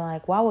just thinking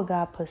like, why would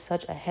God put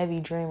such a heavy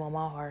dream on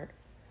my heart?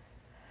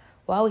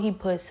 Why would he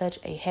put such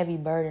a heavy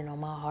burden on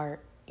my heart?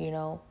 You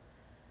know,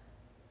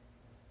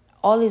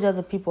 all these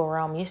other people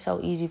around me, it's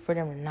so easy for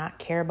them to not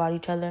care about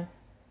each other.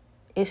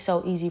 It's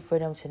so easy for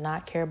them to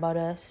not care about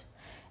us.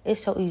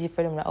 It's so easy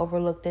for them to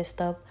overlook this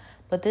stuff.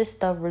 But this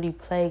stuff really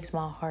plagues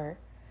my heart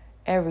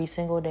every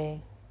single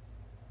day.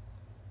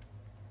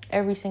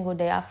 Every single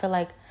day. I feel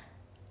like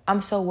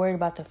I'm so worried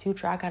about the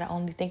future. I got to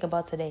only think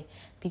about today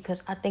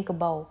because I think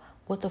about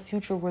what the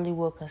future really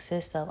will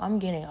consist of. I'm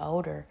getting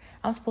older.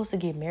 I'm supposed to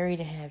get married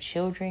and have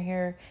children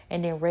here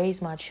and then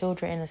raise my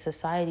children in a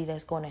society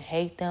that's going to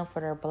hate them for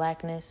their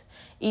blackness,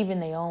 even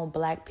their own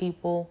black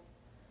people.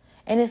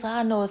 And it's,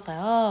 I know it's like,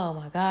 oh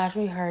my gosh,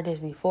 we heard this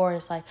before.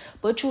 It's like,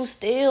 but you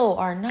still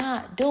are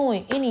not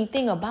doing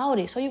anything about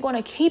it. So you're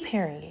going to keep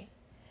hearing it.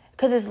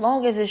 Because as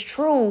long as it's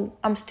true,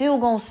 I'm still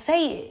going to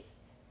say it.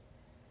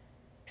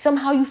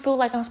 Somehow you feel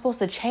like I'm supposed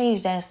to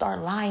change that and start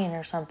lying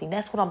or something.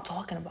 That's what I'm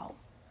talking about.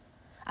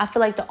 I feel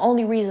like the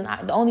only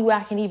way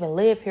I can even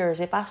live here is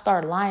if I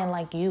start lying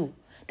like you.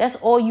 That's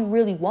all you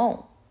really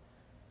want.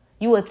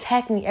 You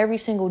attack me every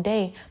single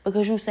day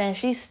because you saying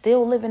she's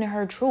still living in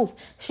her truth.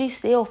 She's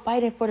still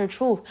fighting for the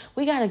truth.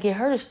 We got to get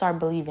her to start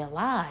believing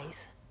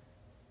lies.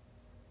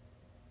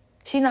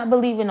 She not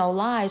believing no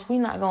lies.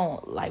 We're not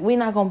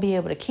going to be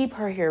able to keep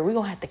her here. We're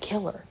going to have to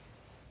kill her.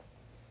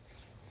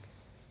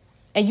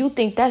 And you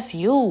think that's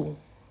you.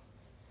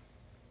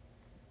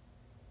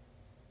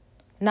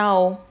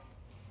 Now,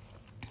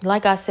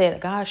 like I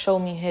said, God showed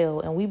me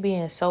hell and we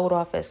being sold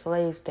off as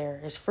slaves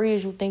there. As free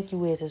as you think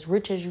you is, as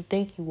rich as you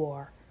think you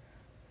are.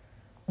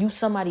 You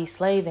somebody's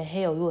slave in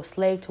hell. You a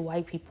slave to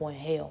white people in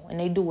hell. And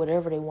they do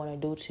whatever they want to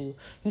do to you.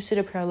 You sit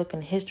up here and look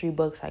in history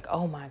books like,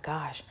 oh my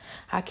gosh,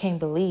 I can't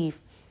believe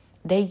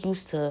they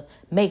used to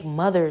make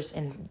mothers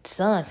and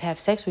sons have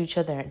sex with each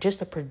other just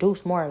to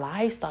produce more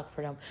livestock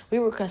for them. We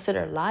were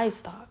considered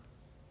livestock.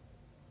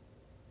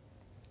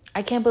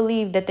 I can't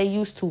believe that they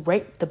used to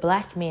rape the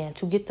black man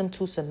to get them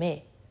to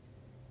submit.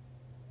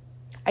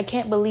 I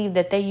can't believe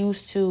that they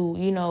used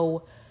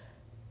to,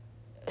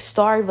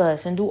 starve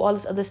us and do all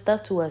this other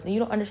stuff to us. And you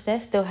don't understand,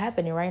 it's still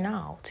happening right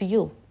now to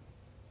you.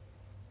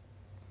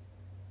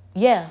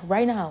 Yeah,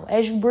 right now,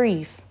 as you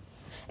breathe.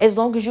 As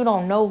long as you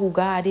don't know who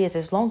God is,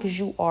 as long as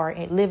you are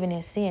living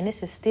in sin,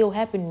 this is still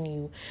happening to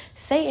you.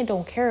 Satan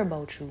don't care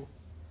about you.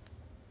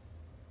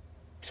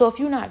 So if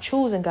you're not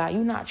choosing God,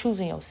 you're not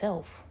choosing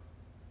yourself.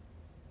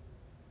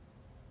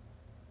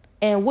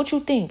 And what you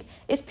think?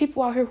 It's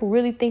people out here who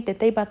really think that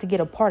they about to get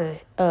a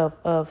part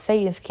of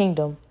Satan's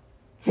kingdom.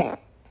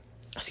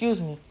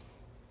 Excuse me.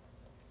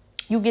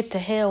 You get to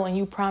hell and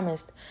you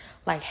promised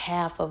like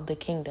half of the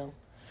kingdom.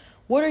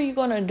 What are you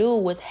going to do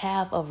with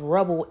half of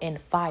rubble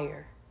and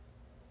fire?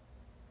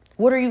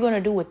 What are you going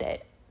to do with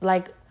that?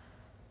 Like,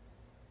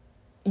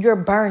 you're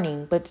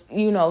burning, but,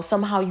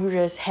 somehow you're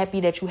just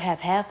happy that you have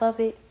half of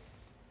it.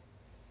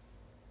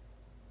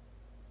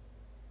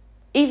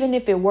 Even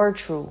if it were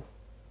true.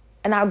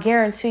 And I'll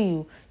guarantee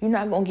you, you're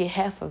not going to get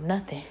half of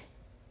nothing.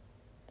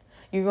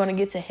 You're going to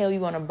get to hell. You're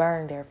going to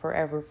burn there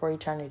forever, for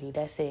eternity.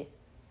 That's it.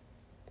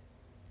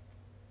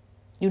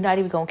 You're not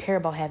even going to care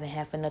about having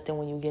half of nothing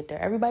when you get there.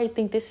 Everybody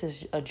think this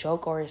is a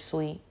joke or it's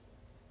sweet.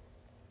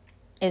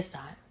 It's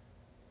not.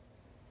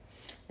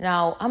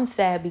 Now, I'm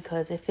sad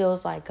because it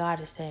feels like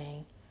God is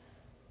saying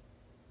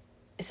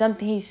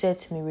something he said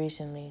to me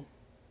recently.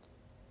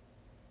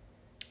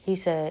 He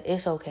said,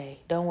 it's okay.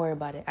 Don't worry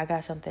about it. I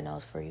got something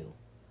else for you.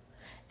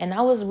 And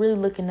I was really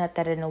looking at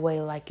that in a way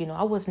like,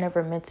 I was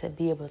never meant to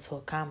be able to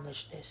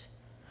accomplish this.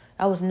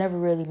 I was never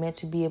really meant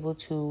to be able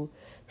to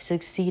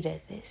succeed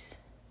at this,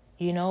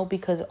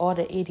 because all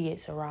the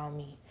idiots around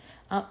me.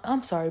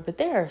 I'm sorry, but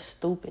they are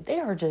stupid. They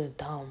are just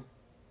dumb.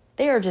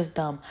 They are just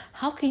dumb.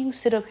 How can you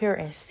sit up here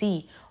and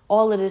see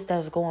all of this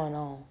that's going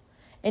on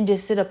and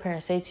just sit up here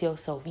and say to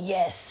yourself,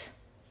 yes,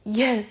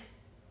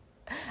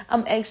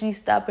 I'm actually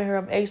stopping her.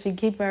 I'm actually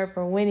keeping her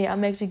from winning.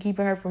 I'm actually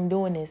keeping her from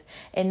doing this.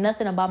 And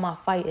nothing about my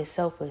fight is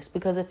selfish,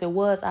 because if it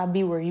was, I'd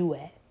be where you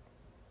at.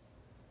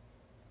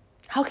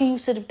 How can you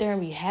sit up there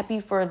and be happy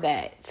for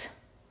that?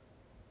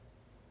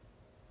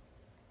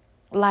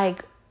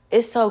 Like,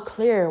 it's so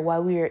clear why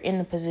we are in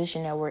the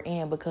position that we're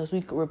in, because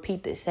we could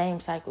repeat the same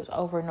cycles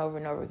over and over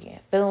and over again,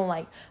 feeling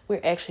like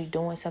we're actually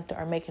doing something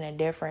or making a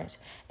difference,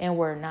 and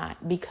we're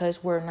not,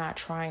 because we're not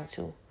trying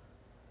to.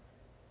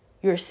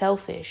 You're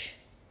selfish.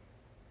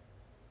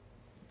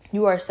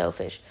 You are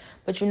selfish.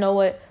 But you know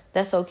what?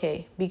 That's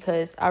okay,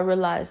 because I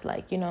realize,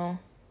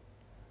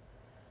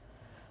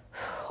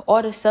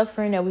 all the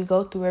suffering that we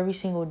go through every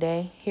single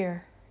day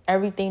here,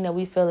 everything that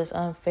we feel is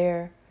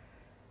unfair,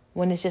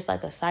 When it's just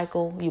like a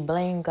cycle, you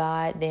blame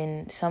God,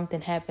 then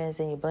something happens,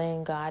 and you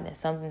blame God, and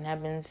something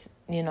happens,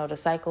 the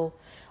cycle.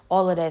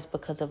 All of that's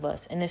because of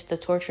us. And it's the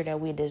torture that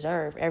we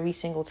deserve every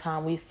single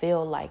time we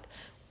feel like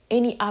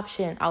any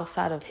option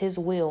outside of his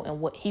will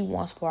and what he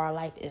wants for our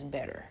life is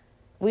better.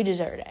 We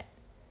deserve that.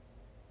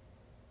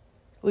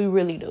 We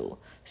really do.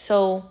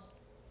 So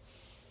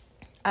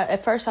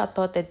at first I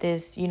thought that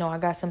this, I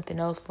got something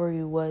else for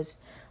you was,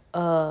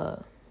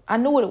 I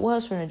knew what it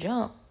was from the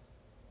jump.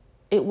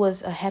 It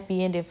was a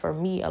happy ending for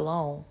me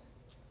alone.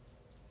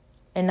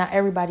 And not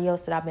everybody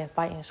else that I've been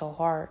fighting so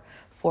hard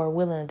for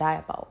willing to die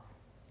about.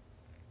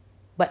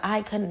 But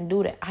I couldn't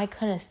do that. I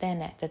couldn't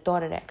stand that, the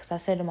thought of that. Because I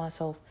said to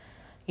myself,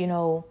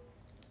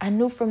 I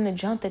knew from the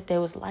jump that they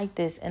was like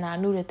this. And I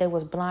knew that they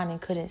was blind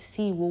and couldn't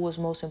see what was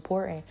most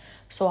important.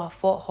 So I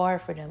fought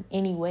hard for them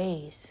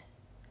anyways.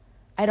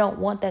 I don't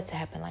want that to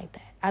happen like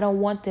that. I don't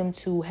want them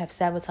to have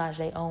sabotaged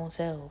their own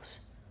selves.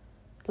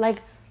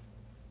 Like,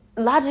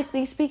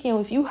 logically speaking,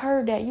 if you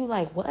heard that, you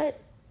like, what?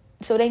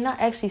 So they not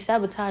actually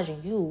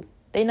sabotaging you.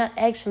 They not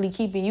actually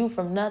keeping you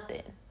from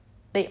nothing.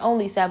 They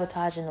only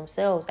sabotaging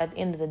themselves. At the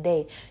end of the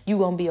day, you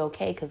gonna be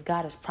okay because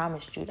God has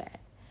promised you that.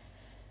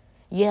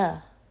 Yeah,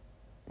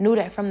 knew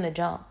that from the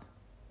jump.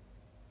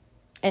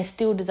 And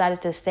still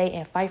decided to stay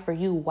and fight for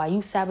you while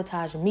you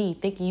sabotaging me,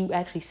 thinking you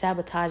actually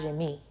sabotaging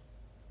me.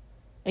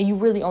 And you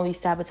really only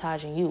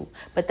sabotaging you.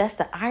 But that's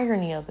the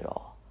irony of it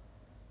all.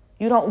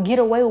 You don't get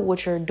away with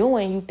what you're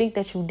doing. You think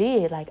that you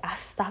did. Like, I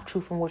stopped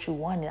you from what you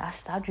wanted. I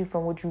stopped you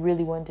from what you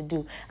really wanted to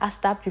do. I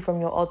stopped you from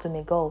your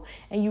ultimate goal.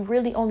 And you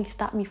really only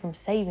stopped me from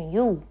saving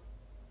you.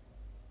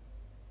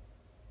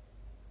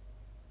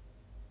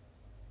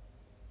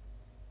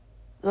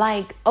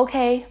 Like,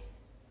 okay,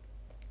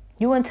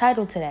 you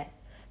entitled to that.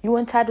 You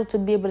entitled to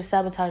be able to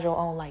sabotage your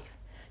own life.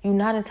 You're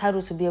not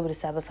entitled to be able to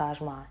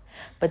sabotage mine.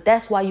 But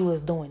that's why you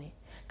was doing it.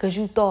 Because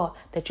you thought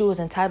that you was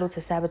entitled to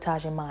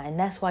sabotaging mine. And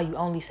that's why you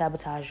only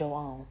sabotage your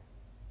own.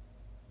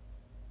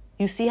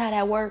 You see how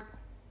that worked?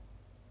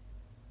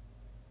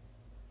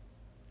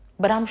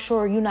 But I'm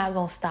sure you're not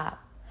going to stop.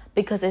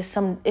 Because it's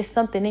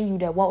something in you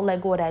that won't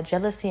let go of that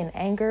jealousy and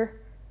anger.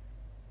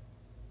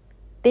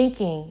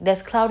 Thinking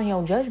that's clouding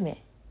your judgment.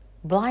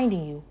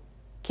 Blinding you.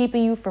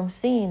 Keeping you from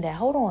seeing that.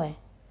 Hold on.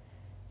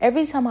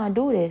 Every time I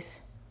do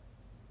this,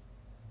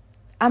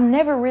 I'm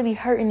never really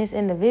hurting this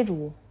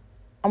individual.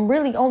 I'm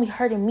really only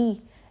hurting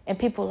me and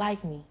people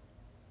like me.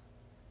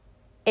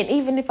 And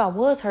even if I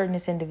was hurting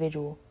this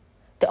individual,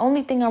 the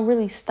only thing I'm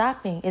really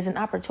stopping is an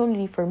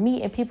opportunity for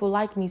me and people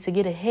like me to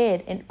get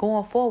ahead and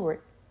going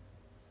forward.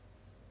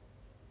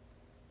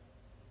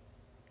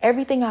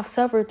 Everything I've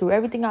suffered through,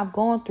 everything I've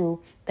gone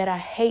through that I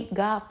hate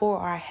God for,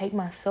 or I hate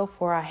myself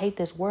for, or I hate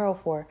this world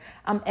for,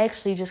 I'm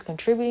actually just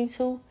contributing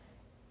to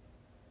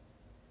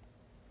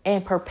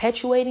and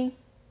perpetuating,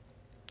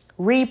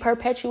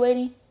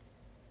 re-perpetuating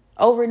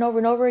over and over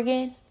and over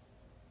again.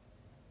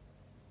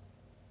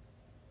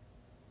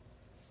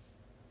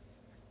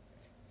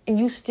 And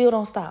you still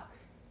don't stop.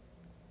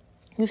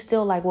 You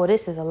still like, well,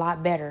 this is a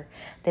lot better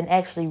than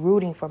actually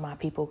rooting for my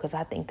people because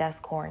I think that's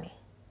corny.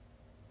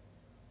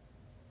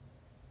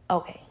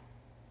 Okay.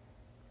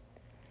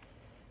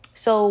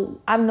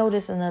 So I've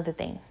noticed another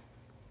thing.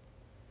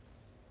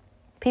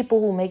 People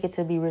who make it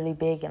to be really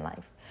big in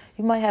life,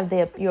 you might have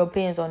your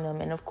opinions on them.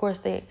 And of course,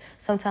 they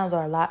sometimes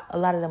are a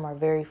lot of them are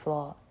very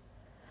flawed.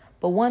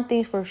 But one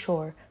thing's for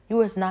sure,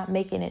 you is not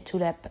making it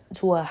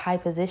to a high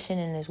position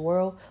in this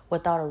world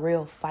without a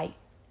real fight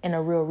and a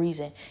real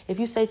reason. If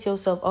you say to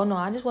yourself, oh no,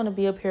 I just want to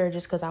be up here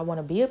just because I want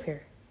to be up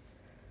here.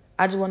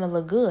 I just want to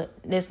look good.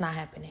 That's not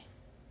happening.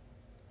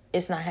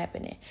 It's not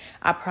happening.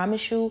 I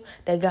promise you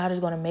that God is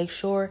going to make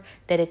sure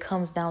that it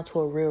comes down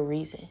to a real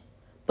reason.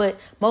 But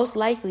most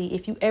likely,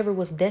 if you ever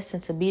was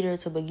destined to be there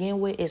to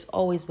begin with, it's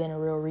always been a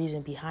real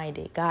reason behind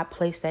it. God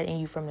placed that in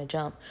you from the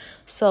jump.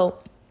 So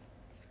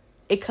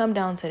it come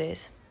down to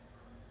this.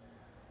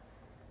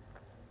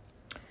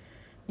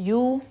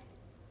 You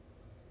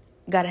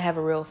got to have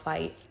a real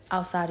fight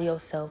outside of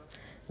yourself.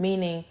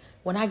 Meaning,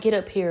 when I get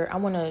up here, I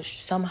want to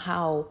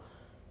somehow,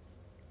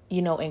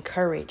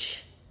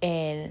 encourage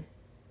and,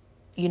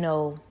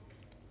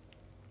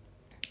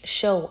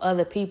 show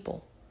other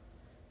people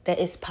that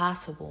it's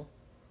possible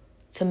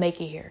to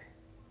make it here.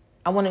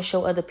 I want to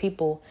show other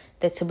people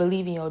that to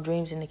believe in your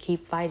dreams and to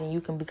keep fighting,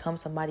 you can become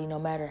somebody no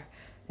matter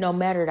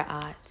the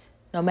odds.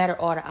 No matter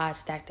all the odds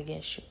stacked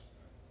against you.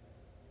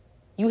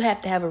 You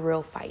have to have a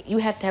real fight. You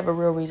have to have a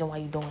real reason why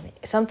you're doing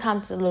it.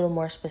 Sometimes it's a little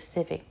more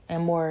specific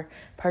and more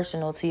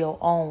personal to your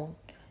own,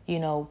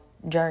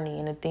 journey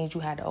and the things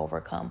you had to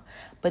overcome.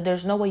 But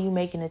there's no way you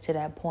making it to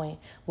that point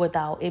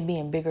without it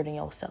being bigger than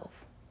yourself.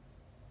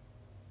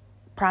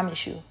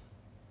 Promise you.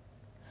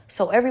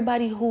 So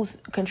everybody who's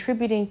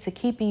contributing to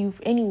keeping you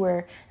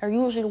anywhere are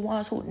usually the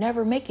ones who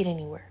never make it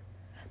anywhere.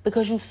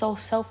 Because you're so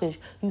selfish.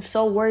 You're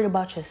so worried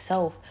about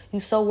yourself.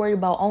 You're so worried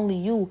about only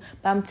you.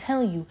 But I'm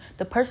telling you,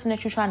 the person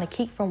that you're trying to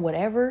keep from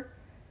whatever,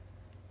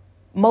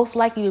 most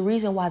likely the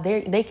reason why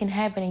they can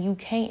have it and you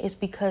can't is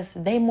because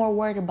they more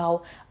worried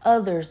about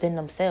others than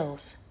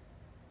themselves.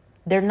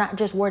 They're not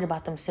just worried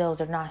about themselves.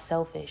 They're not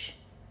selfish.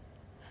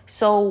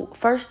 So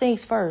first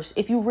things first,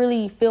 if you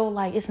really feel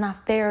like it's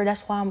not fair,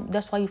 that's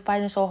why you're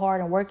fighting so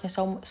hard and working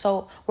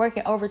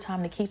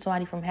overtime to keep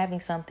somebody from having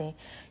something.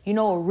 You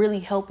know, it will really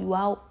help you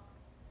out.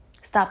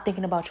 Stop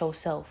thinking about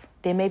yourself.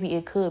 Then maybe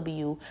it could be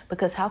you.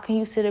 Because how can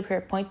you sit up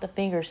here, point the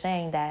finger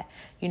saying that,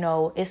 you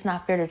know, it's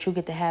not fair that you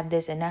get to have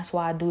this and that's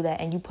why I do that,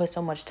 and you put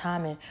so much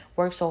time and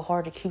work so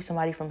hard to keep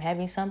somebody from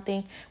having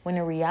something, when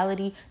in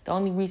reality, the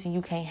only reason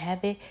you can't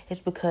have it is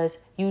because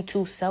you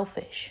too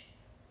selfish.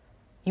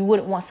 You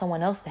wouldn't want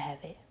someone else to have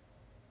it.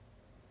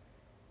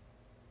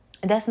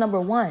 And that's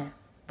number one.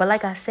 But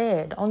like I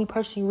said, the only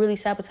person you really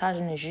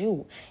sabotaging is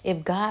you.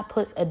 If God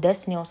puts a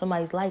destiny on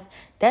somebody's life,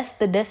 that's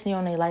the destiny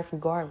on their life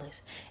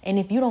regardless. And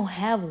if you don't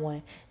have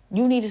one,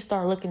 you need to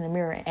start looking in the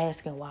mirror and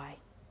asking why.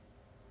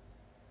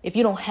 If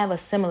you don't have a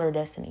similar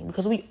destiny,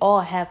 because we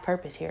all have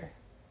purpose here.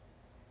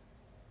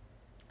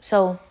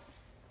 So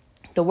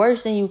the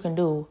worst thing you can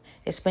do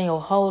is spend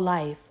your whole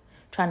life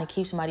trying to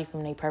keep somebody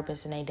from their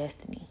purpose and their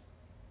destiny.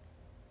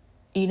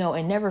 You know,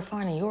 and never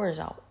finding yours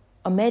out.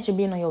 Imagine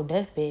being on your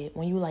deathbed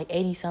when you like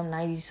 80-something,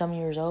 90-something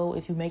years old,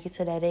 if you make it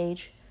to that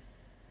age,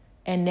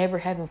 and never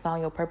having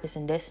found your purpose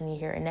and destiny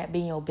here, and that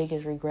being your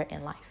biggest regret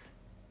in life.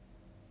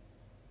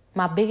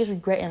 My biggest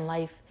regret in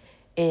life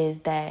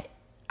is that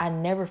I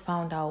never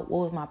found out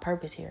what was my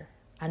purpose here.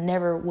 I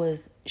never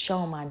was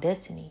shown my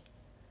destiny.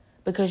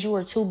 Because you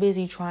were too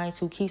busy trying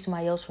to keep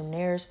somebody else from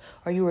theirs,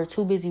 or you were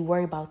too busy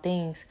worried about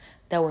things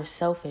that were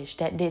selfish,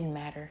 that didn't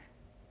matter.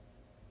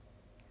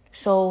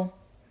 So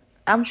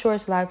I'm sure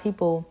it's a lot of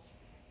people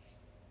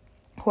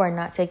who are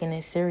not taking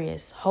it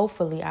serious.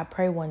 Hopefully, I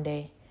pray one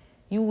day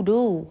you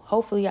do.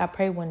 Hopefully, I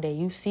pray one day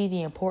you see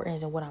the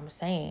importance of what I'm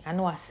saying. I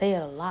know I say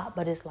it a lot,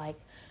 but it's like,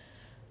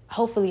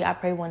 hopefully, I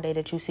pray one day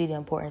that you see the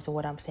importance of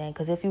what I'm saying.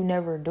 Because if you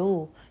never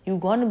do, you're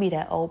going to be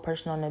that old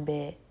person on the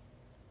bed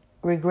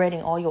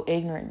regretting all your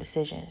ignorant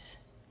decisions.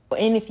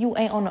 And if you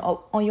ain't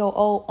on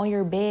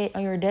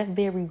your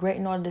deathbed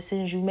regretting all the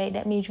decisions you made,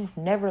 that means you've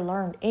never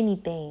learned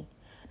anything.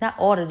 Not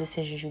all the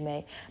decisions you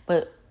made,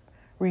 but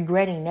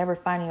regretting never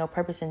finding your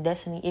purpose and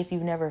destiny if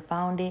you've never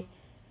found it,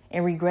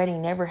 and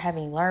regretting never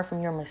having learned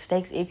from your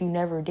mistakes if you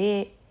never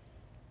did,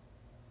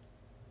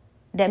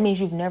 that means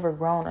you've never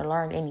grown or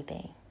learned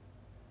anything.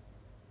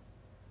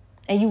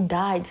 And you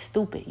died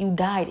stupid. You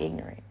died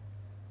ignorant.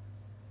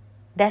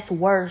 That's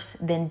worse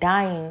than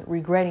dying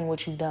regretting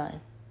what you've done.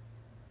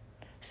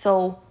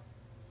 So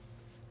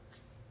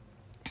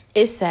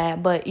it's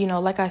sad, but you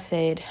know, like I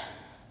said,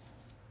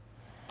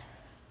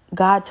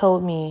 God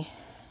told me,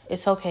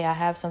 it's okay, I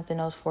have something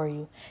else for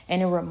you.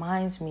 And it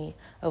reminds me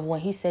of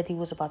when he said he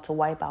was about to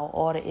wipe out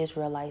all the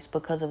Israelites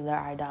because of their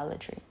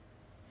idolatry.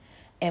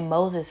 And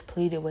Moses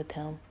pleaded with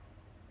him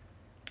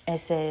and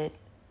said,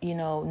 you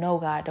know, no,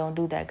 God, don't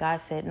do that.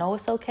 God said, no,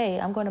 it's okay.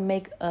 I'm going to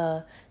make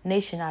a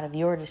nation out of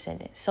your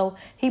descendants. So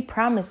he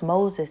promised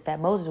Moses that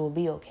Moses would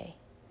be okay.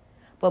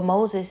 But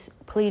Moses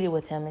pleaded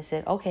with him and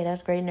said, okay,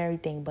 that's great and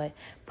everything, but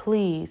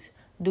please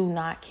do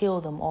not kill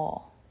them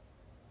all.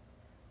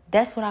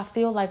 That's what I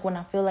feel like when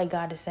I feel like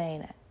God is saying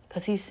that.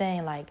 Because he's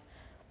saying like,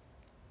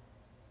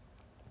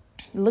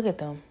 look at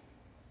them.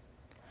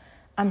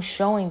 I'm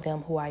showing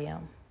them who I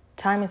am.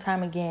 Time and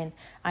time again,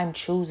 I'm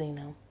choosing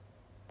them.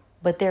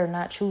 But they're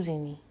not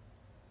choosing me.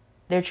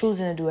 They're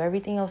choosing to do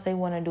everything else they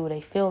want to do.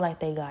 They feel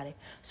like they got it.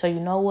 So you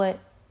know what?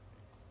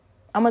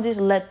 I'm going to just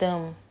let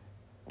them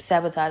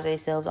sabotage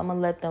themselves. I'm going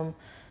to let them,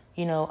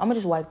 I'm going to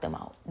just wipe them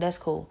out. That's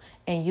cool.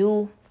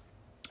 And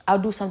I'll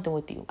do something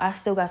with you. I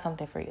still got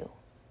something for you.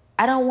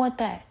 I don't want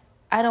that.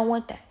 I don't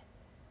want that.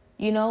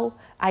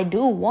 I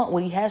do want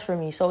what he has for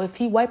me. So if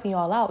he wiping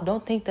y'all out,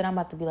 don't think that I'm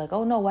about to be like,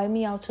 oh no, wipe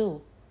me out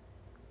too.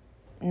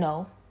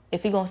 No.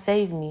 If he gonna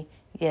save me,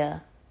 yeah,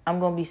 I'm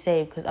gonna be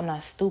saved because I'm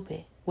not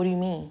stupid. What do you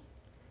mean?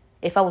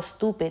 If I was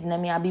stupid,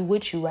 then I'd be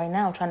with you right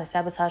now trying to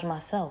sabotage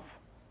myself.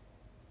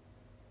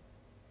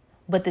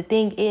 But the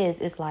thing is,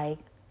 it's like,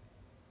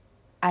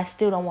 I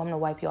still don't want him to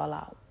wipe y'all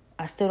out.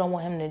 I still don't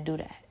want him to do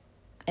that.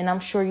 And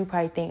I'm sure you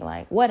probably think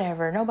like,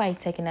 whatever, nobody's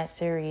taking that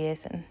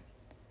serious. And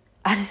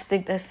I just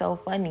think that's so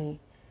funny.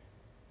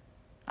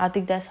 I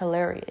think that's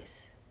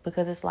hilarious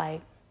because it's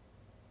like,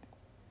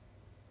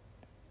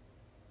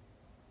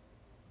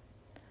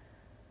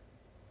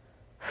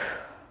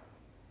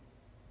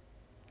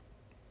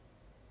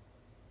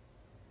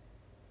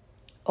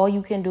 all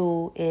you can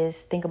do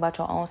is think about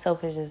your own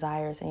selfish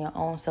desires and your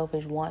own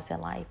selfish wants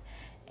in life.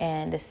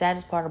 And the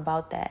saddest part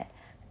about that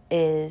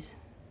is,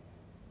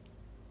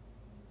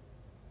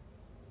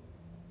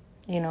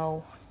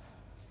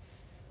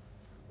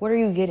 what are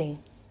you getting?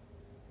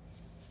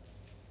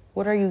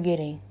 What are you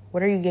getting?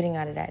 What are you getting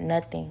out of that?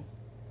 Nothing.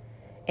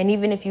 And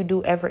even if you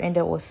do ever end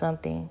up with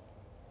something,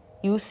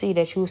 you see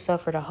that you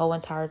suffer the whole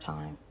entire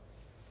time.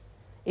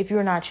 If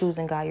you're not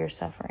choosing God, you're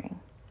suffering.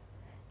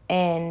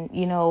 And,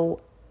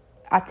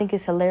 I think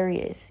it's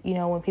hilarious,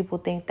 when people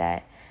think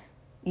that,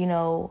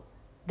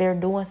 they're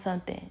doing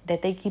something,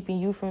 that they keeping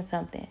you from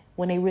something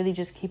when they really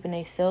just keeping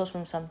themselves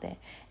from something,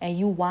 and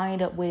you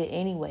wind up with it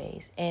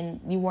anyways, and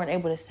you weren't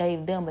able to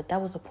save them, but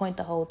that was the point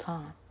the whole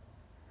time.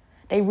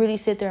 They really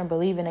sit there and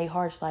believe in their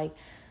hearts like,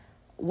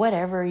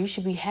 whatever, you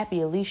should be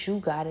happy, at least you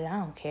got it, I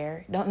don't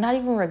care. Not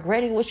even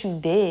regretting what you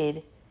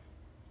did.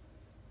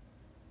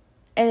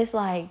 And it's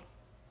like,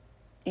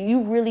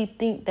 you really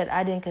think that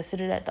I didn't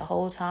consider that the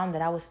whole time,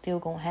 that I was still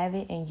gonna have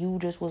it and you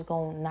just was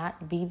gonna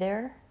not be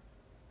there?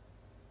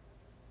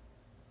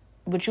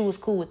 But you was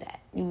cool with that.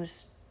 You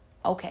was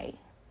okay.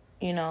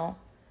 You know,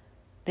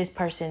 this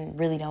person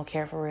really don't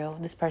care for real.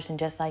 This person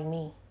just like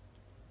me.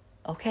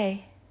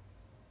 Okay.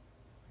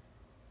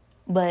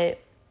 But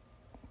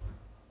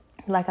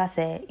like I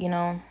said, you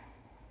know,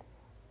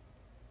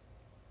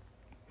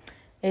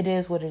 it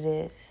is what it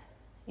is.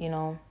 You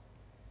know,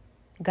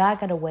 God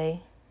got a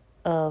way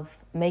of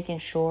making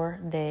sure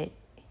that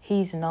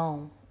he's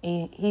known.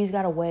 He's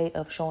got a way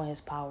of showing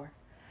his power.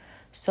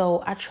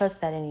 So I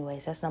trust that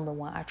anyways. That's number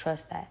one. I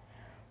trust that.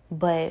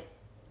 But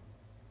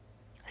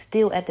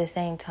still at the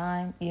same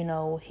time, you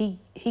know, he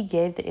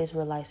gave the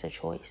Israelites a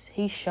choice.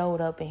 He showed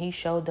up and he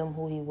showed them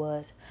who he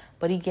was.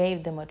 But he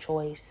gave them a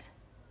choice.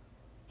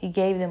 He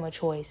gave them a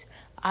choice.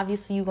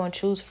 Obviously, you're going to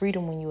choose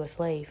freedom when you're a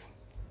slave.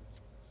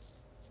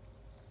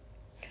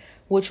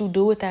 What you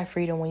do with that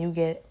freedom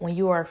when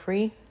you are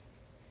free,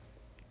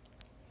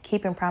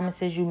 keeping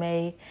promises you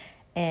made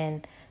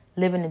and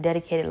living a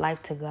dedicated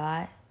life to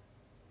God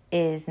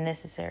is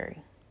necessary.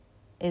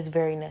 It's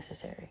very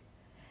necessary.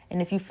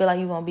 And if you feel like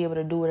you're going to be able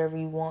to do whatever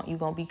you want, you're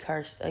going to be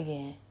cursed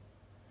again.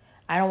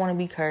 I don't want to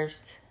be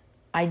cursed.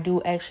 I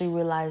do actually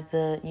realize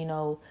the, you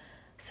know,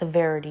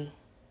 severity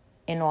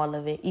in all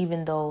of it.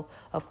 Even though,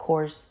 of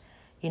course,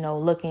 you know,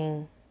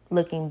 looking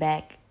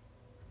back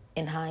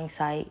in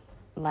hindsight,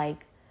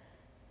 like,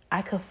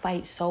 I could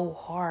fight so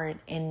hard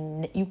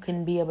and you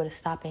couldn't be able to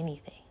stop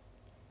anything.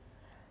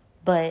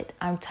 But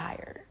I'm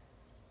tired.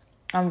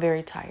 I'm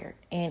very tired.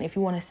 And if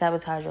you want to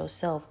sabotage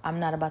yourself, I'm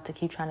not about to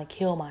keep trying to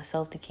kill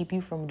myself to keep you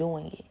from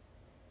doing it.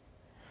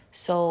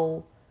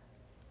 So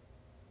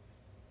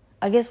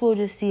I guess we'll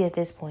just see at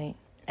this point.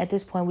 At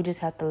this point, we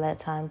just have to let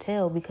time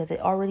tell, because it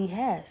already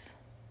has.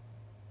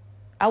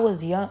 I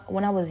was young.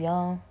 When I was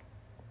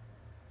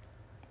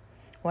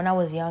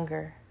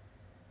younger,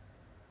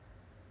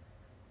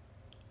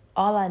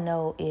 all I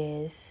know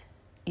is,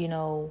 you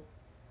know,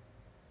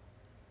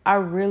 I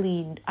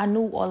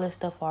knew all this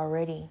stuff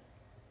already.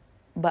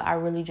 But I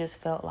really just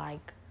felt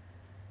like,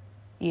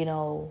 you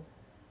know,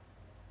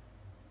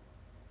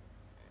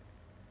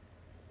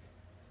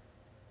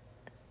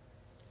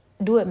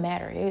 do it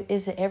matter?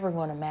 Is it ever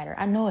going to matter?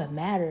 I know it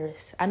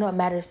matters. I know it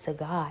matters to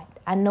God.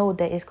 I know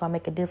that it's going to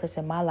make a difference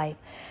in my life.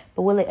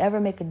 But will it ever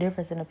make a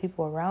difference in the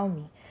people around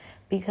me?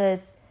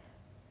 Because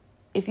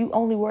if you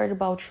only worried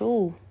about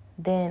you,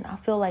 then I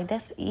feel like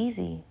that's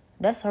easy.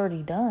 That's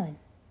already done.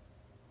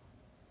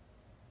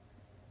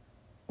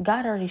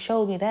 God already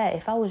showed me that.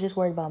 If I was just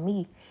worried about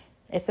me,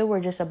 if it were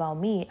just about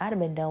me, I'd have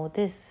been done with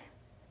this.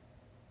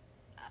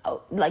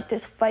 Like,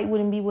 this fight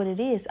wouldn't be what it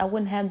is. I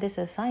wouldn't have this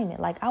assignment.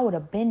 Like, I would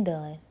have been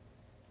done.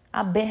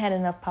 I've been had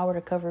enough power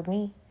to cover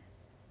me.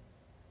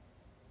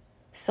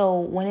 So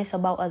when it's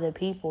about other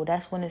people,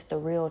 that's when it's the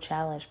real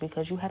challenge,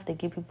 because you have to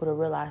get people to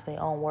realize their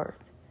own worth.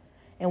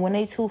 And when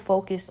they too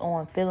focused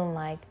on feeling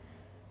like,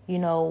 you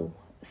know,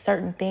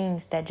 certain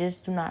things that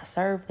just do not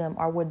serve them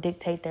or would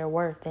dictate their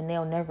worth, then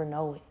they'll never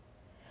know it.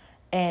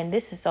 And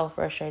this is so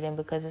frustrating,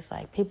 because it's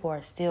like people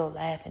are still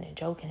laughing and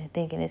joking and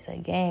thinking it's a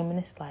game. And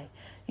it's like,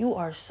 you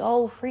are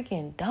so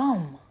freaking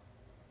dumb.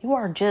 You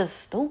are just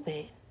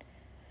stupid.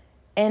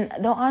 And I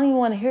don't even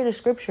want to hear the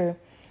scripture.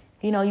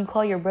 You know, you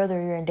call your brother,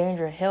 you're in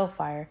danger of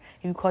hellfire.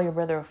 You call your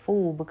brother a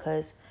fool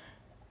because,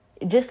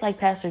 just like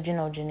Pastor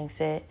Geno Jennings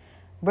said,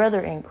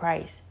 brother in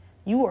Christ,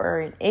 you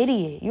are an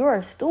idiot. You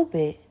are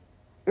stupid.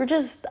 You're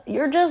just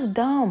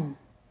dumb.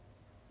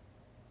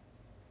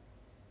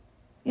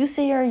 You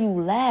sit here and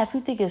you laugh. You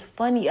think it's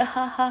funny. Ha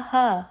ha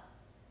ha.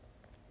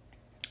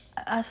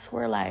 I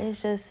swear, like,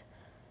 it's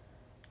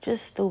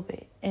just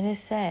stupid. And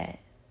it's sad.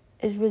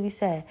 It's really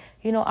sad.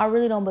 You know, I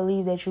really don't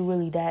believe that you're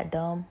really that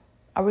dumb.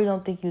 I really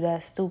don't think you're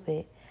that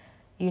stupid.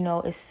 You know,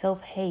 it's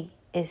self-hate.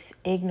 It's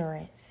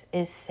ignorance.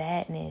 It's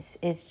sadness.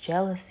 It's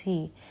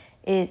jealousy.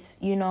 It's,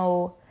 you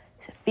know,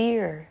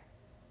 fear.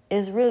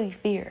 It's really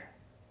fear.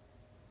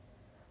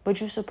 But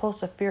you're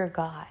supposed to fear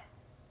God.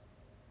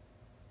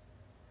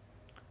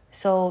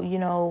 So, you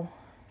know,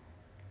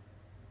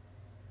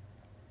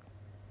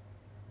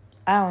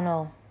 I don't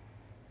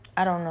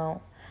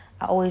know.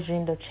 I always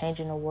dreamed of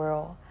changing the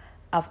world.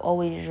 I've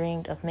always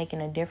dreamed of making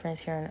a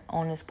difference here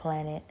on this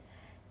planet.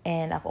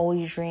 And I've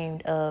always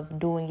dreamed of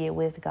doing it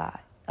with God.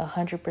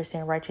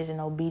 100% righteous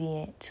and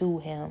obedient to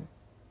Him.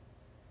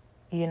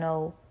 You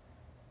know.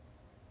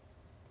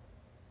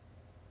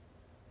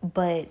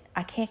 But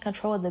I can't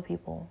control other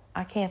people.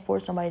 I can't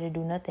force somebody to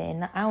do nothing.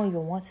 And I don't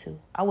even want to.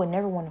 I would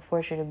never want to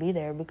force you to be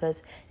there.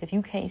 Because if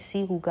you can't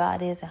see who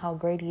God is and how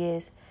great He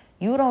is,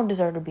 you don't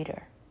deserve to be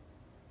there.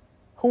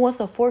 Who wants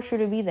to force you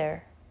to be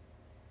there?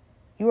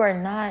 You are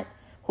not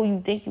who you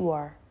think you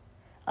are.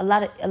 A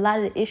lot of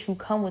the issue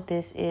come with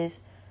this is,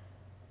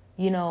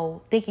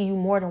 thinking you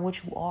more than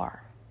what you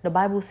are. The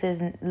Bible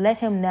says, let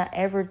him not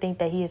ever think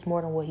that he is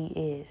more than what he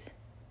is.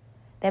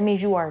 That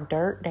means you are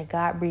dirt that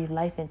God breathed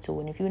life into.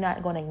 And if you're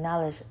not going to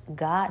acknowledge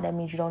God, that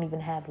means you don't even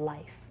have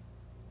life.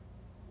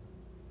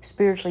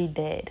 Spiritually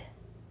dead.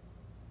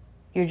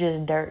 You're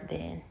just dirt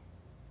then.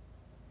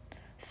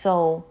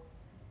 So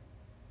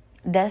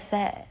that's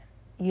sad,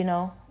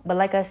 But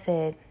like I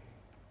said,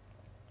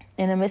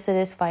 in the midst of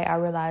this fight, I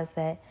realized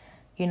that,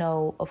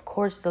 of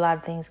course, a lot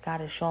of things God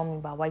has shown me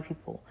about white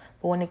people.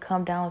 But when it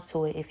comes down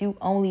to it, if you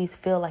only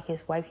feel like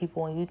it's white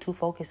people and you too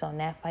focused on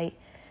that fight,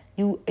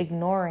 you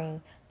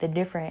ignoring the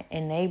different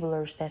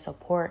enablers that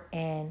support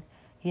and,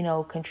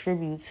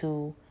 contribute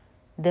to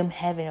them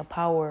having a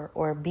power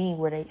or being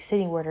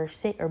sitting where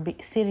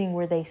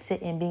they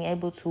sit and being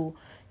able to,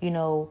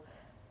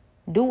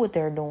 do what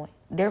they're doing.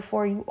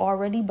 Therefore, you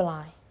already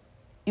blind.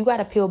 You got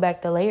to peel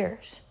back the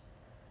layers.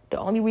 The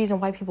only reason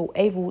white people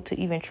able to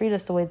even treat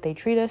us the way that they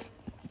treat us,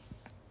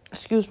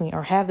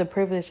 or have the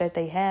privilege that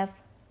they have,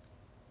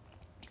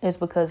 is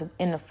because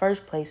in the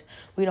first place,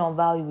 we don't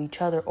value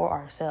each other or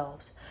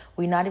ourselves.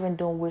 We're not even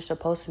doing what we're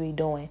supposed to be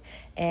doing.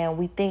 And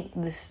we think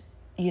this,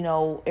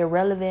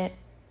 irrelevant,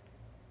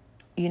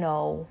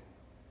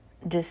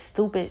 just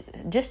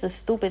the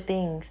stupid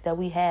things that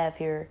we have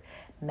here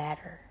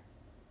matter.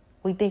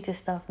 We think this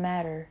stuff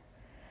matter.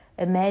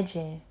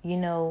 Imagine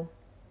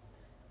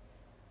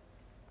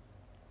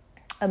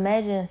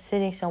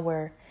sitting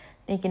somewhere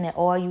thinking that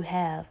all you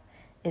have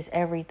is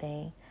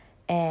everything,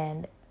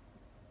 and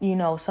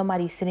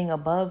somebody sitting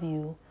above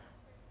you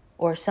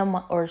or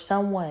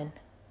someone,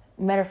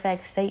 matter of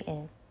fact,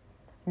 Satan,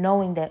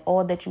 knowing that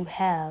all that you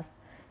have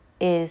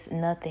is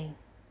nothing.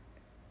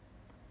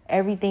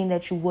 Everything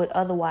that you would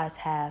otherwise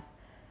have,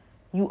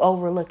 you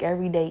overlook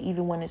every day,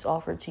 even when it's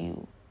offered to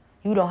you.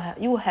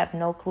 You have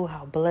no clue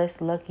how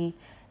blessed, lucky,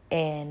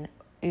 and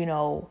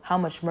how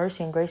much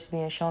mercy and grace is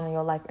being shown in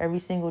your life every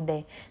single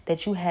day,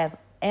 that you have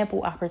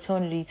ample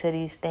opportunity to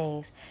these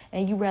things,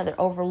 and you rather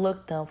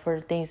overlook them for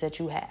the things that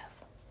you have.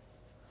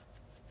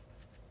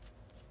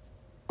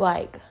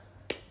 Like,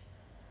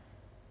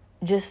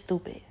 just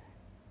stupid.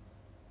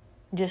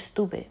 Just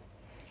stupid.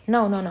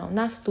 No,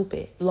 not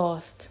stupid.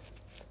 Lost.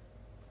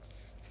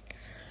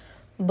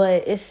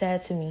 But it's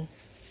sad to me.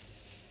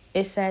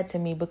 It's sad to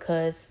me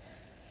because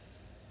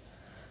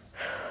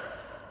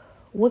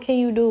what can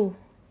you do?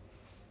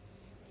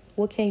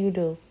 What can you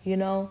do?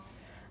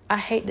 I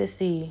hate to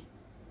see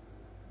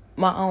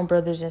my own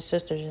brothers and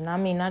sisters, and I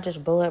mean not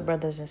just blood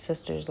brothers and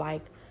sisters,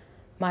 like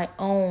my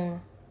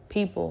own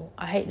people.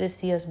 I hate to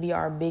see us be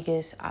our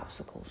biggest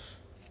obstacles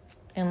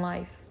in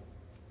life.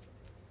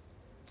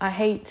 I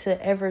hate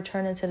to ever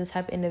turn into the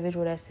type of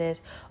individual that says,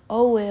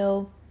 oh,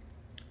 well,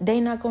 they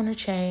not going to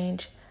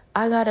change.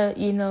 I gotta,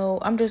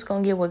 I'm just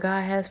going to get what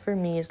God has for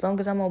me. As long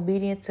as I'm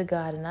obedient to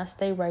God and I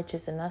stay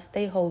righteous and I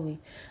stay holy,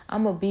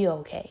 I'm going to be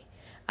okay.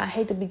 I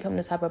hate to become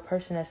the type of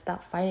person that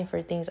stop fighting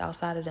for things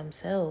outside of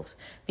themselves,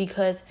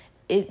 because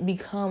it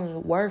becomes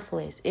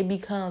worthless. It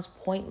becomes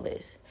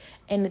pointless.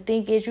 And the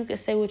thing is, you can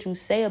say what you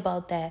say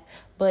about that,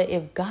 but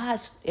if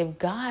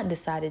God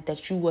decided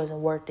that you wasn't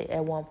worth it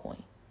at one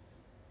point,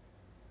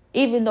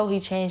 even though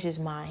he changed his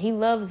mind, he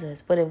loves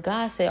us. But if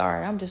God said, all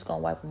right, I'm just going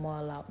to wipe them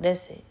all out,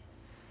 that's it.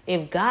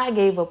 If God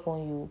gave up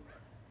on you,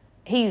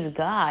 he's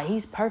God.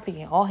 He's perfect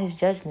in all his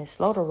judgments,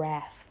 slow to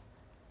wrath.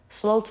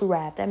 Slow to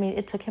wrath. That means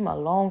it took him a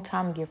long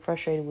time to get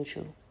frustrated with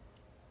you.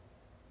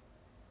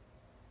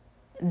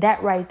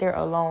 That right there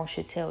alone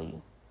should tell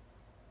you.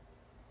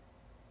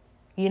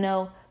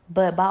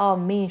 But by all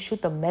means,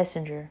 shoot the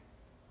messenger.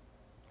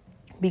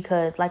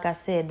 Because like I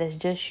said, that's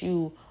just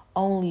you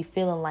only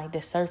feeling like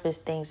the surface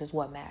things is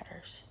what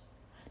matters.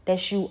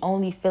 That's you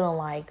only feeling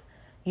like,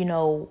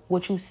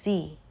 what you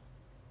see,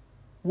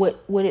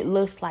 what it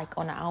looks like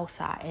on the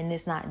outside, and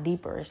it's not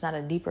deeper. It's not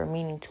a deeper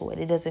meaning to it.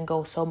 It doesn't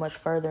go so much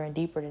further and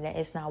deeper than that.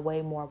 It's not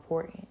way more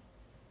important.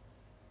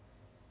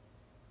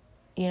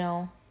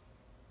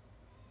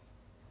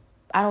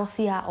 I don't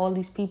see how all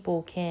these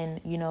people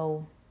can,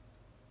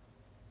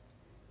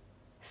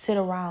 sit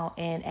around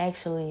and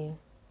actually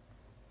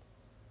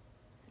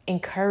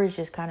encourage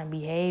this kind of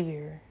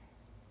behavior.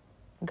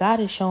 God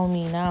is showing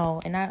me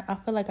now, and I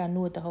feel like I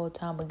knew it the whole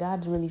time, but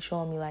God's really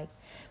showing me, like,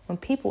 when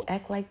people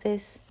act like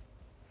this,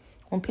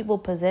 when people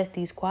possess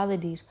these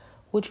qualities,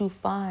 what you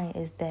find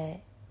is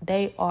that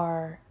they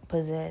are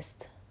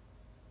possessed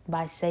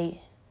by Satan.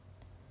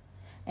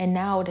 And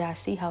now that I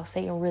see how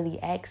Satan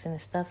really acts and the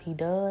stuff he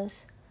does,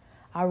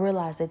 I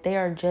realize that they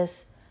are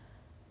just,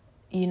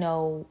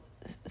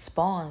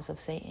 spawns of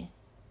Satan.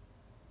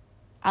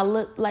 I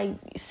look like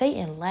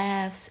Satan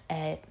laughs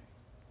at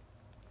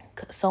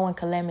sowing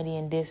calamity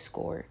and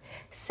discord.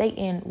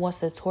 Satan wants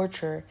to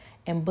torture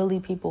and bully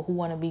people who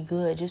want to be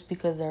good just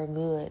because they're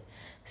good.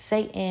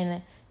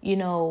 Satan,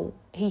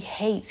 he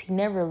hates, he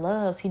never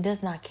loves, he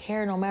does not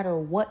care no matter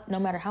what, no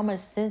matter how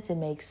much sense it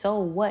makes. So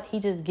what? He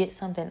just gets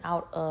something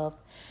out of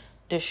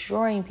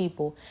destroying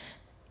people.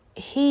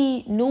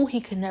 he knew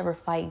he could never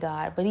fight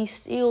God, but he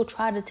still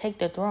tried to take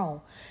the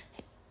throne.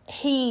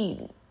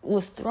 He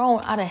was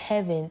thrown out of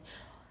heaven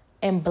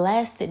and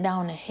blasted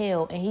down to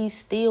hell, and he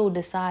still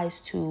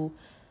decides to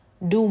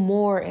do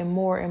more and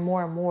more and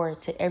more and more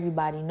to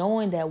everybody,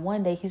 knowing that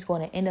one day he's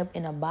going to end up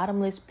in a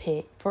bottomless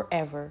pit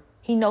forever.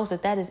 He knows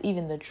that that is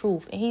even the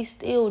truth, and he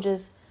still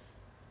just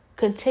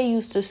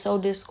continues to sow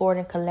discord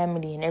and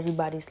calamity in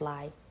everybody's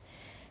life.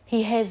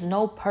 He has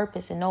no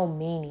purpose and no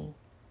meaning.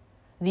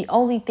 The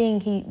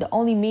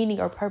only meaning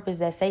or purpose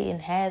that Satan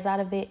has out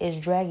of it is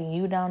dragging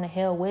you down to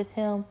hell with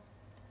him.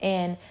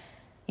 And,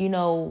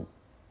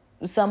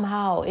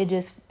 somehow it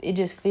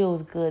just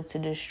feels good to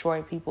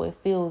destroy people. It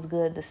feels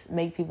good to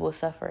make people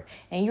suffer.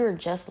 And you're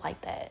just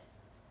like that.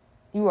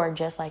 You are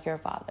just like your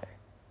father.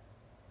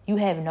 You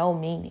have no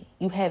meaning.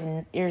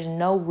 There's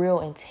no real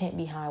intent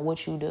behind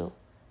what you do.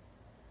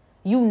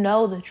 You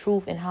know the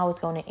truth and how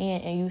it's going to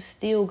end, and you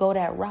still go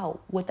that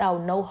route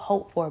without no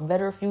hope for a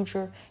better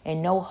future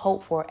and no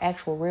hope for an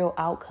actual real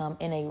outcome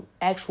in a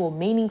actual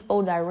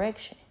meaningful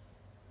direction.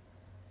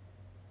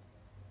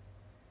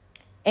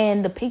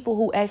 And the people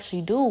who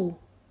actually do,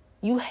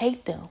 you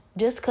hate them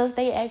just because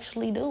they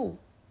actually do.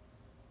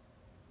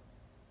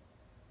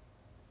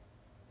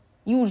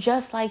 You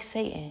just like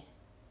Satan.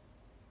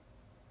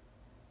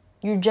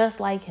 You're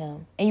just like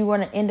him, and you're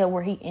going to end up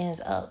where he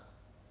ends up.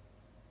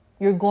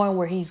 You're going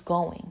where he's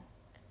going.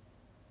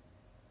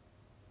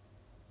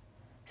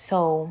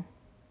 So,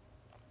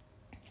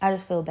 I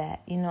just feel bad.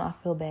 I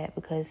feel bad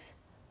because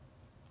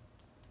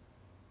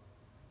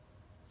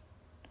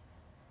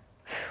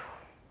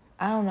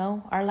I don't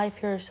know. Our life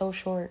here is so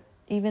short.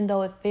 Even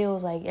though it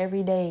feels like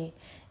every day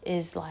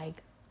is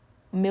like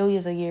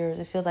millions of years,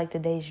 it feels like the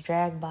days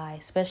drag by,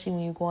 especially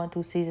when you're going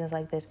through seasons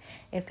like this.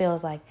 It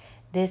feels like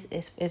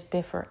it's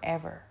been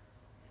forever.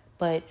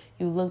 But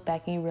you look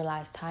back and you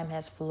realize time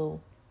has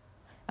flew.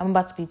 I'm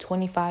about to be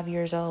 25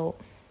 years old.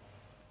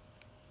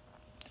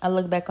 I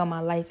look back on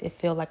my life, it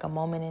feels like a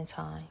moment in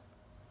time.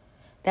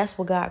 That's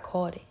what God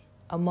called it,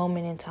 a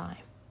moment in time.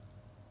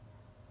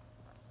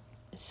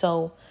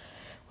 So,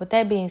 with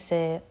that being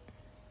said,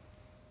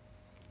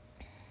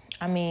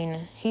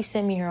 he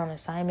sent me here on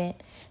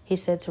assignment. He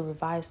said to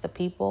revise the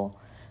people,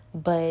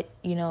 but,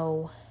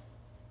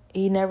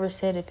 he never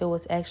said if it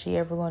was actually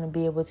ever going to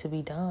be able to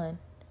be done.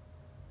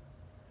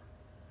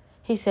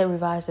 He said,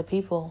 revise the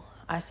people.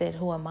 I said,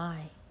 who am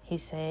I? He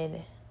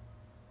said,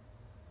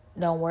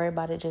 don't worry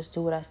about it. Just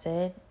do what I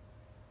said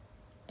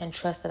and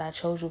trust that I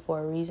chose you for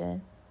a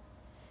reason.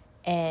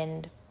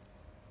 And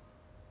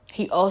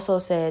he also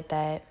said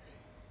that,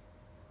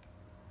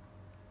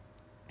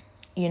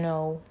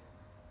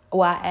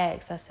 I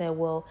asked, I said,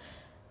 well,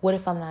 what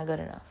if I'm not good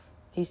enough?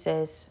 He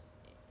says,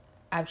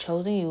 I've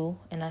chosen you.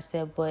 And I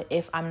said, but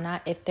if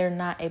they're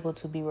not able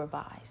to be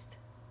revised.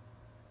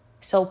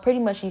 So pretty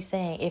much he's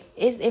saying,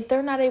 if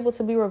they're not able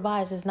to be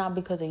revised, it's not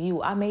because of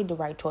you. I made the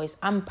right choice.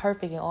 I'm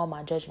perfect in all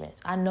my judgments.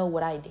 I know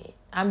what I did.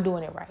 I'm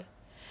doing it right.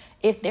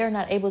 If they're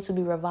not able to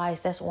be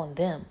revised, that's on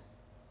them.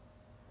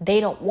 They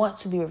don't want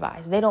to be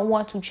revised. They don't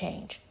want to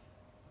change.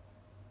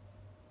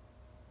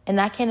 And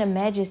I can't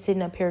imagine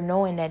sitting up here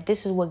knowing that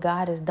this is what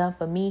God has done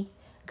for me.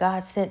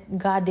 God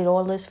did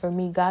all this for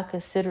me. God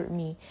considered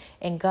me.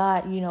 And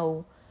God,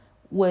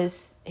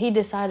 he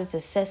decided to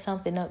set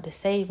something up to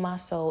save my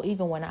soul,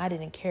 even when I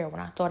didn't care,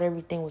 when I thought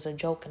everything was a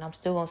joke, and I'm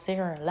still going to sit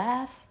here and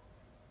laugh.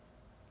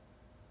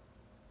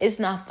 It's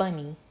not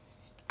funny.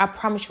 I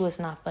promise you it's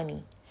not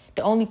funny.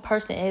 The only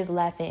person is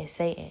laughing is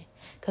Satan,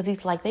 because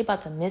he's like, they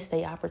about to miss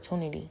their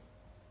opportunity.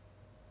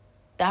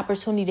 The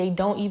opportunity they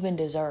don't even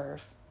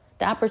deserve.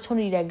 The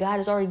opportunity that God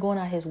is already going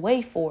out his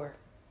way for.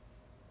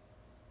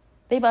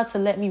 They about to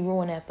let me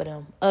ruin that for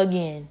them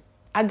again.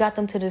 I got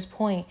them to this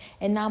point,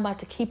 and now I'm about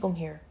to keep them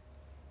here.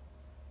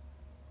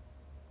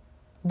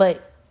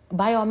 But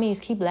by all means,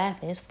 keep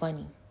laughing. It's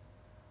funny.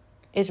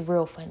 It's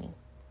real funny.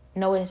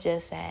 No, it's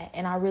just sad.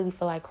 And I really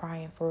feel like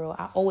crying for real.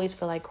 I always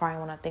feel like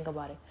crying when I think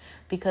about it.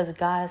 Because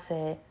God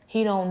said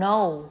he don't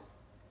know.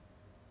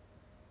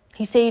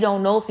 He said he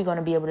don't know if he's going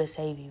to be able to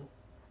save you.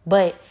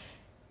 But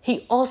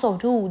he also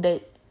knew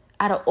that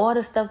out of all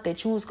the stuff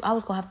that I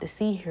was going to have to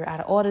see here, out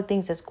of all the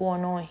things that's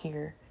going on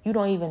here, you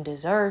don't even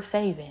deserve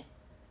saving.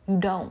 You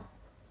don't.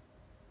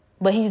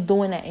 But he's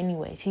doing that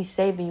anyways. He's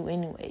saving you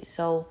anyways.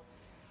 So,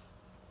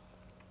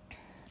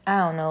 I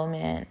don't know,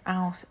 man.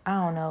 I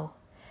don't know.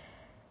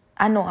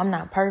 I know I'm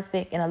not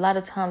perfect. And a lot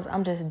of times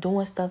I'm just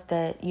doing stuff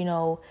that,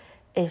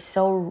 is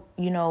so,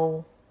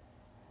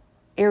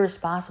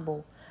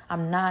 irresponsible.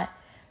 I'm not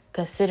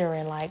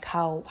considering like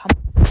how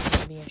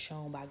I'm being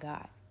shown by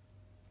God.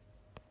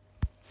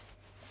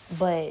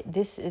 But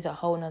this is a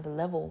whole nother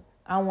level.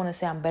 I don't want to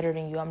say I'm better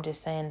than you. I'm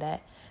just saying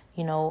that,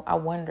 I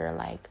wonder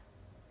like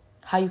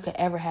how you could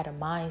ever have a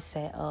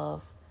mindset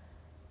of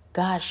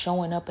God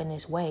showing up in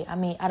this way.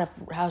 Out of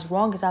as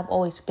wrong as I've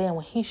always been,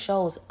 when he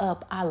shows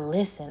up, I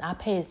listen. I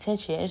pay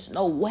attention. There's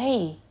no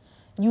way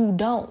you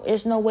don't.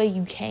 There's no way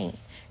you can't.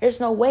 There's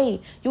no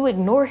way you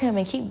ignore him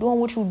and keep doing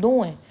what you're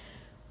doing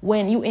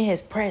when you in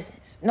his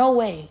presence. No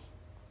way.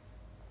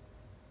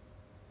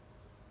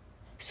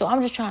 So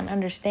I'm just trying to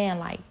understand,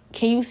 like,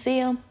 can you see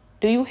him?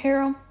 Do you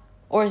hear him?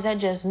 Or is that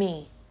just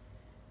me?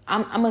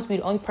 I must be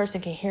the only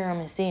person can hear him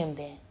and see him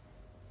then.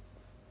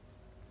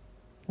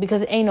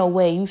 Because it ain't no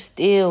way you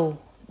still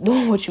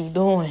doing what you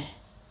doing.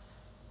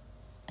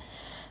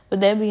 But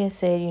that being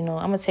said, I'm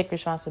going to take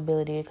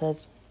responsibility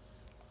because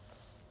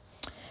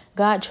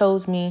God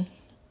chose me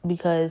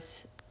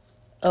because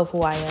of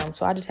who I am.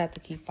 So I just have to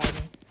keep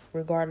fighting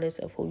regardless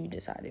of who you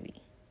decide to be.